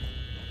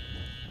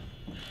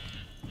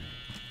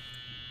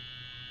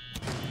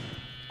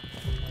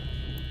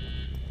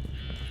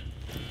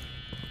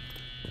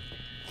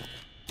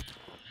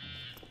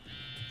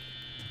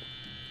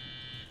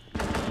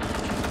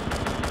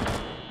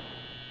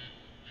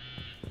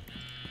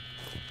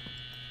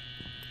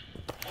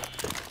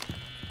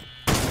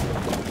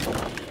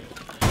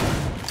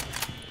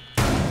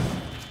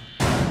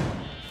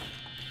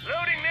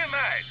 Loading new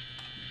mag.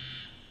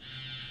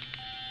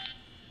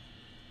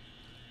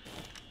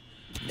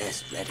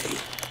 Nest ready.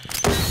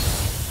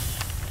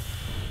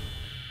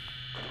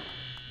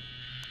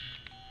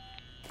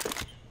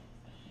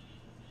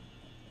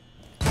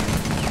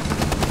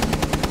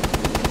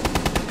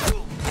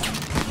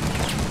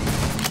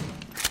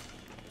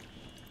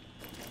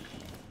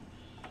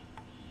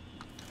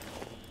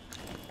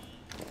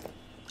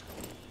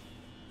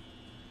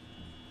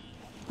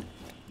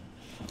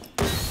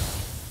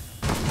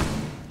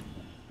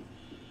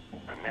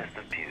 A nest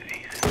of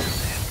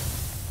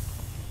beauties.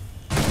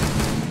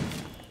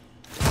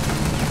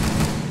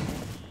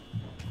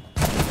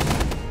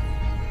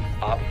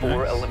 Op 4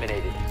 Nice.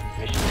 eliminated.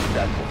 Mission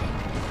successful.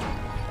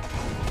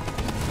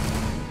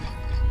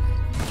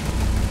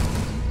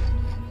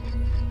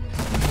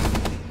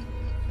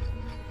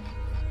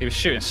 He was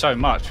shooting so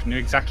much, knew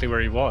exactly where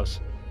he was.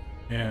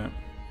 Yeah.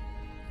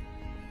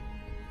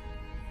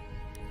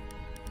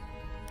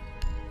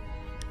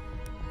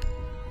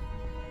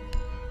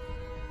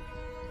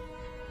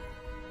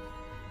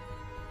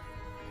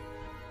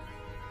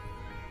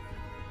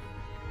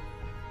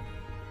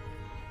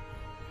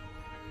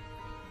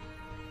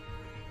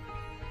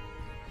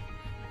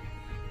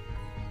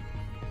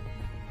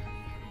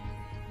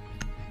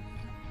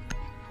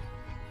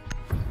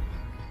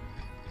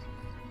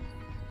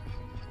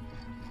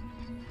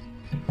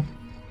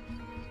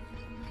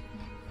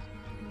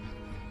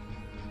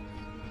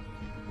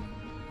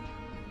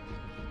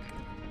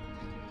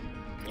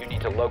 You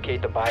need to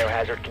locate the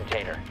biohazard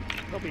container.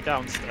 They'll be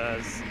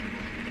downstairs.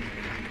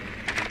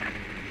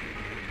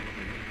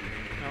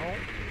 No.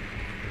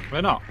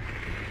 We're not.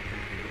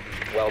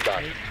 Well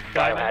done.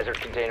 Biohazard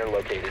container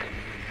located.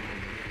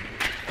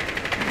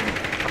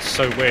 That's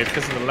so weird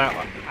because of the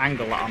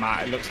angle that I'm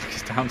at. It looks like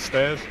it's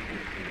downstairs.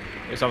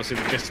 It's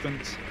obviously the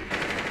distance.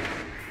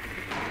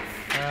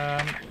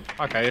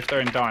 Okay, if they're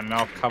in dining,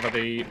 I'll cover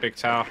the big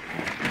tower.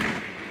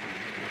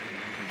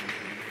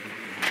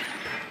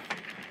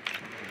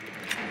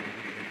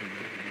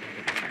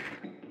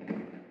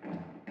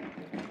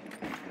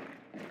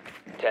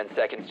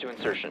 Seconds to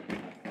insertion.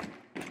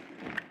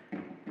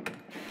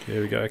 Okay,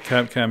 we got a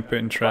cam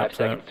putting traps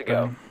 5 out. seconds to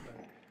go.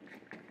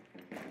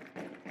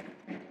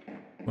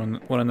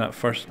 One in that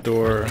first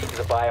door Proceed to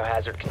the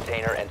biohazard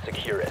container and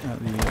secure it. at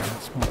the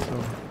small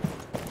door.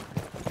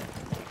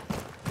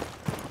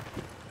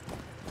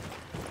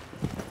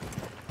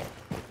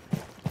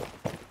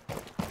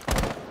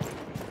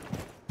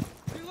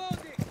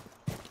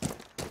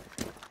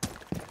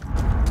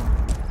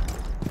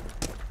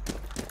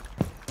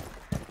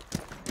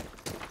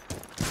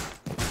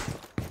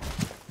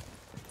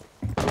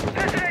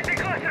 Detonating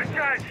cluster.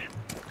 Flash!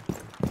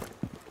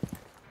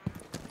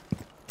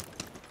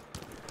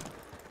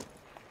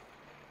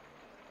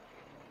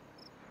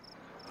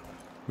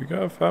 We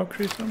got a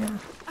Valkyrie somewhere?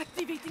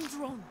 Activating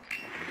drone.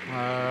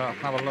 I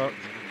can have a look.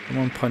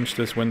 Someone punched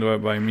this window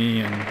out by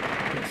me and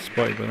got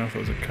spotted, but I don't know if it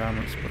was a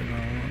camera spotted or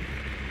what.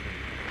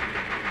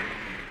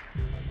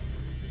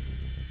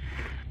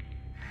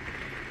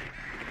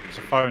 There's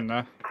a phone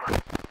there.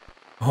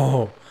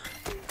 Oh!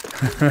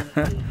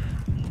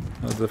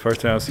 That was the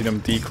first time I've seen him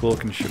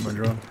decloak and shoot my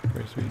drone.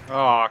 Very sweet.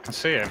 Oh, I can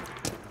see him.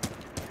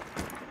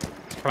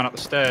 He's coming up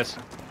the stairs.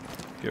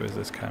 It was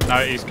this camera. No,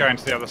 he's going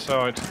to the other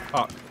side.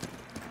 Fuck.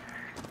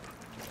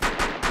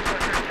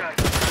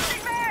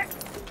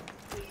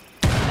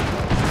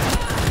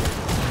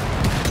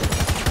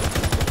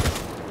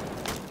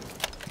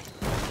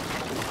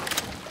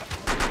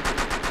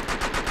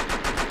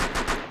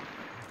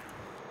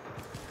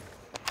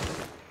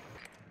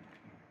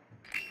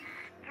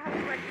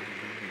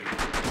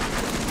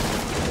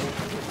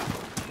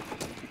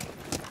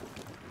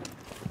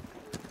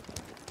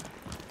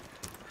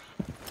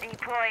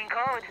 Deploying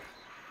code.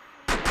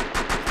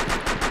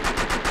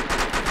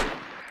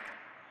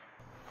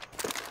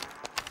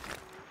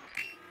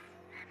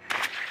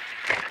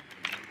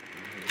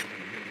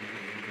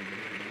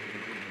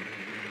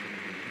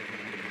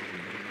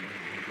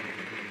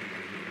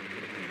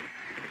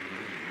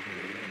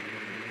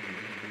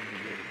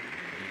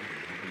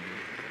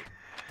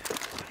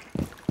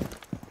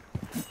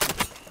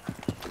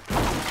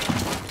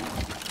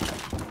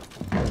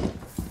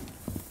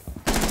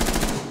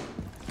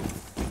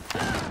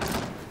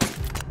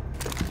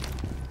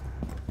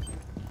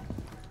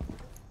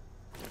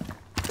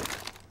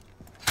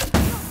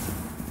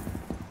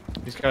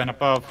 He's going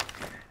above.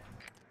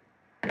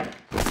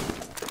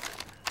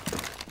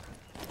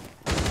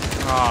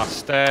 Ah,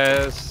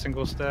 stairs,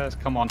 single stairs.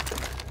 Come on.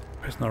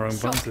 Pressing the wrong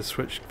button to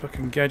switch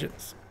fucking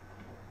gadgets.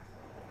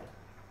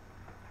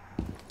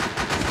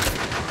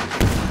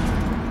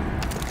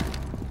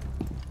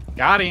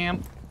 Got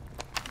him.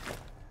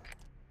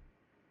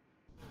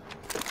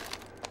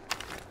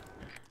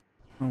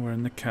 Oh, we're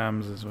in the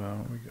cams as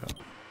well. We got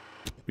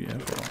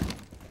BFO.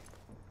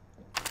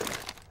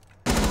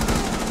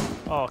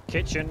 Oh,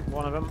 kitchen,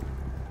 one of them.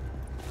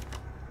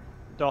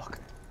 Dock.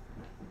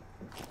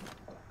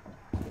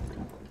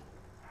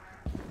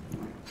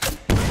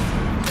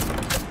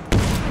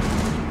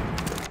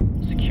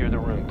 Secure the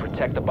room.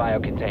 Protect the bio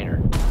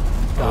container.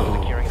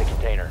 Stop securing the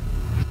container.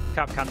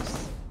 Cap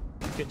cans.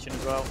 Kitchen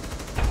as well.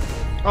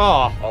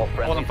 Oh, All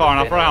friendlies wasn't far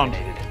have enough been round.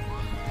 eliminated.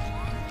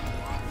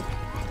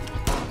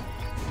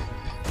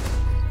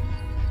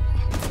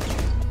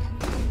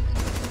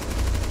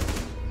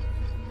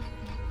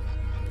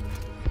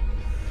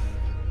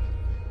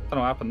 Don't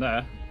know what happened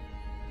there.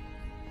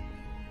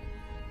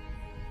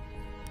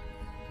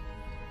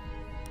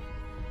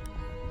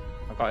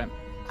 I got him.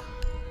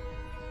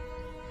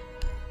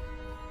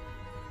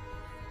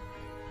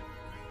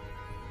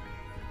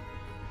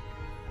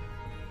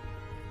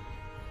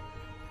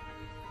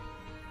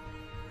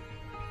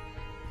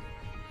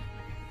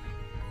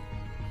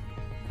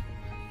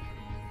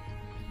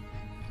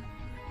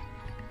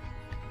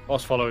 I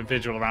was following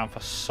Vigil around for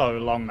so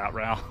long that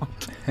round.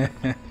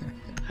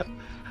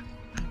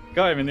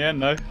 Got him in the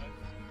end though.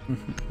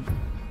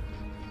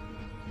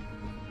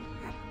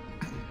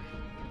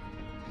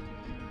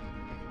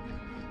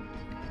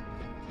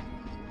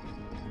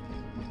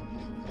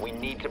 We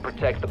need to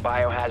protect the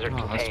biohazard Oh,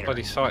 that's container.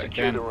 bloody sight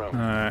Secure again. the room.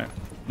 Alright.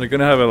 They're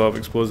gonna have a lot of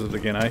explosives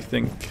again. I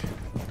think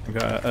I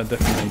got a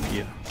different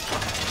idea.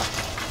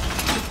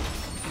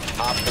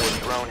 Op 4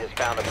 drone has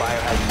found a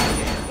biohazard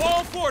container.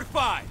 Wall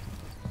fortified!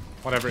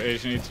 Whatever it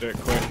is, you need to do it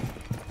quick.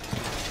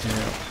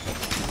 Yeah.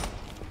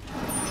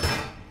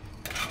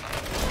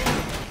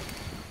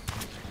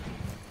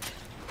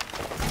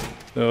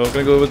 So I'm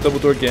gonna go with double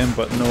door again,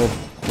 but no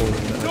holes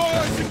in it.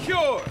 Door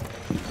secure!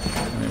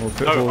 And we'll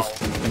put No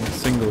holes in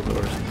single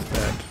doors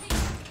instead.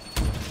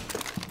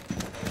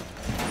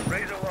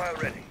 Razor wire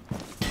ready.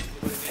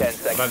 10 I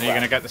seconds don't think you're left.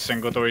 gonna get the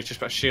single door. He's just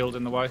got a shield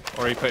in the way,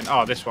 or are you putting?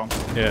 Oh, this one.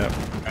 Yeah.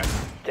 Okay.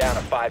 Down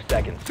to 5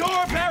 seconds.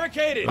 Door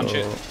barricaded! Punch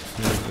it.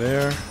 So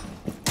there.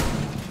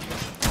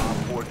 Op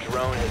 4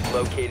 drone has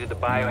located the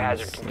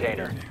biohazard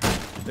container.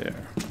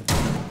 There.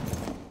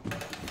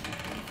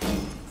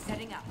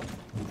 Setting up.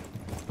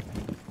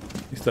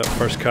 At least that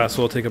first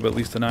castle will take up at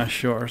least an ash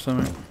shot or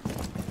something.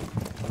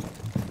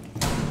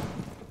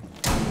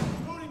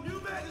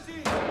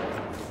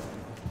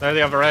 They're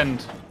the other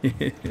end.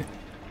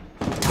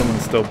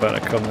 Someone's still better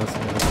come this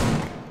way.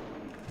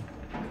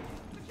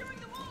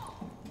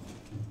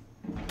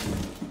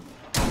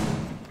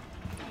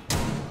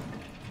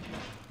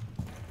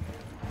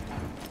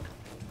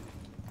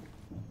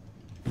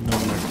 No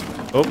more.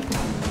 Oh,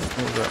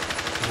 what was that?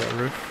 Is that a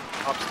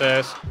roof?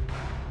 Upstairs.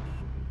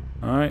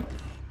 Alright.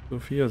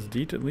 Sophia's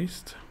deed at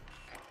least.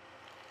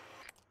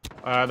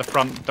 The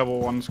front double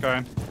one's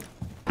going.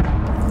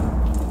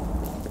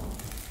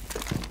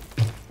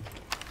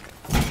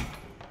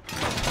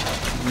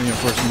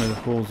 Reinforcing the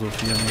whole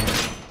Sophia.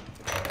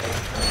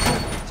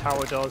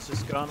 tower door's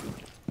just gone.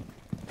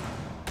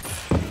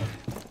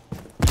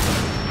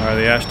 Alright,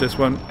 they ashed this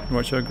one.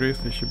 Watch out, Grace.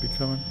 They should be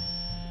coming.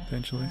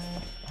 Potentially.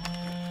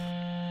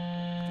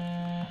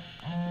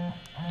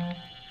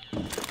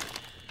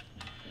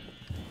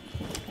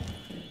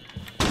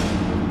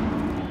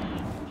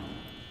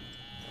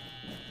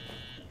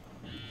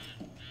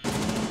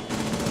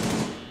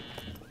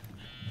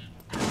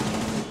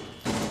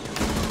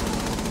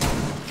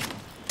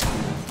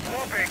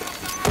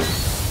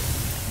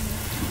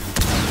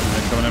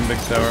 They're coming in big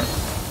tower.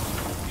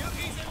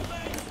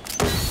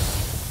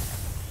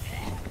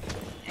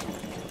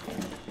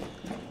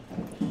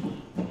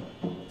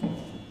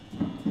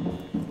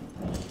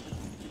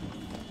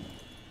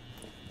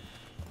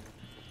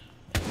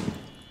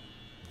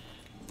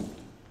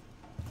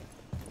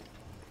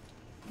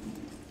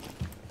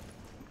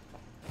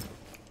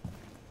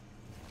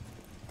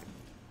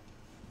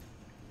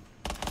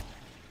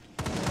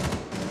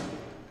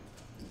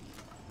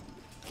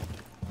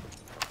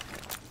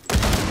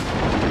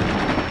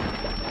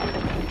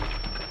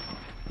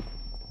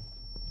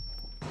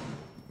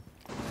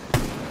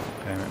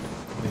 Damn it.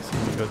 They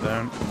seem to go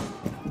down.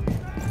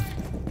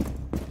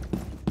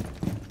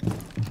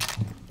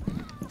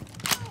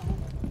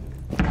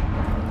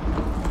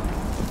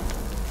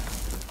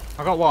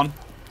 I got one.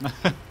 Nice.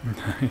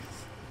 It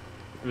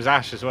was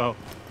Ash as well.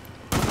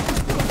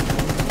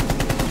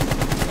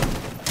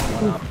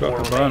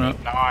 Got the banner.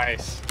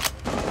 Nice.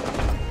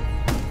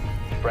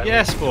 Friendly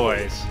Yes,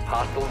 boys.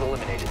 Hostiles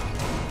eliminated.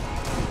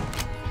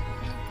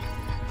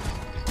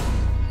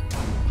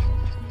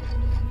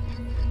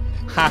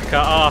 Hacker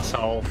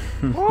arsehole.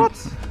 What?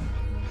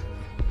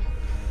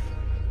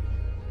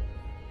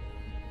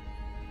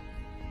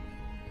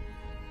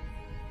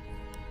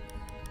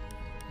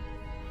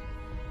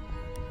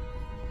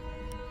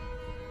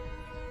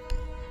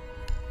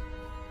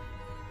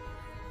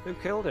 Who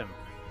killed him?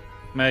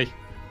 Me.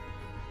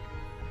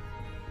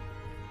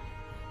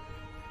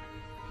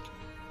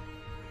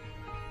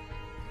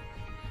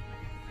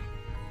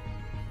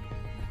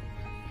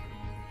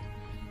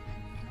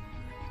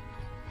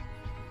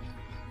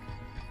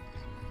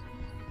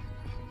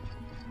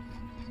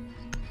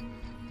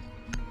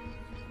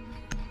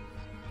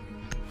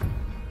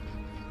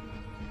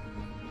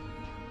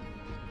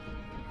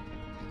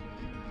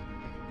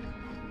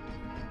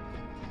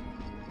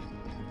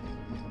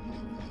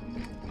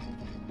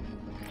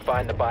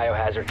 Find the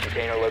biohazard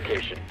container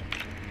location.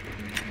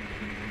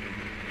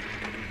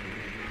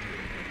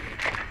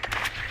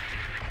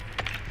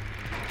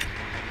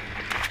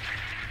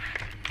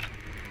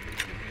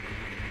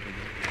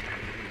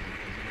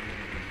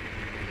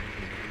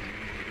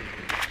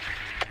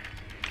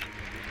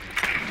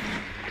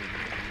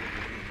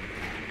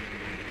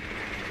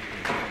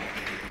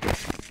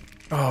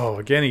 Oh,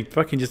 again, he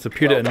fucking just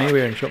appeared out of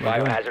nowhere and shot my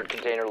gun. Biohazard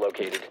container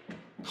located.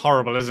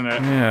 Horrible, isn't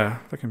it? Yeah,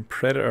 fucking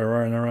predator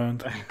running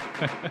around.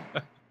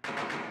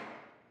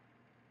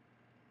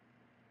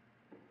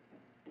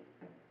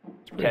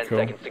 It's pretty 10 cool.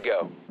 seconds to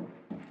go.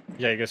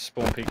 Yeah, you go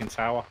spawn peak and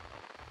tower.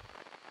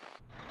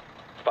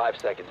 5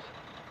 seconds.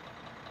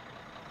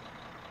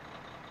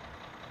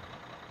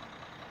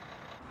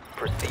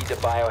 Proceed to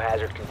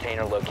biohazard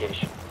container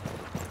location.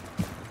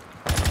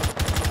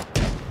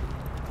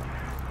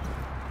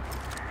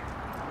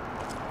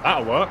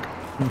 That'll work.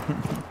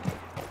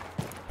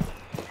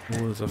 Oh,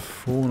 there's a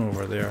phone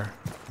over there.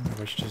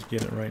 Maybe I should just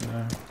get it right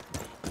now.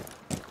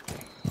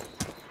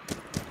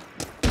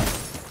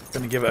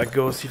 Gonna give it a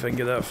go, see if I can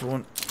get that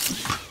phone.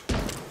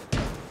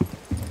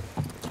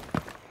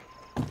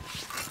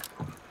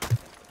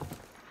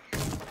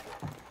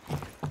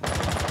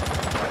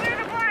 Clear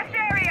the blast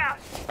area!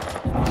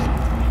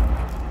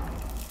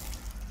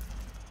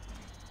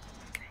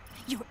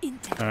 You're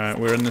intel. Alright,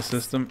 we're in the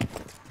system.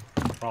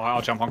 Right,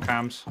 I'll jump on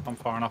cams. I'm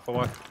far enough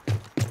away.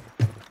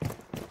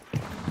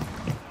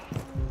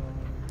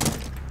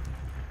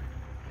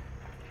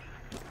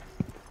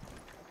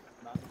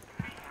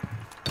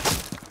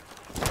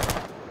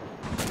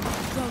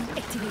 Drone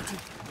activated.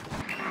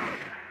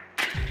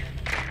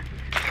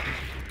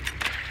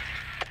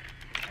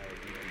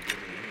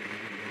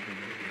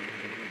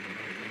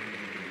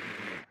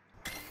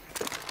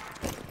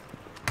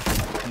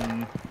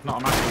 Not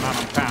a massive man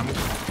on cams.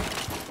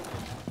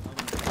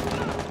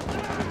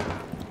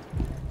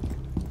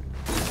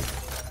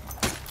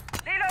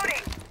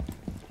 Reloading!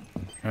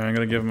 Alright, I'm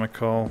gonna give him a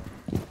call.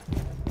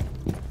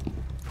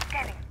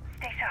 Scanning.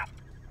 Stay sharp.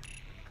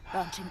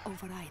 Launching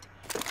override.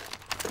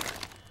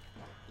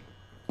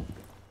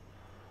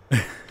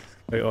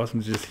 Quite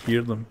awesome to just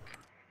hear them.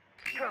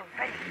 Drone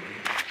ready.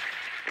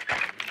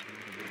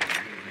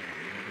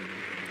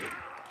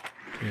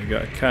 You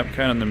got a cap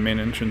can on the main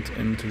entrance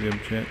into the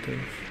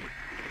objective.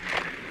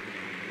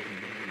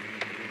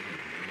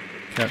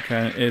 Cap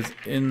can is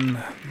in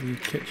the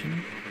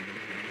kitchen.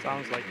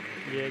 Sounds like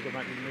Jaeger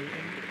might be meeting.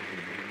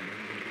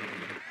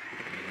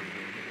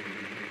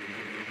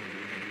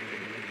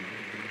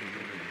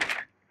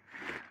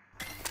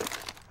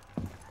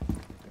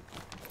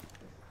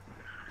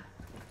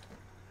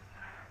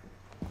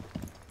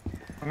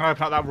 I'm gonna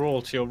open up that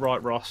wall to your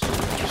right, Ross.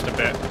 Just a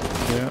bit.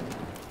 Yeah.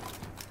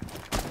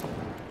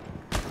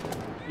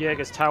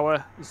 Jaeger's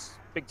tower. This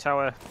big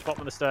tower,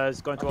 bottom of the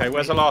stairs, going to. Okay,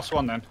 where's the last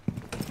one then?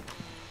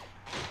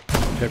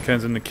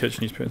 Capcan's in the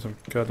kitchen. He's putting some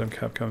goddamn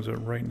Capcans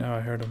out right now. I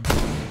heard him.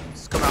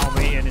 He's come out on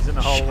me and he's in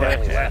the hallway.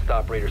 Friendly, last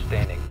operator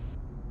standing.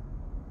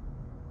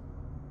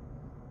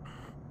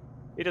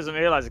 He doesn't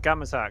realise the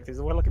camera's hacked. He's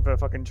we're looking for a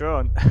fucking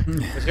drone.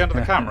 Is he under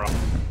the camera?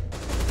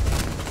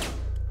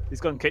 He's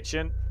gone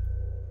kitchen.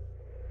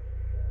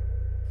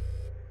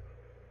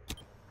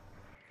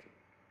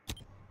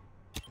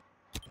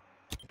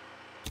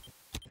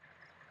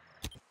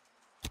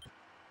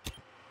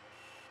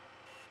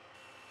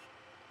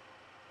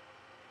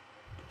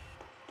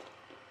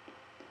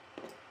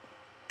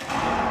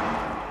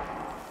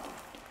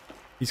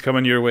 He's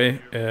coming your way,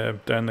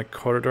 down the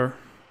corridor.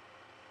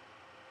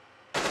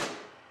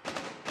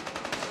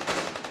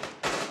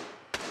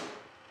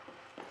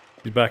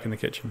 He's back in the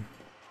kitchen.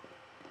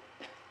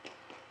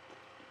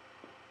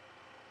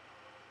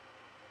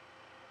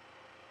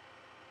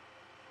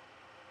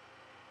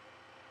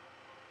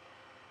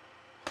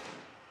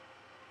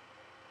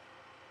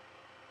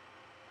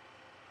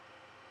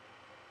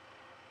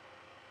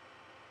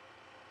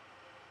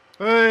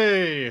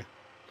 Hey!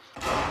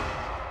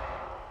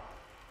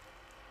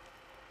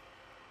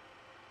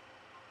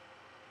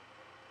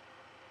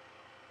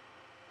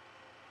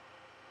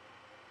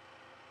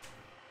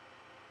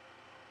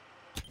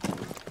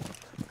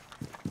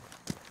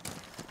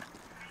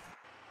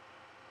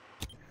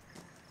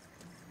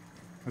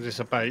 Is this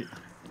a bait?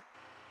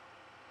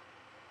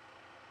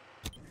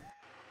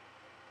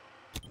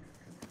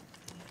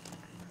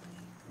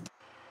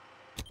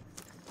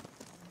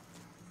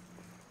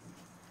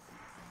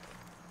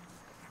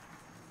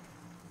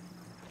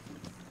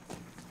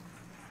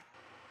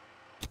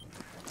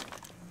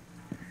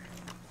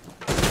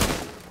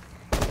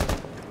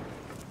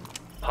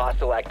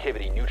 Hostile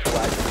activity.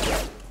 Neutralize the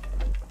threat.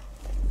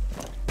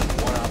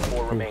 1 on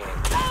 4 remaining.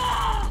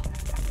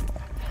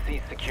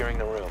 Cease securing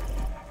the room.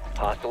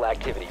 Hostile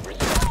activity. Resume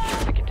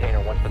secure the container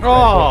once the threat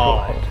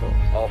is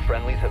neutralized. All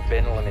friendlies have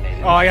been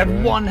eliminated. Oh, I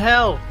had 1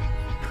 health!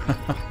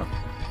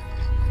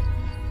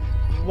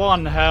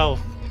 1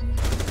 health.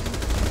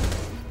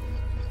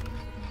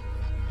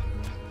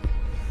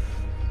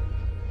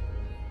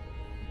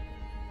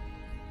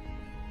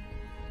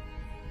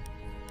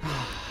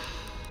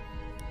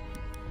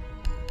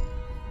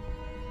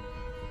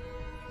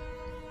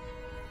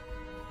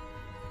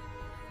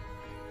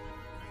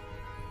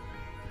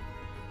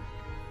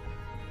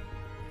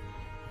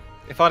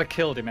 If I'd have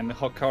killed him in the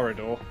hot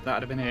corridor,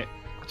 that'd have been it.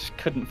 I just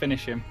couldn't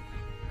finish him.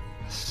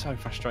 So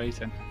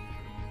frustrating.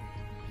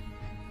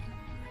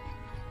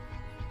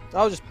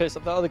 I was just pissed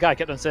off. The other guy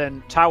kept on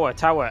saying tower,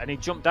 tower, and he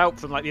jumped out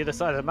from like the other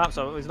side of the map.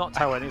 So it's not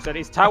tower, and he said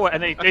it's tower,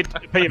 and then he did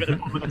put him at the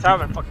bottom of the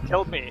tower and fucking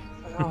killed me.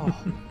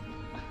 Oh.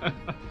 I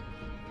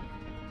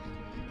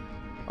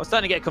was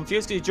starting to get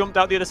confused because he jumped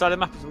out the other side of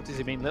the map. What does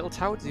he mean, little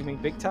tower? Does he mean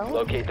big tower?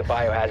 Locate the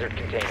biohazard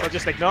container. So I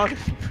just ignored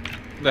him.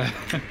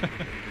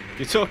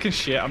 You're talking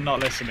shit, I'm not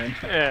listening.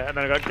 Yeah, and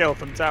then I got killed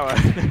from tower.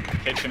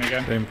 Kitchen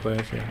again. Same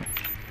place, yeah.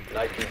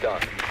 Nicely done.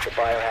 The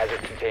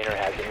biohazard container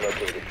has been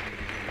located.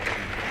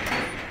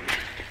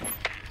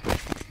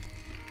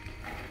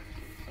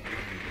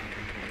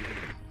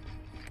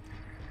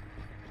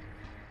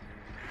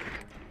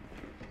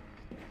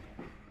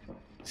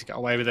 He's got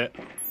away with it.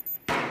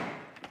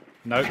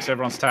 No, because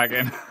everyone's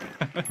tagging.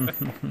 I'm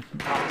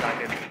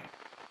tagging.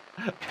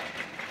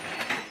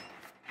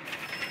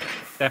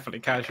 Definitely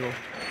casual.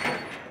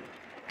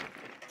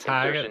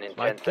 Tag Insertion in it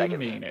like 10 you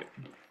seconds. mean it.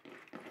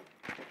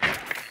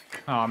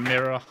 Oh,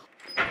 mirror.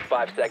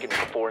 5 seconds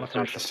before Looking at the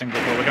insertion.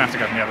 single door. We're gonna have to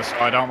go from the other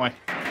side, aren't we?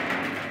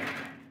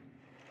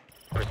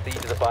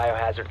 Proceed to the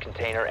biohazard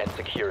container and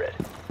secure it.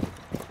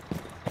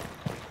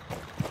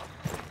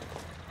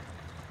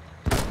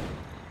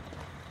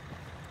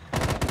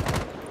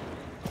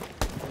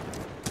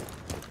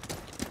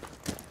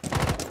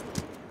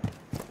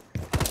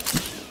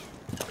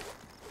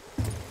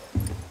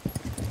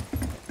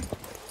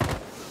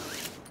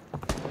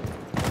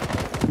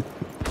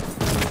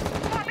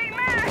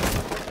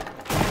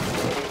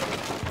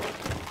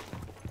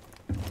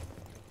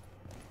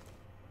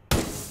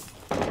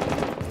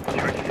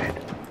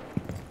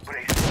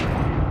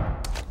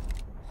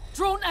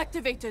 Drone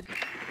activated.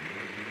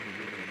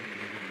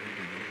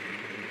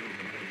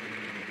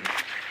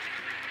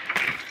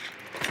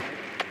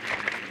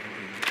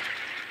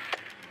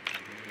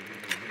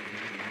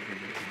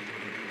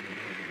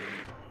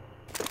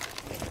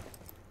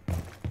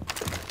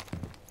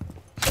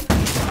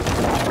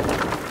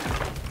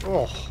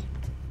 Oh.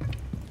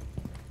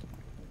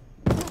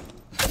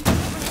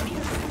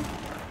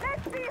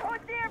 Let's see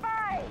who's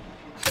nearby.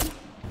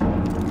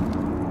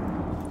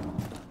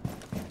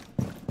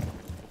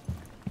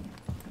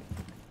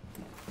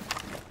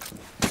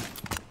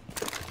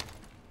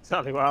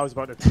 Exactly what I was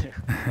about to do.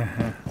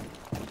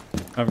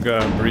 I've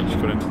got a breach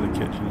going into the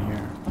kitchen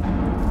here.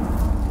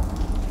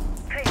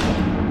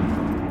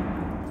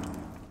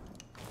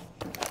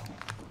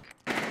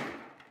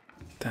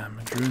 Damn,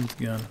 my drone's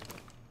gone.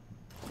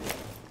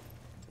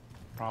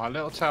 Right,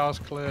 little tower's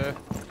clear.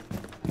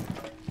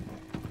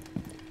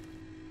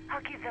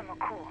 I'll give them a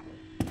call.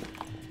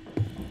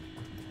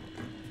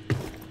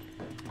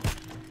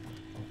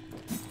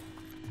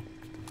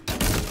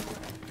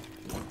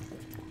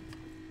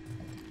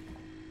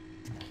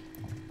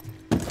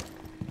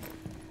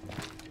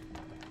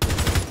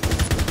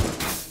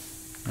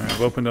 Alright,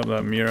 I've opened up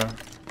that mirror.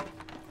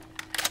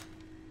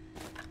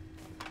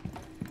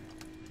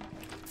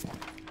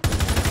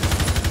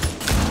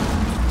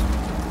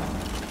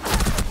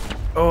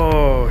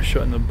 Oh,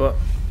 shot in the butt.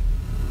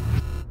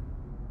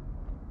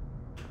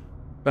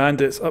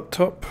 Bandits up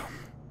top.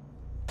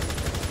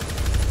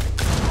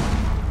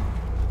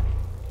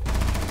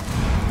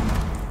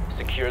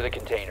 Secure the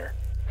container.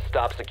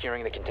 Stop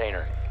securing the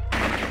container.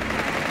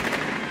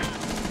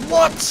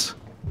 What?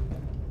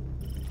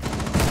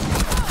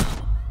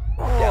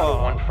 Down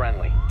to 1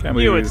 friendly. Can't You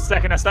believe were the he's,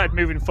 second I started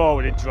moving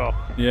forward, it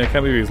dropped. yeah, I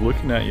can't believe he's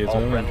looking at you as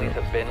All well. friendlies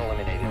have been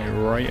eliminated.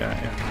 Like, right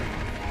at you.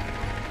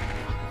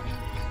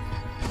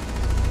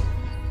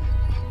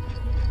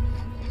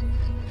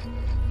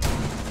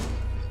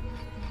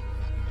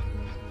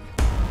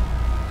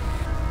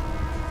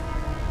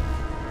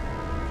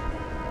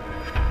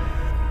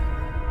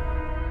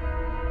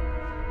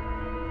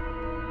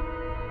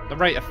 The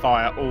rate of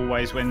fire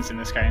always wins in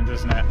this game,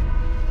 doesn't it?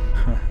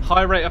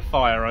 High rate of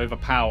fire over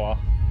power.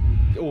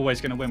 You're always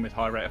going to win with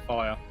high rate of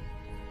fire.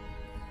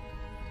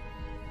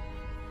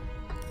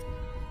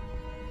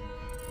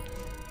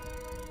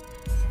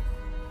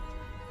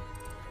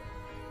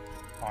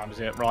 Time's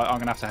it. Right, I'm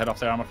going to have to head off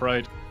there, I'm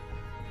afraid.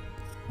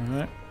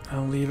 Alright,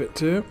 I'll leave it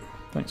to.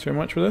 Thanks very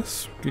much for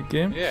this. Good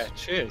game. Yeah,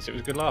 cheers. It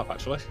was a good laugh,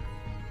 actually.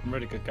 Some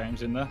really good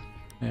games in there.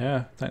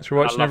 Yeah, thanks for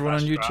watching love everyone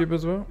on that Strat. YouTube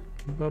as well.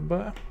 Bye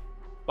bye.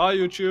 Bye,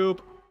 YouTube.